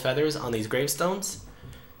my gold feathers on these gravestones.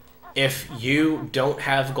 If you don't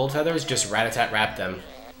have gold feathers, just rat-a-tat-rap them.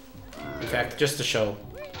 In fact, just to show.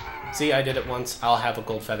 See, I did it once. I'll have a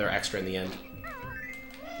gold feather extra in the end.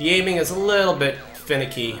 The aiming is a little bit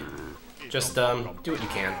finicky. Just do what you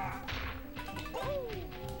can.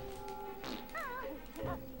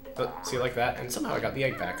 But, see, like that, and somehow I got the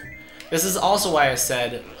egg back. This is also why I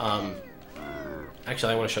said,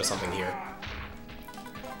 actually I want to show something here.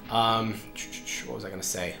 What was I going to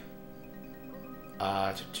say?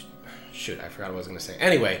 Shoot, I forgot what I was going to say.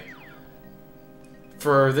 Anyway,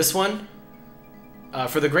 for this one,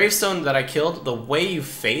 for the gravestone that I killed, the way you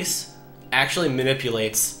face actually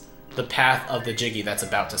manipulates the path of the Jiggy that's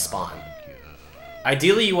about to spawn.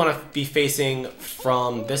 Ideally, you want to be facing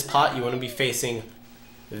from this pot, you want to be facing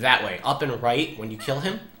that way, up and right when you kill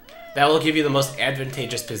him. That will give you the most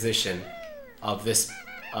advantageous position of this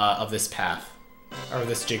path, or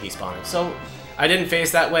this Jiggy spawning. So, I didn't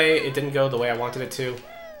face that way, it didn't go the way I wanted it to.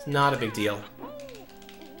 It's not a big deal.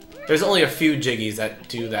 There's only a few Jiggies that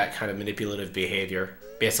do that kind of manipulative behavior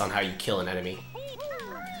based on how you kill an enemy.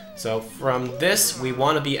 So from this, we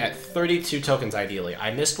want to be at 32 tokens ideally.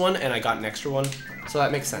 I missed one and I got an extra one, so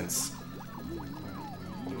that makes sense.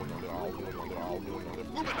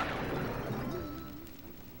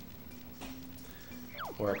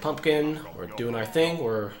 We're a pumpkin, we're doing our thing,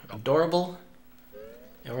 we're adorable,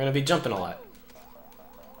 and we're going to be jumping a lot.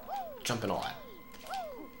 Jumping a lot.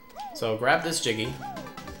 So grab this Jiggy,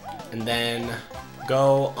 and then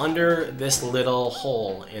go under this little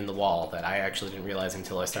hole in the wall that I actually didn't realize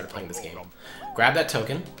until I started playing this game. Grab that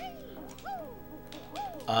token.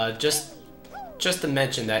 Just to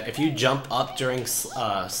mention that if you jump up during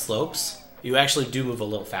slopes, you actually do move a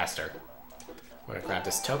little faster. We're going to grab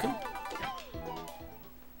this token.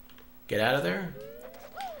 Get out of there.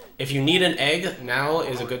 If you need an egg, now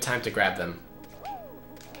is a good time to grab them.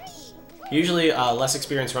 Usually, less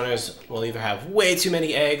experienced runners will either have way too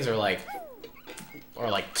many eggs or like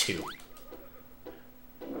 2.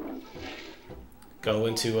 Go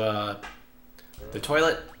into the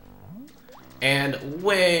toilet, and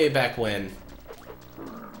way back when,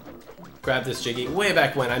 grab this Jiggy. Way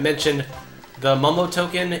back when I mentioned the Mumbo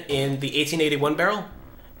token in the 1881 barrel.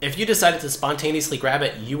 If you decided to spontaneously grab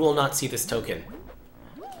it, you will not see this token.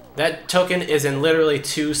 That token is in literally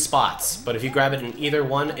 2 spots, but if you grab it in either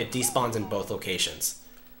one, it despawns in both locations.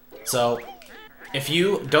 So, if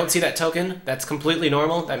you don't see that token, that's completely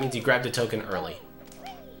normal. That means you grabbed the token early.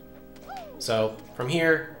 So, from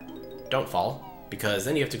here, don't fall, because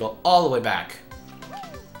then you have to go all the way back.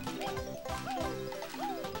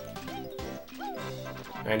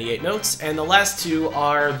 98 notes, and the last two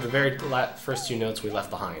are the very first two notes we left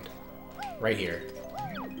behind. Right here.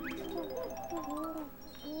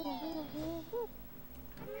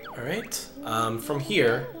 Alright, from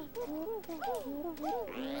here,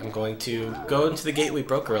 I'm going to go into the gate we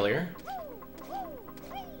broke earlier.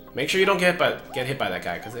 Make sure you don't get hit by that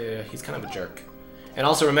guy, because he's kind of a jerk. And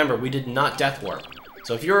also remember, we did not Death Warp.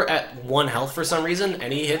 So if you're at 1 health for some reason,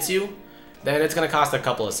 and he hits you, then it's going to cost a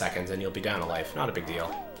couple of seconds, and you'll be down a life. Not a big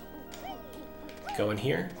deal. Go in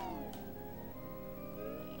here.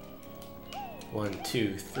 1,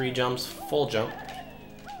 2, 3 jumps, full jump.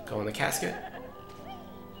 Go in the casket.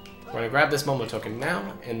 We're going to grab this Mumbo token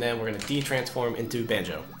now, and then we're going to de-transform into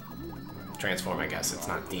Banjo. Transform, I guess. It's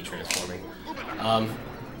not de-transforming.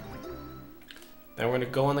 Then we're going to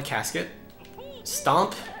go on the casket.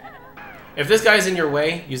 Stomp. If this guy's in your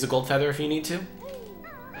way, use a gold feather if you need to.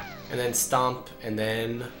 And then stomp, and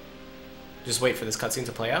then just wait for this cutscene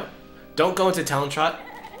to play out. Don't go into Talon Trot.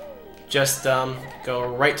 Just go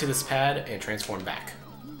right to this pad and transform back.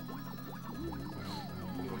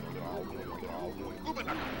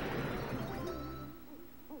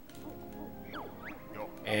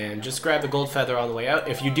 And just grab the gold feather on the way out.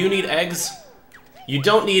 If you do need eggs, you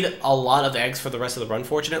don't need a lot of eggs for the rest of the run,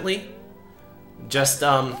 fortunately. Just,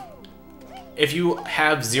 if you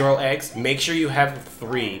have 0 eggs, make sure you have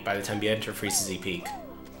 3 by the time you enter Freezeezy Peak.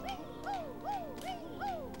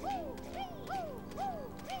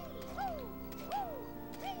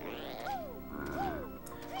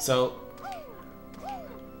 So,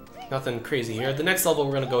 nothing crazy here. The next level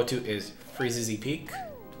we're going to go to is Freezeezy Peak.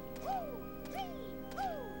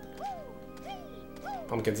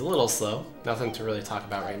 Pumpkin's a little slow. Nothing to really talk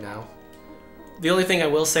about right now. The only thing I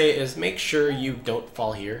will say is make sure you don't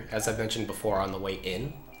fall here, as I've mentioned before, on the way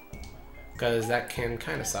in. Because that can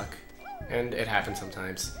kind of suck. And it happens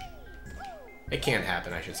sometimes. It can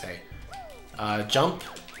happen, I should say. Jump,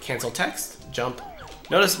 cancel text, jump.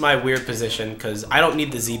 Notice my weird position, because I don't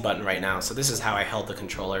need the Z button right now, so this is how I held the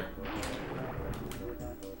controller.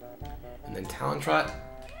 And then Talon Trot.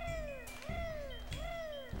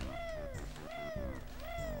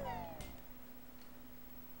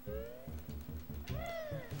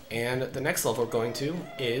 And the next level we're going to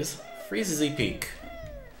is Freezeezy Peak.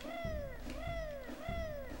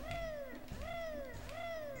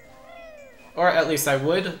 Or at least I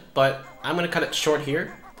would, but I'm going to cut it short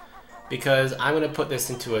here because I'm going to put this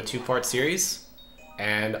into a 2-part series,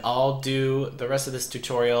 and I'll do the rest of this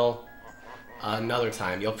tutorial another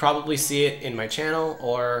time. You'll probably see it in my channel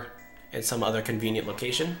or in some other convenient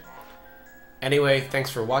location. Anyway, thanks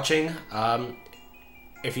for watching.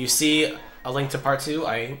 If you see a link to part 2,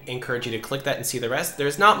 I encourage you to click that and see the rest.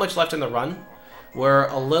 There's not much left in the run. We're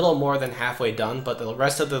a little more than halfway done, but the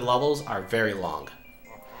rest of the levels are very long.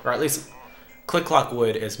 Or at least Click Clock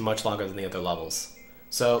Wood is much longer than the other levels.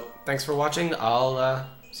 So, thanks for watching. I'll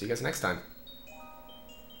see you guys next time.